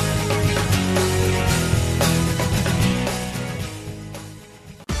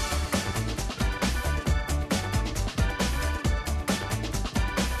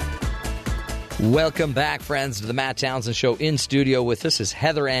 Welcome back, friends, to the Matt Townsend Show. In studio with us is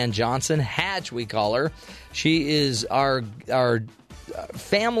Heather Ann Johnson, Hatch, we call her. She is our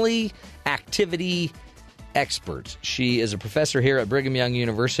family activity expert. She is a professor here at Brigham Young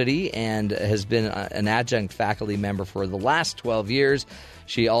University and has been an adjunct faculty member for the last 12 years.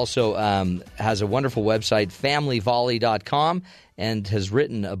 She also has a wonderful website, familyvolley.com, and has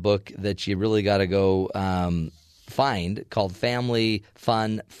written a book that you really got to go find called Family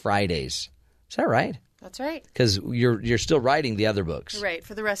Fun Fridays. Is that right? That's right. Because you're still writing the other books. Right,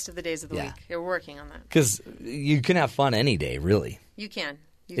 for the rest of the days of the week. We're working on that. Because you can have fun any day, really. You can.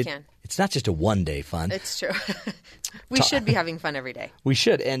 You can. It's not just a one-day fun. It's true. We should be having fun every day. We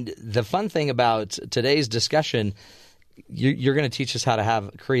should. And the fun thing about today's discussion, you're going to teach us how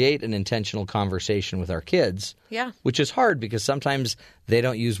to create an intentional conversation with our kids. Yeah. Which is hard because sometimes they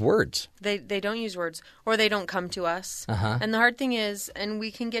don't use words. They don't use words, or they don't come to us. And the hard thing is, and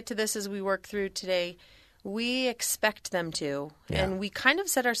we can get to this as we work through today, we expect them to. Yeah. And we kind of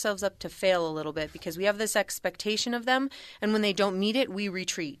set ourselves up to fail a little bit because we have this expectation of them, and when they don't meet it, we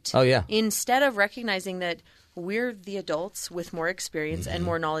retreat. Oh, yeah. Instead of recognizing that we're the adults with more experience and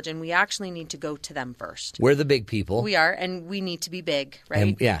more knowledge, and we actually need to go to them first. We're the big people. We are, and we need to be big,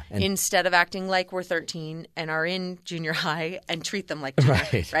 right? And instead of acting like we're 13 and are in junior high and treat them like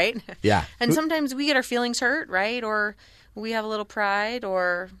junior, right? Yeah. And sometimes we get our feelings hurt, right? Or we have a little pride,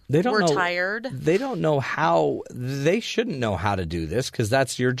 or we're tired. They don't know how. They shouldn't know how to do this because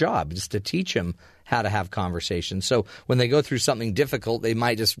that's your job, just to teach them how to have conversations. So when they go through something difficult, they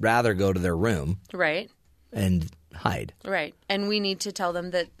might just rather go to their room. Right. And hide. Right. And we need to tell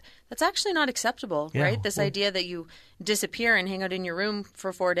them that that's actually not acceptable, right? This idea that you disappear and hang out in your room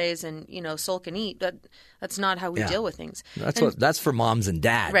for 4 days and, sulk and eat, that's not how we deal with things. That's for moms and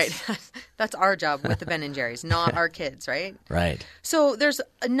dads. Right. That's our job with the Ben and Jerry's, not our kids, right? Right. So there's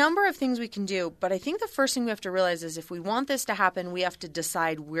a number of things we can do, but I think the first thing we have to realize is if we want this to happen, we have to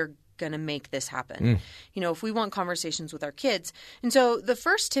decide we're going to make this happen. If we want conversations with our kids. And so the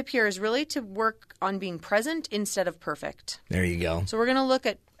first tip here is really to work on being present instead of perfect. There you go. So we're going to look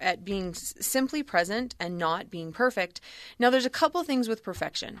at being simply present and not being perfect. Now, there's a couple things with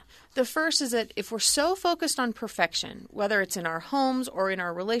perfection. The first is that if we're so focused on perfection, whether it's in our homes or in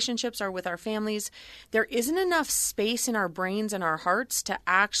our relationships or with our families, there isn't enough space in our brains and our hearts to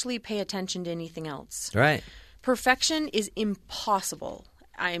actually pay attention to anything else. Right. Perfection is impossible.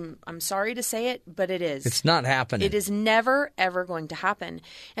 I'm sorry to say it, but it is. It's not happening. It is never, ever going to happen.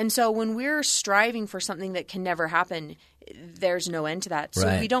 And so when we're striving for something that can never happen, there's no end to that.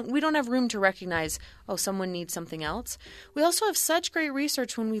 So we don't have room to recognize, someone needs something else. We also have such great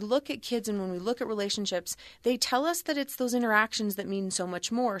research when we look at kids and when we look at relationships, they tell us that it's those interactions that mean so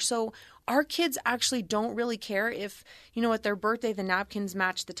much more. So our kids actually don't really care if, at their birthday, the napkins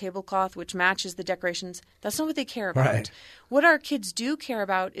match the tablecloth, which matches the decorations. That's not what they care about. Right. What our kids do care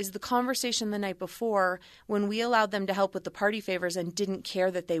about is the conversation the night before when we allowed them to help with the party favors and didn't care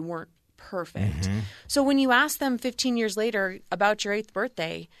that they weren't perfect. So when you ask them 15 years later about your 8th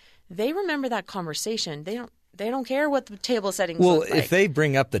birthday, they remember that conversation. They don't care what the table settings look like. Well, if they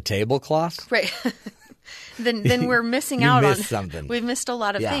bring up the tablecloth, right, then we're missing out on something. We've missed a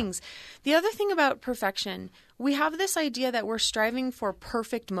lot of things. The other thing about perfection, we have this idea that we're striving for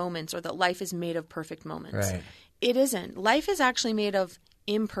perfect moments or that life is made of perfect moments. Right. It isn't. Life is actually made of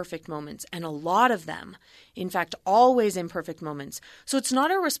imperfect moments, and a lot of them. In fact, always imperfect moments. So it's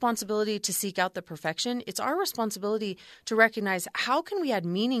not our responsibility to seek out the perfection. It's our responsibility to recognize how can we add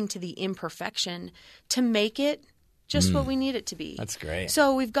meaning to the imperfection to make it just what we need it to be. That's great.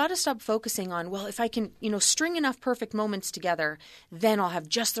 So we've got to stop focusing on, if I can, string enough perfect moments together, then I'll have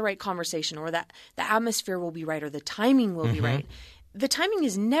just the right conversation, or that the atmosphere will be right, or the timing will be right. The timing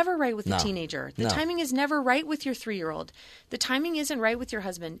is never right with the teenager. The timing is never right with your 3-year-old. The timing isn't right with your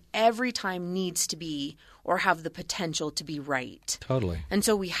husband. Every time needs to be or have the potential to be right. Totally. And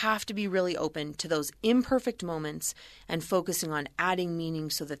so we have to be really open to those imperfect moments and focusing on adding meaning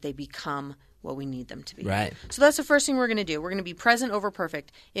so that they become what we need them to be. Right. So that's the first thing we're going to do. We're going to be present over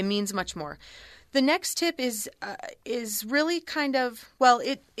perfect. It means much more. The next tip is really kind of,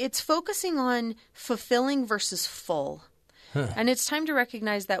 it's focusing on fulfilling versus full. And it's time to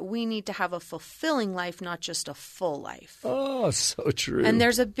recognize that we need to have a fulfilling life, not just a full life. Oh, so true. And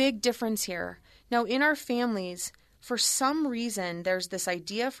there's a big difference here. Now, in our families, for some reason, there's this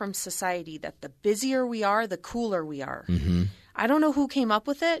idea from society that the busier we are, the cooler we are. Mm-hmm. I don't know who came up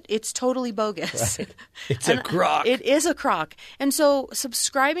with it. It's totally bogus. Right. It's a crock. It is a crock. And so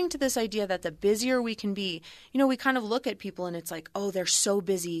subscribing to this idea that the busier we can be, we kind of look at people and it's like, oh, they're so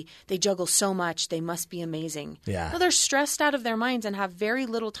busy. They juggle so much. They must be amazing. Yeah. No, they're stressed out of their minds and have very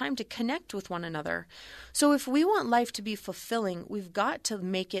little time to connect with one another. So if we want life to be fulfilling, we've got to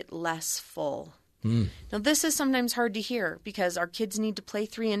make it less full. Now, this is sometimes hard to hear because our kids need to play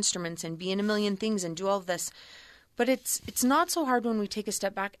 3 instruments and be in a million things and do all of this. But it's not so hard when we take a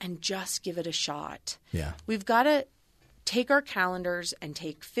step back and just give it a shot. Yeah. We've got to take our calendars and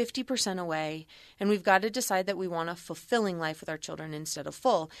take 50% away, and we've got to decide that we want a fulfilling life with our children instead of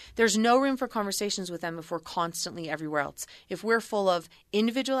full. There's no room for conversations with them if we're constantly everywhere else. If we're full of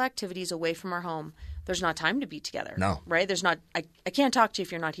individual activities away from our home, there's not time to be together. No. Right? There's not. I can't talk to you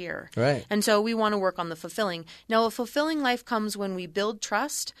if you're not here. Right. And so we want to work on the fulfilling. Now, a fulfilling life comes when we build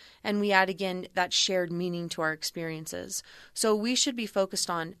trust and we add, again, that shared meaning to our experiences. So we should be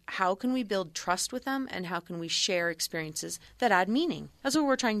focused on how can we build trust with them and how can we share experiences that add meaning. That's what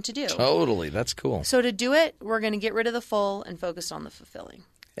we're trying to do. Totally. That's cool. So to do it, we're going to get rid of the full and focus on the fulfilling.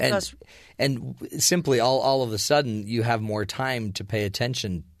 And simply all of a sudden you have more time to pay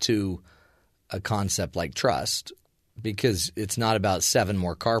attention to a concept like trust because it's not about 7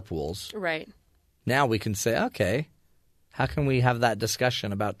 more carpools. Right. Now we can say, okay, how can we have that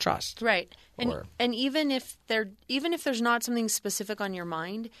discussion about trust? Right. And even if there's not something specific on your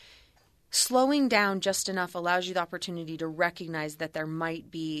mind, slowing down just enough allows you the opportunity to recognize that there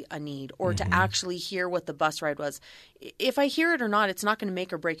might be a need or to actually hear what the bus ride was. If I hear it or not, it's not going to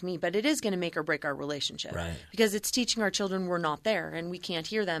make or break me, but it is going to make or break our relationship. Right. Because it's teaching our children we're not there and we can't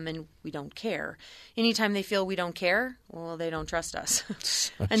hear them and we don't care. Anytime they feel we don't care, well, they don't trust us.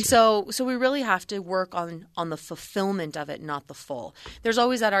 So we really have to work on the fulfillment of it, not the full. There's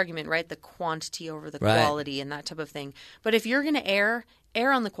always that argument, right? The quantity over the quality and that type of thing. But if you're going to err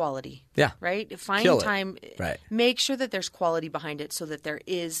on the quality. Yeah. Right? Find Kill it. time. Right. Make sure that there's quality behind it so that there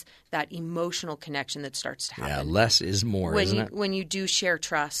is that emotional connection that starts to happen. Yeah, less is more, isn't it? When you do share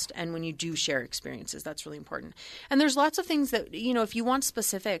trust and when you do share experiences, that's really important. And there's lots of things that, if you want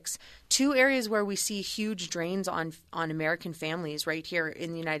specifics, 2 areas where we see huge drains on American families right here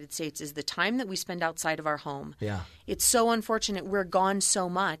in the United States is the time that we spend outside of our home. Yeah. It's so unfortunate. We're gone so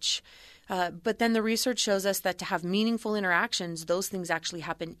much. But then the research shows us that to have meaningful interactions, those things actually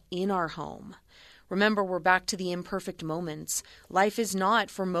happen in our home. Remember, we're back to the imperfect moments. Life is not,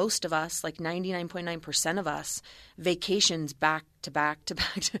 for most of us, like 99.9% of us, vacations back to back to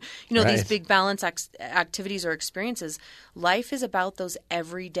back to, these big balance activities or experiences. Life is about those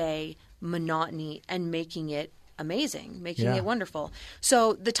everyday monotony and making it amazing, making it wonderful.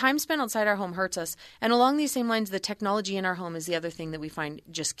 So the time spent outside our home hurts us. And along these same lines, the technology in our home is the other thing that we find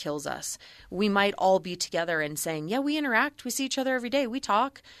just kills us. We might all be together and saying, yeah, we interact, we see each other every day, we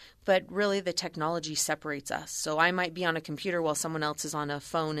talk, but really the technology separates us. So I might be on a computer while someone else is on a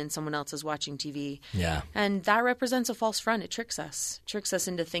phone and someone else is watching TV. Yeah. And that represents a false front. It tricks us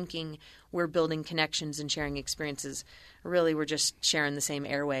into thinking we're building connections and sharing experiences. Really, we're just sharing the same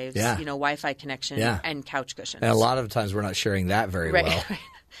airwaves, Wi-Fi connection and couch cushions. And a lot of times we're not sharing that very well. Right.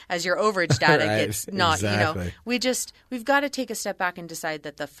 As your overage data gets not, exactly. We've got to take a step back and decide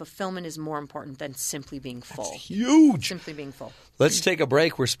that the fulfillment is more important than simply being full. That's huge. Simply being full. Let's take a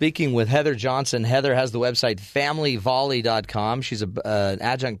break. We're speaking with Heather Johnson. Heather has the website familyvolley.com. She's an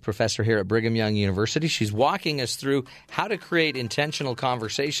adjunct professor here at Brigham Young University. She's walking us through how to create intentional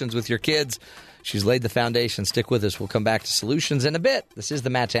conversations with your kids. She's laid the foundation. Stick with us. We'll come back to solutions in a bit. This is the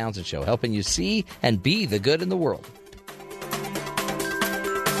Matt Townsend Show, helping you see and be the good in the world.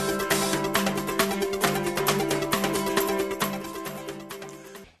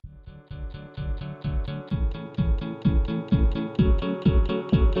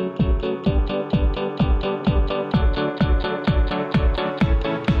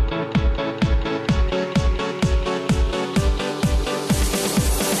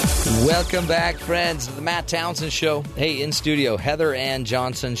 Welcome back, friends, to the Matt Townsend Show. Hey, in studio, Heather Ann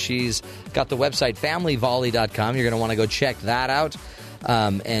Johnson. She's got the website familyvolley.com. You're going to want to go check that out.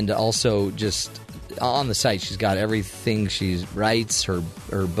 And also just on the site, she's got everything she writes, her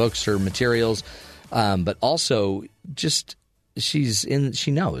books, her materials. But also just she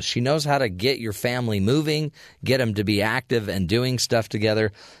knows how to get your family moving, get them to be active and doing stuff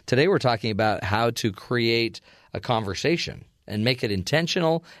together. Today we're talking about how to create a conversation and make it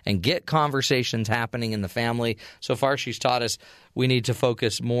intentional and get conversations happening in the family. So far, she's taught us we need to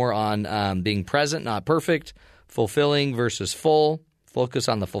focus more on being present, not perfect, fulfilling versus full, focus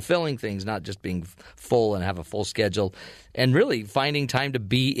on the fulfilling things, not just being full and have a full schedule, and really finding time to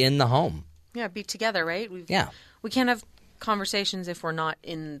be in the home. Yeah, be together, right? We can't have conversations if we're not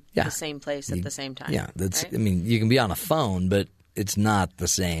in the same place at the same time. Yeah, that's. Right? I mean, you can be on a phone, but it's not the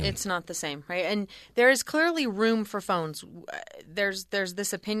same. It's not the same, right? And there is clearly room for phones. There's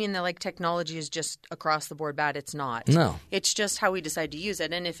this opinion that like technology is just across the board bad. It's not. No. It's just how we decide to use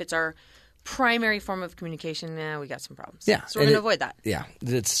it. And if it's our primary form of communication, we got some problems. Yeah. So we're going to avoid that. Yeah,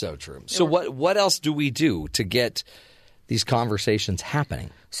 it's so true. So what else do we do to get these conversations happening?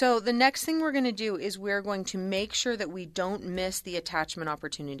 So the next thing we're going to do is we're going to make sure that we don't miss the attachment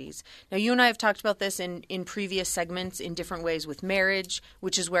opportunities. Now, you and I have talked about this in previous segments in different ways with marriage,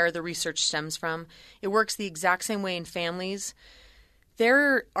 which is where the research stems from. It works the exact same way in families.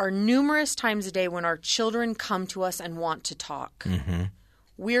 There are numerous times a day when our children come to us and want to talk. Mm-hmm.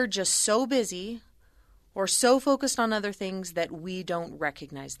 We're just so busy or so focused on other things that we don't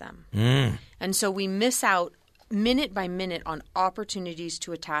recognize them. And so we miss out minute by minute on opportunities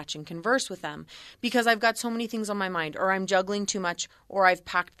to attach and converse with them because I've got so many things on my mind, or I'm juggling too much, or I've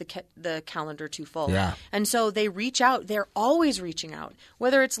packed the calendar too full. Yeah. And so they reach out. They're always reaching out,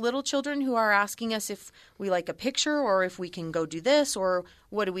 whether it's little children who are asking us if we like a picture or if we can go do this or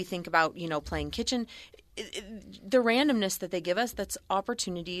what do we think about, playing kitchen. The randomness that they give us, that's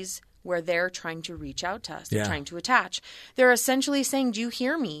opportunities where they're trying to reach out to us. They're trying to attach. They're essentially saying, do you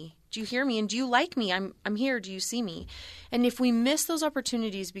hear me? Do you hear me? And do you like me? I'm here. Do you see me? And if we miss those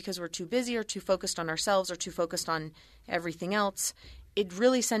opportunities because we're too busy or too focused on ourselves or too focused on everything else, it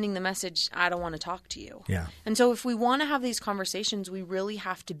really sending the message, I don't want to talk to you. Yeah. And so if we want to have these conversations, we really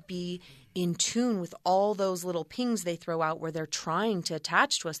have to be in tune with all those little pings they throw out where they're trying to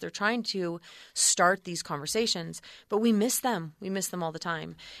attach to us. They're trying to start these conversations, but we miss them. We miss them all the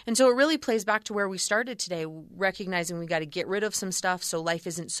time. And so it really plays back to where we started today, recognizing we got to get rid of some stuff so life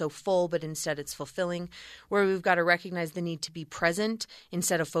isn't so full, but instead it's fulfilling, where we've got to recognize the need to be present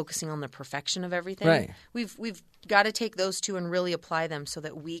instead of focusing on the perfection of everything. Right. We've got to take those two and really apply them so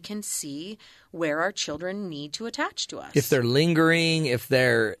that we can see where our children need to attach to us. If they're lingering,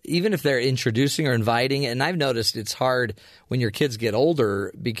 even if they're introducing or inviting, and I've noticed it's hard when your kids get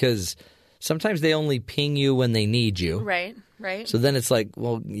older because sometimes they only ping you when they need you. Right. So then it's like,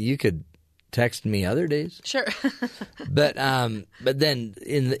 well, you could text me other days. Sure. But then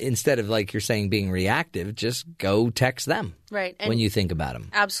instead of, like you're saying, being reactive, just go text them. Right. When you think about them.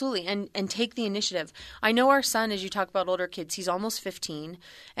 Absolutely. And take the initiative. I know our son, as you talk about older kids, he's almost 15,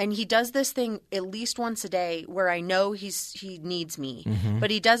 and he does this thing at least once a day where I know he needs me. Mm-hmm.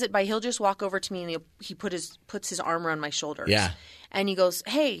 But he does it by he'll just walk over to me and he puts his arm around my shoulders. Yeah. And he goes,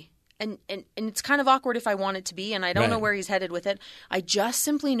 hey. And it's kind of awkward if I want it to be, and I don't know where he's headed with it. I just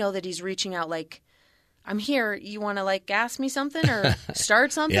simply know that he's reaching out like, I'm here. You want to like ask me something or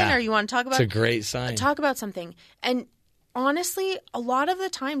start something or you want to talk about It's a great sign. Talk about something. And honestly, a lot of the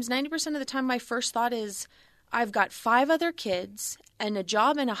times, 90% of the time, my first thought is I've got 5 other kids and a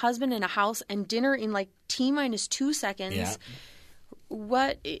job and a husband and a house and dinner in like T-minus 2 seconds. Yeah.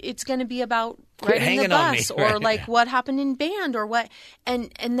 What it's going to be about Quit riding the hanging on me. bus or like what happened in band or what. And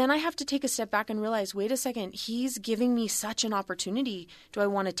then I have to take a step back and realize, wait a second, he's giving me such an opportunity. Do I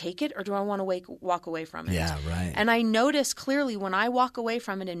want to take it or do I want to walk away from it? Yeah, right. And I notice clearly when I walk away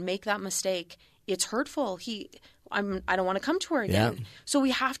from it and make that mistake, it's hurtful. I don't want to come to her again. Yeah. So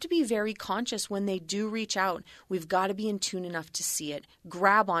we have to be very conscious when they do reach out. We've got to be in tune enough to see it,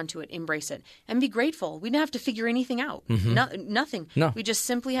 grab onto it, embrace it, and be grateful. We didn't have to figure anything out. Mm-hmm. Nothing. No. We just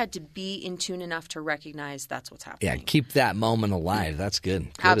simply had to be in tune enough to recognize that's what's happening. Yeah, keep that moment alive. That's good.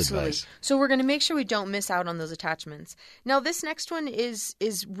 Good Absolutely. advice. So we're going to make sure we don't miss out on those attachments. Now, this next one is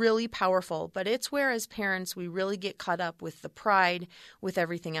really powerful, but it's where as parents we really get caught up with the pride, with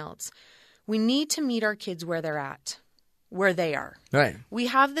everything else. We need to meet our kids where they're at, where they are. Right. We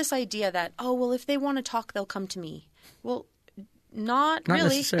have this idea that, oh, well, if they want to talk, they'll come to me. Well, not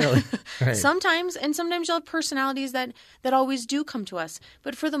really. Necessarily. Right. Sometimes you'll have personalities that always do come to us.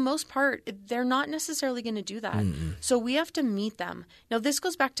 But for the most part, they're not necessarily going to do that. Mm-mm. So we have to meet them. Now, this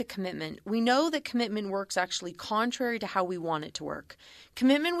goes back to commitment. We know that commitment works actually contrary to how we want it to work.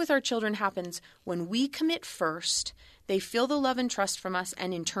 Commitment with our children happens when we commit first. They feel the love and trust from us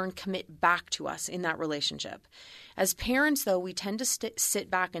and in turn commit back to us in that relationship. As parents, though, we tend to sit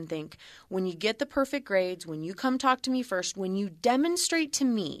back and think, when you get the perfect grades, when you come talk to me first, when you demonstrate to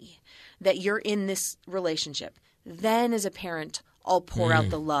me that you're in this relationship, then as a parent, I'll pour out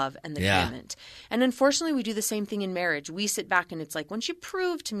the love and the commitment. And unfortunately, we do the same thing in marriage. We sit back and it's like, once you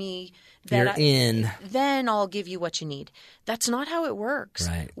prove to me that you're in, then I'll give you what you need. That's not how it works.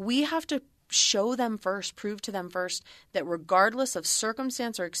 Right. We have to show them first, prove to them first that regardless of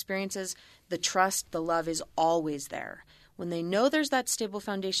circumstance or experiences, the trust, the love is always there. When they know there's that stable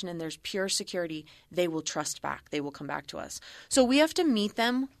foundation and there's pure security, they will trust back. They will come back to us. So we have to meet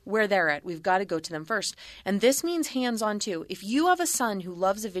them where they're at. We've got to go to them first. And this means hands-on too. If you have a son who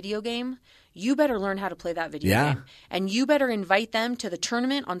loves a video game, you better learn how to play that video game. And you better invite them to the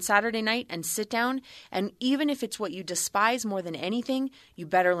tournament on Saturday night and sit down. And even if it's what you despise more than anything, you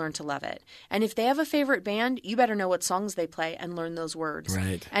better learn to love it. And if they have a favorite band, you better know what songs they play and learn those words.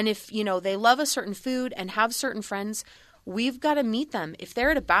 Right. And if, they love a certain food and have certain friends, we've got to meet them. If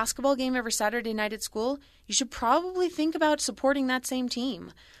they're at a basketball game every Saturday night at school, you should probably think about supporting that same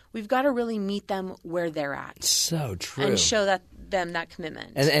team. We've got to really meet them where they're at. So true. And show them that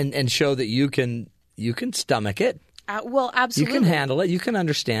commitment. And show that you can stomach it. Well, absolutely. You can handle it. You can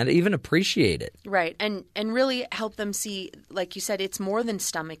understand it, even appreciate it. Right. And really help them see, like you said, it's more than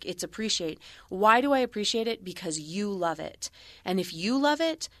stomach. It's appreciate. Why do I appreciate it? Because you love it. And if you love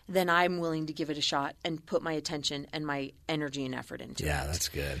it, then I'm willing to give it a shot and put my attention and my energy and effort into it. Yeah, that's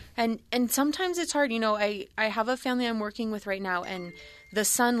good. And sometimes it's hard. I have a family I'm working with right now, and the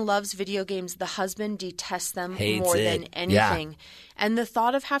son loves video games. The husband detests them more than anything. Yeah. And the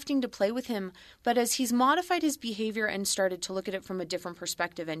thought of having to play with him, but as he's modified his behavior and started to look at it from a different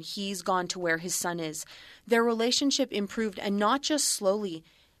perspective, and he's gone to where his son is, their relationship improved, and not just slowly,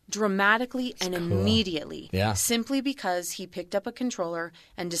 dramatically and immediately. Yeah. Simply because he picked up a controller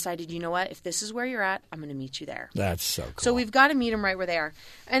and decided, you know what, if this is where you're at, I'm going to meet you there. That's so cool. So we've got to meet them right where they are.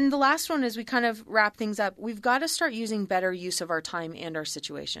 And the last one, as we kind of wrap things up, we've got to start using better use of our time and our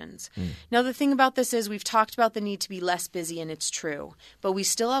situations. Now, the thing about this is we've talked about the need to be less busy, and it's true. But we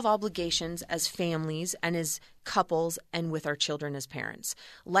still have obligations as families and as couples and with our children as parents.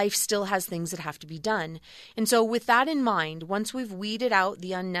 Life still has things that have to be done. And so with that in mind, once we've weeded out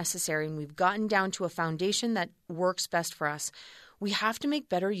the unnecessary and we've gotten down to a foundation that works best for us, we have to make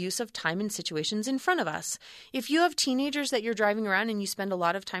better use of time and situations in front of us. If you have teenagers that you're driving around and you spend a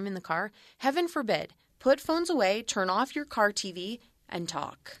lot of time in the car, heaven forbid, put phones away, turn off your car TV, and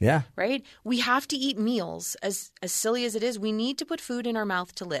talk. Yeah. Right? We have to eat meals. As silly as it is, we need to put food in our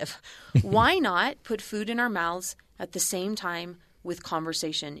mouth to live. Why not put food in our mouths at the same time with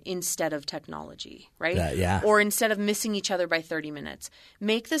conversation instead of technology, right? Yeah. Or instead of missing each other by 30 minutes.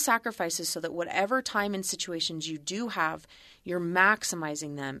 Make the sacrifices so that whatever time and situations you do have, you're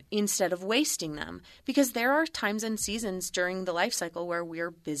maximizing them instead of wasting them. Because there are times and seasons during the life cycle where we're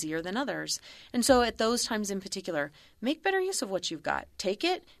busier than others. And so at those times in particular, make better use of what you've got. Take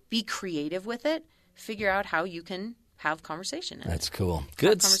it, be creative with it, figure out how you can have conversation. That's cool.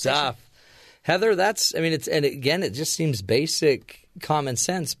 Good stuff. Heather, it just seems basic common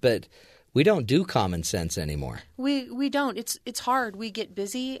sense, but we don't do common sense anymore. We don't. It's hard. We get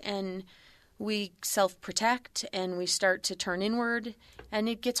busy and we self-protect and we start to turn inward, and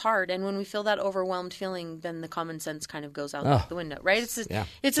it gets hard. And when we feel that overwhelmed feeling, then the common sense kind of goes out the window, right? It's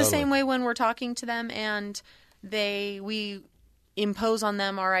the same way when we're talking to them and we impose on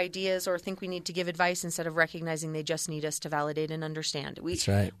them our ideas or think we need to give advice instead of recognizing they just need us to validate and understand. That's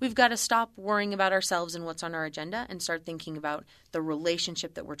right. We've got to stop worrying about ourselves and what's on our agenda and start thinking about the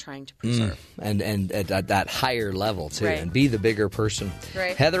relationship that we're trying to preserve. And at that higher level, too, right. And be the bigger person.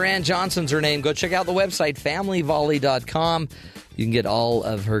 Right. Heather Ann Johnson's her name. Go check out the website, familyvolley.com. You can get all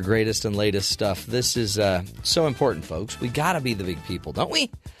of her greatest and latest stuff. This is so important, folks. We got to be the big people, don't we?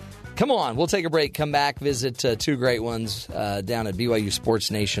 Come on, we'll take a break, come back, visit two great ones down at BYU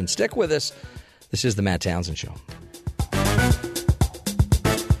Sports Nation. Stick with us. This is the Matt Townsend Show.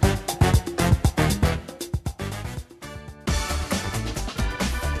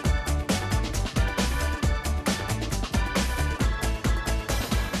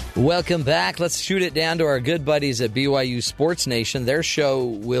 Welcome back. Let's shoot it down to our good buddies at BYU Sports Nation. Their show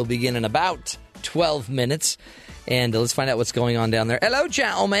will begin in about 12 minutes. And let's find out what's going on down there. Hello,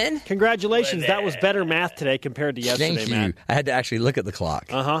 gentlemen. Congratulations. That was better math today compared to yesterday, Thank you. Matt. I had to actually look at the clock.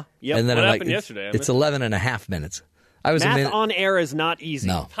 Uh-huh. Yep. And then what I'm happened like, yesterday? It's 11 and a half minutes. Math on air is not easy.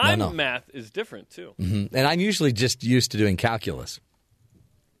 No. Time math is different, too. Mm-hmm. And I'm usually just used to doing calculus.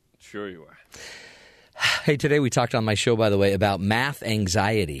 Sure you are. Hey, today we talked on my show, by the way, about math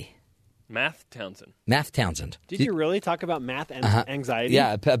anxiety. Math Townsend. Did you really talk about math anxiety?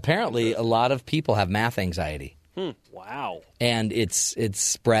 Yeah, apparently a lot of people have math anxiety. Wow. And it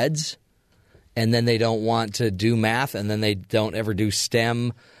spreads, and then they don't want to do math, and then they don't ever do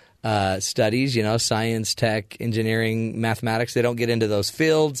STEM studies, science, tech, engineering, mathematics. They don't get into those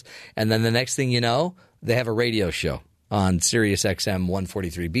fields, and then the next thing you know, they have a radio show on Sirius XM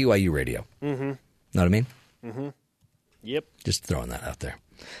 143, BYU Radio. Mm-hmm. Know what I mean? Mm-hmm. Yep. Just throwing that out there.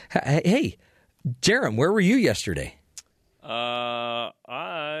 Hey, Jerem, where were you yesterday?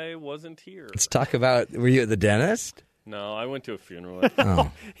 I wasn't here. Let's talk about, were you at the dentist? No, I went to a funeral.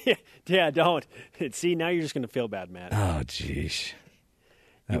 Oh. Yeah, don't. See, now you're just going to feel bad, Matt. Oh, jeez.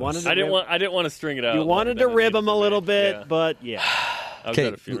 I didn't want to string it out. You wanted to rib him a little bit, but yeah. I was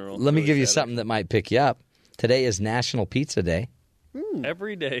at a funeral. Let me give you something that might pick you up. Today is National Pizza Day.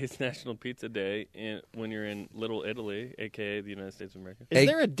 Every day is National Pizza Day when you're in Little Italy, a.k.a. the United States of America. Is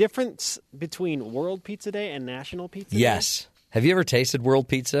there a difference between World Pizza Day and National Pizza Day? Yes. Have you ever tasted World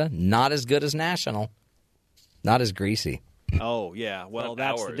Pizza? Not as good as National. Not as greasy. Oh, yeah. Well,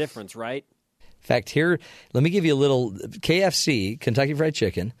 that's the difference, right? In fact, here, let me give you a little KFC, Kentucky Fried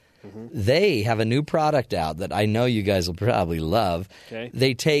Chicken. Mm-hmm. They have a new product out that I know you guys will probably love. Okay.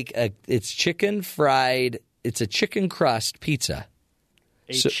 They take it's chicken fried, it's a chicken crust pizza.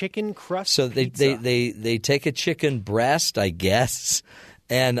 Chicken crust So pizza. they take a chicken breast, I guess,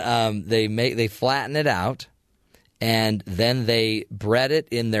 and they flatten it out, and then they bread it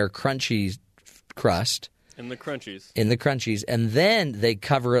in their crunchy crust. In the crunchies. And then they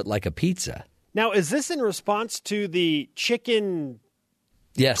cover it like a pizza. Now, is this in response to the chicken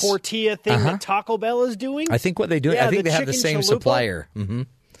tortilla thing Uh-huh. that Taco Bell is doing? I think what they do, I think they have the same chalupa? supplier. Mm-hmm.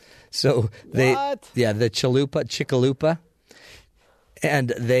 So the Chicalupa.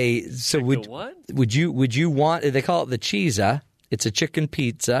 And would you want, they call it the Cheesa. It's a chicken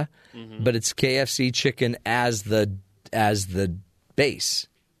pizza, but it's KFC chicken as the base.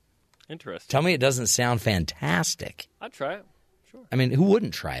 Interesting. Tell me it doesn't sound fantastic. I'd try it. Sure. I mean, who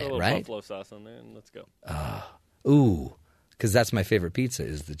wouldn't try Throw it, a little right? buffalo sauce on there, and let's go. Ooh, because that's my favorite pizza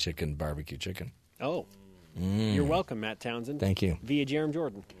is the chicken barbecue chicken. Oh. You're welcome, Matt Townsend. Thank you. Via Jerem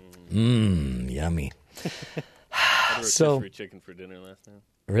Jordan. Yummy. I had rotisserie chicken for dinner last night.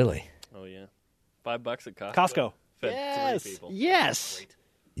 Really? Oh, yeah. $5 at Costco. Fed 3 people. Yes. Great.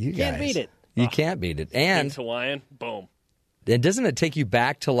 You can't guys. beat it. You can't beat it. And Wings Hawaiian, boom. And doesn't it take you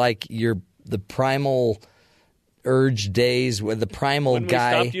back to like the primal urge days where the primal when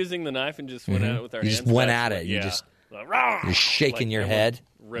guy we stopped using the knife and just went at it with our hands? You just went at like, it. yeah. You're shaking like your head.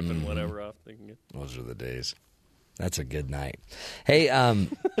 Ripping whatever off. Those are the days. That's a good night. Hey,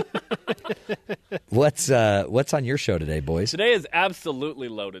 what's on your show today, boys? Today is absolutely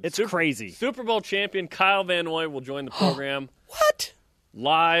loaded. It's crazy. Super Bowl champion Kyle Van Noy will join the program. What?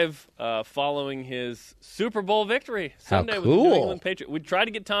 Live following his Super Bowl victory Sunday with the cool. New England Patriots. We tried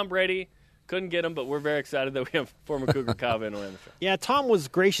to get Tom Brady. Couldn't get him, but we're very excited that we have former Cougar Kyle Van Noy on the show. Yeah, Tom was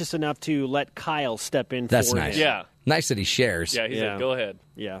gracious enough to let Kyle step in That's for nice. him. Yeah. Nice that he shares. Yeah, he said, go ahead.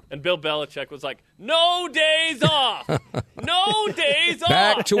 Yeah. And Bill Belichick was like, no days off! No days off!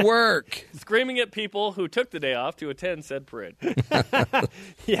 Back to work. Screaming at people who took the day off to attend said parade.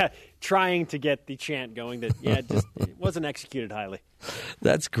 Yeah, trying to get the chant going that, it wasn't executed highly.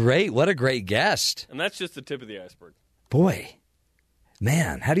 That's great. What a great guest. And that's just the tip of the iceberg. Boy,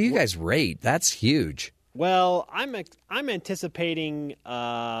 man, how do you guys rate? That's huge. Well, I'm anticipating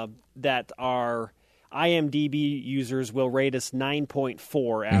that our IMDb users will rate us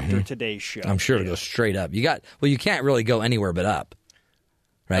 9.4 after today's show. I'm sure it'll go straight up. You can't really go anywhere but up.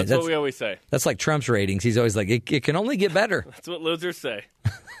 Right? That's what we always say. That's like Trump's ratings. He's always like, it can only get better. That's what losers say.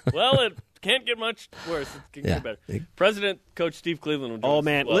 Well, it can't get much worse. It can get better. President Coach Steve Cleveland will join us. Oh,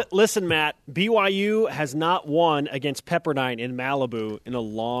 man. Well, Listen, Matt, BYU has not won against Pepperdine in Malibu in a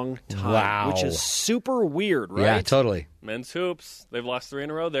long time. Wow. Which is super weird, right? Yeah, totally. men's hoops. They've lost 3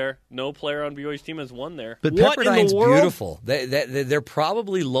 in a row there. No player on BYU's team has won there. But Pepperdine's beautiful. They're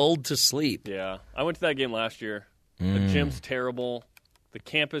probably lulled to sleep. Yeah. I went to that game last year. The gym's terrible. The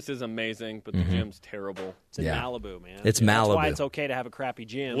campus is amazing, but the gym's terrible. It's in Malibu, man. It's That's Malibu. why it's okay to have a crappy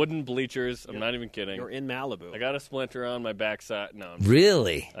gym. Wooden bleachers. I'm not even kidding. You're in Malibu. I got a splinter on my backside. No.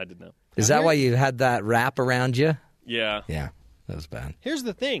 Really? I did not. Is that why you had that wrap around you? Yeah. Yeah. That was bad. Here's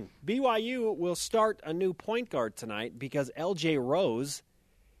the thing. BYU will start a new point guard tonight because LJ Rose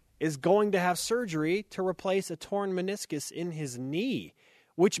is going to have surgery to replace a torn meniscus in his knee,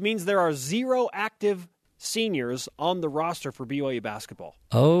 which means there are 0 active seniors on the roster for BYU basketball.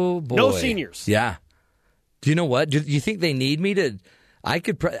 Oh, boy. No seniors. Yeah. Do you know what? Do you think they need me to? I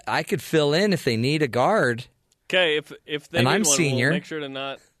could fill in if they need a guard. Okay, if they and need I'm one, senior. we'll make sure to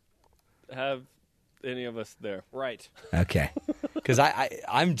not have any of us there. Right. Okay. Because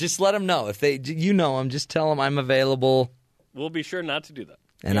I'm just let them know if they I'm just tell them I'm available. We'll be sure not to do that.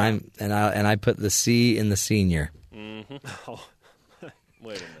 And I put the C in the senior. Mm-hmm. Oh.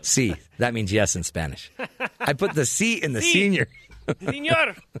 Wait a minute. C. That means yes in Spanish. I put the C in the senior.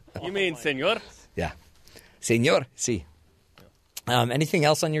 Senor. You mean senor? Yeah. Senor. C. Anything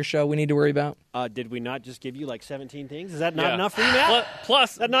else on your show we need to worry about? Did we not just give you like 17 things? Is that not enough for you, Matt?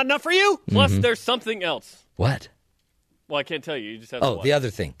 Plus, that not enough for you? Plus, there's something else. What? Well, I can't tell you. You just have to watch. The other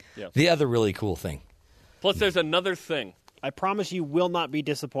thing. Yeah. The other really cool thing. Plus, there's another thing. I promise you will not be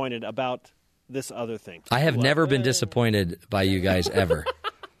disappointed about this other thing. I have never been disappointed by you guys ever.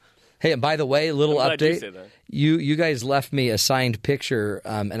 Hey, and by the way, little I'm glad you update. say that. You guys left me a signed picture,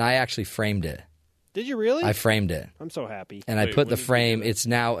 and I actually framed it. Did you really? I framed it. I'm so happy. And I put the frame. It's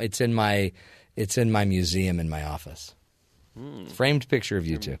in my museum in my office. Framed picture of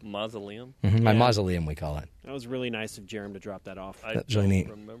you two. Mausoleum? My mausoleum, we call it. That was really nice of Jerem to drop that off. I That's really neat.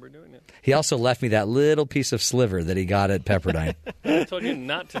 remember doing it. He also left me that little piece of sliver that he got at Pepperdine. I told you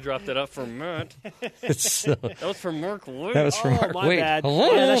not to drop that off for Matt. That was for Mark Waite. That was for Mark my Waite. bad.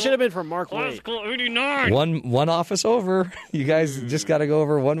 Hello? Yeah, that should have been for Mark Waite. Classical 89. One office over. You guys just got to go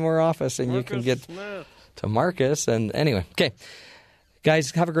over one more office, and you can get to Marcus. And anyway, okay.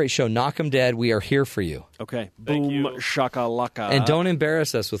 Guys, have a great show. Knock 'em dead. We are here for you. Okay. Boom, shakalaka. And don't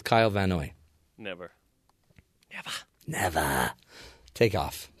embarrass us with Kyle Van Noy. Never. Never. Take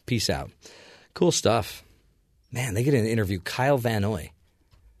off. Peace out. Cool stuff. Man, they get to interview Kyle Van Noy.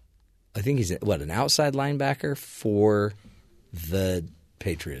 I think he's, an outside linebacker for the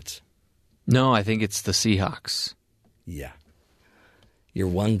Patriots? No, I think it's the Seahawks. Yeah. You're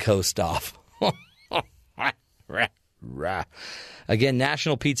one coast off. Again,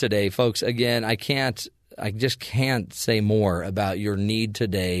 National Pizza Day, folks. Again, I just can't say more about your need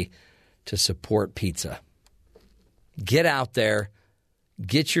today to support pizza. Get out there,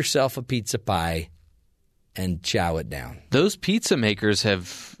 get yourself a pizza pie, and chow it down. Those pizza makers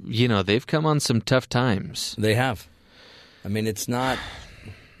have, they've come on some tough times. They have. I mean, it's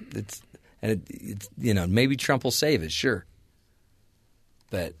maybe Trump will save it, sure.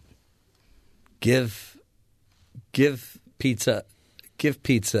 But give pizza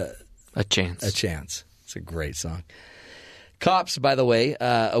a chance. It's a great song. Cops, by the way,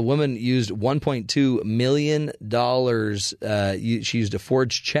 a woman used $1.2 million. She used a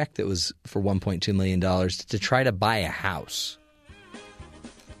forged check that was for $1.2 million to try to buy a house.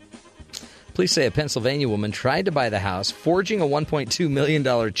 Police say a Pennsylvania woman tried to buy the house, forging a $1.2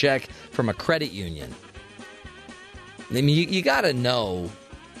 million check from a credit union. I mean, you got to know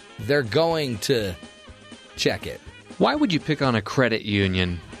they're going to check it. Why would you pick on a credit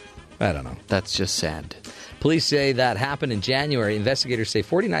union? I don't know. That's just sad. Police say that happened in January. Investigators say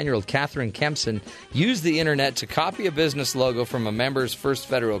 49-year-old Catherine Kempson used the internet to copy a business logo from a member's First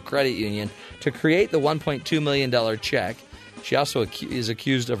Federal Credit Union to create the $1.2 million check. She also is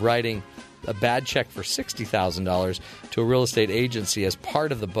accused of writing a bad check for $60,000 to a real estate agency as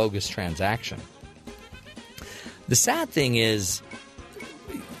part of the bogus transaction. The sad thing is,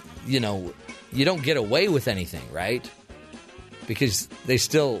 you don't get away with anything, right? Because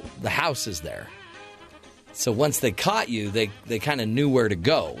the house is there. So once they caught you, they kind of knew where to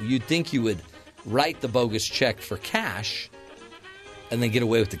go. You'd think you would write the bogus check for cash and then get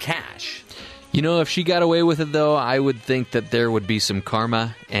away with the cash. If she got away with it, though, I would think that there would be some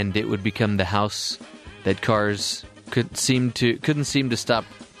karma, and it would become the house that cars couldn't seem to stop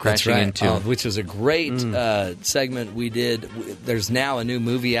crashing into. Which was a great segment we did. There's now a new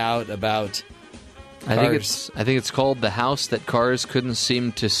movie out about cars. I think it's called The House That Cars Couldn't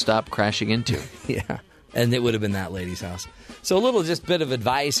Seem to Stop Crashing Into. Yeah. And it would have been that lady's house. So a little just bit of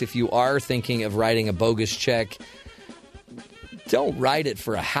advice if you are thinking of writing a bogus check, don't write it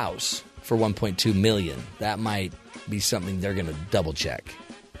for a house for $1.2 million. That might be something they're going to double check.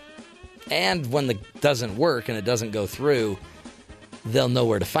 And when it doesn't work and it doesn't go through, they'll know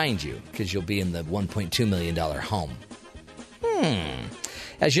where to find you because you'll be in the $1.2 million home.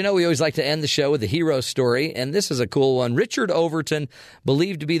 As you know, we always like to end the show with a hero story, and this is a cool one. Richard Overton,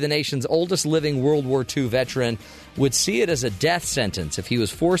 believed to be the nation's oldest living World War II veteran, would see it as a death sentence if he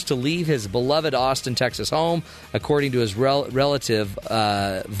was forced to leave his beloved Austin, Texas home, according to his relative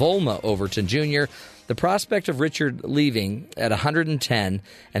Volma Overton Jr. The prospect of Richard leaving at 110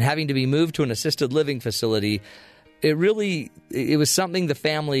 and having to be moved to an assisted living facility, it was something the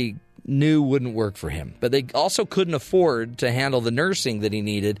family knew wouldn't work for him. But they also couldn't afford to handle the nursing that he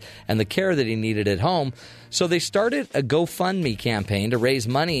needed and the care that he needed at home. So they started a GoFundMe campaign to raise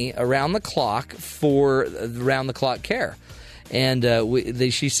money around the clock for around-the-clock care. And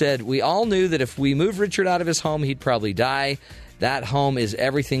she said, we all knew that if we moved Richard out of his home, he'd probably die. That home is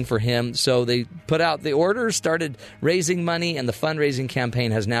everything for him. So they put out the orders, started raising money, and the fundraising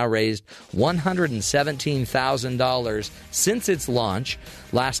campaign has now raised $117,000 since its launch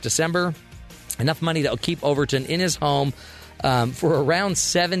last December. Enough money to keep Overton in his home for around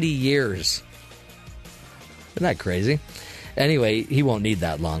 70 years. Isn't that crazy? Anyway, he won't need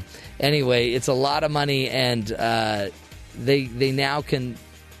that long. Anyway, it's a lot of money, and they now can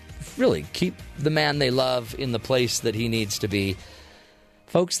really keep the man they love in the place that he needs to be.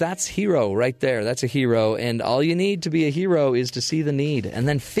 Folks, that's hero right there. That's a hero. And all you need to be a hero is to see the need and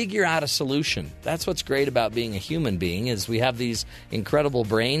then figure out a solution. That's what's great about being a human being is we have these incredible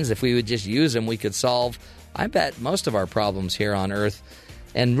brains. If we would just use them, we could solve, I bet, most of our problems here on Earth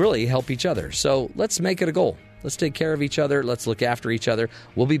and really help each other. So let's make it a goal. Let's take care of each other. Let's look after each other.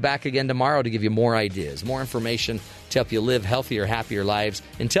 We'll be back again tomorrow to give you more ideas, more information to help you live healthier, happier lives.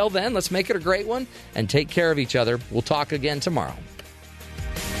 Until then, let's make it a great one and take care of each other. We'll talk again tomorrow.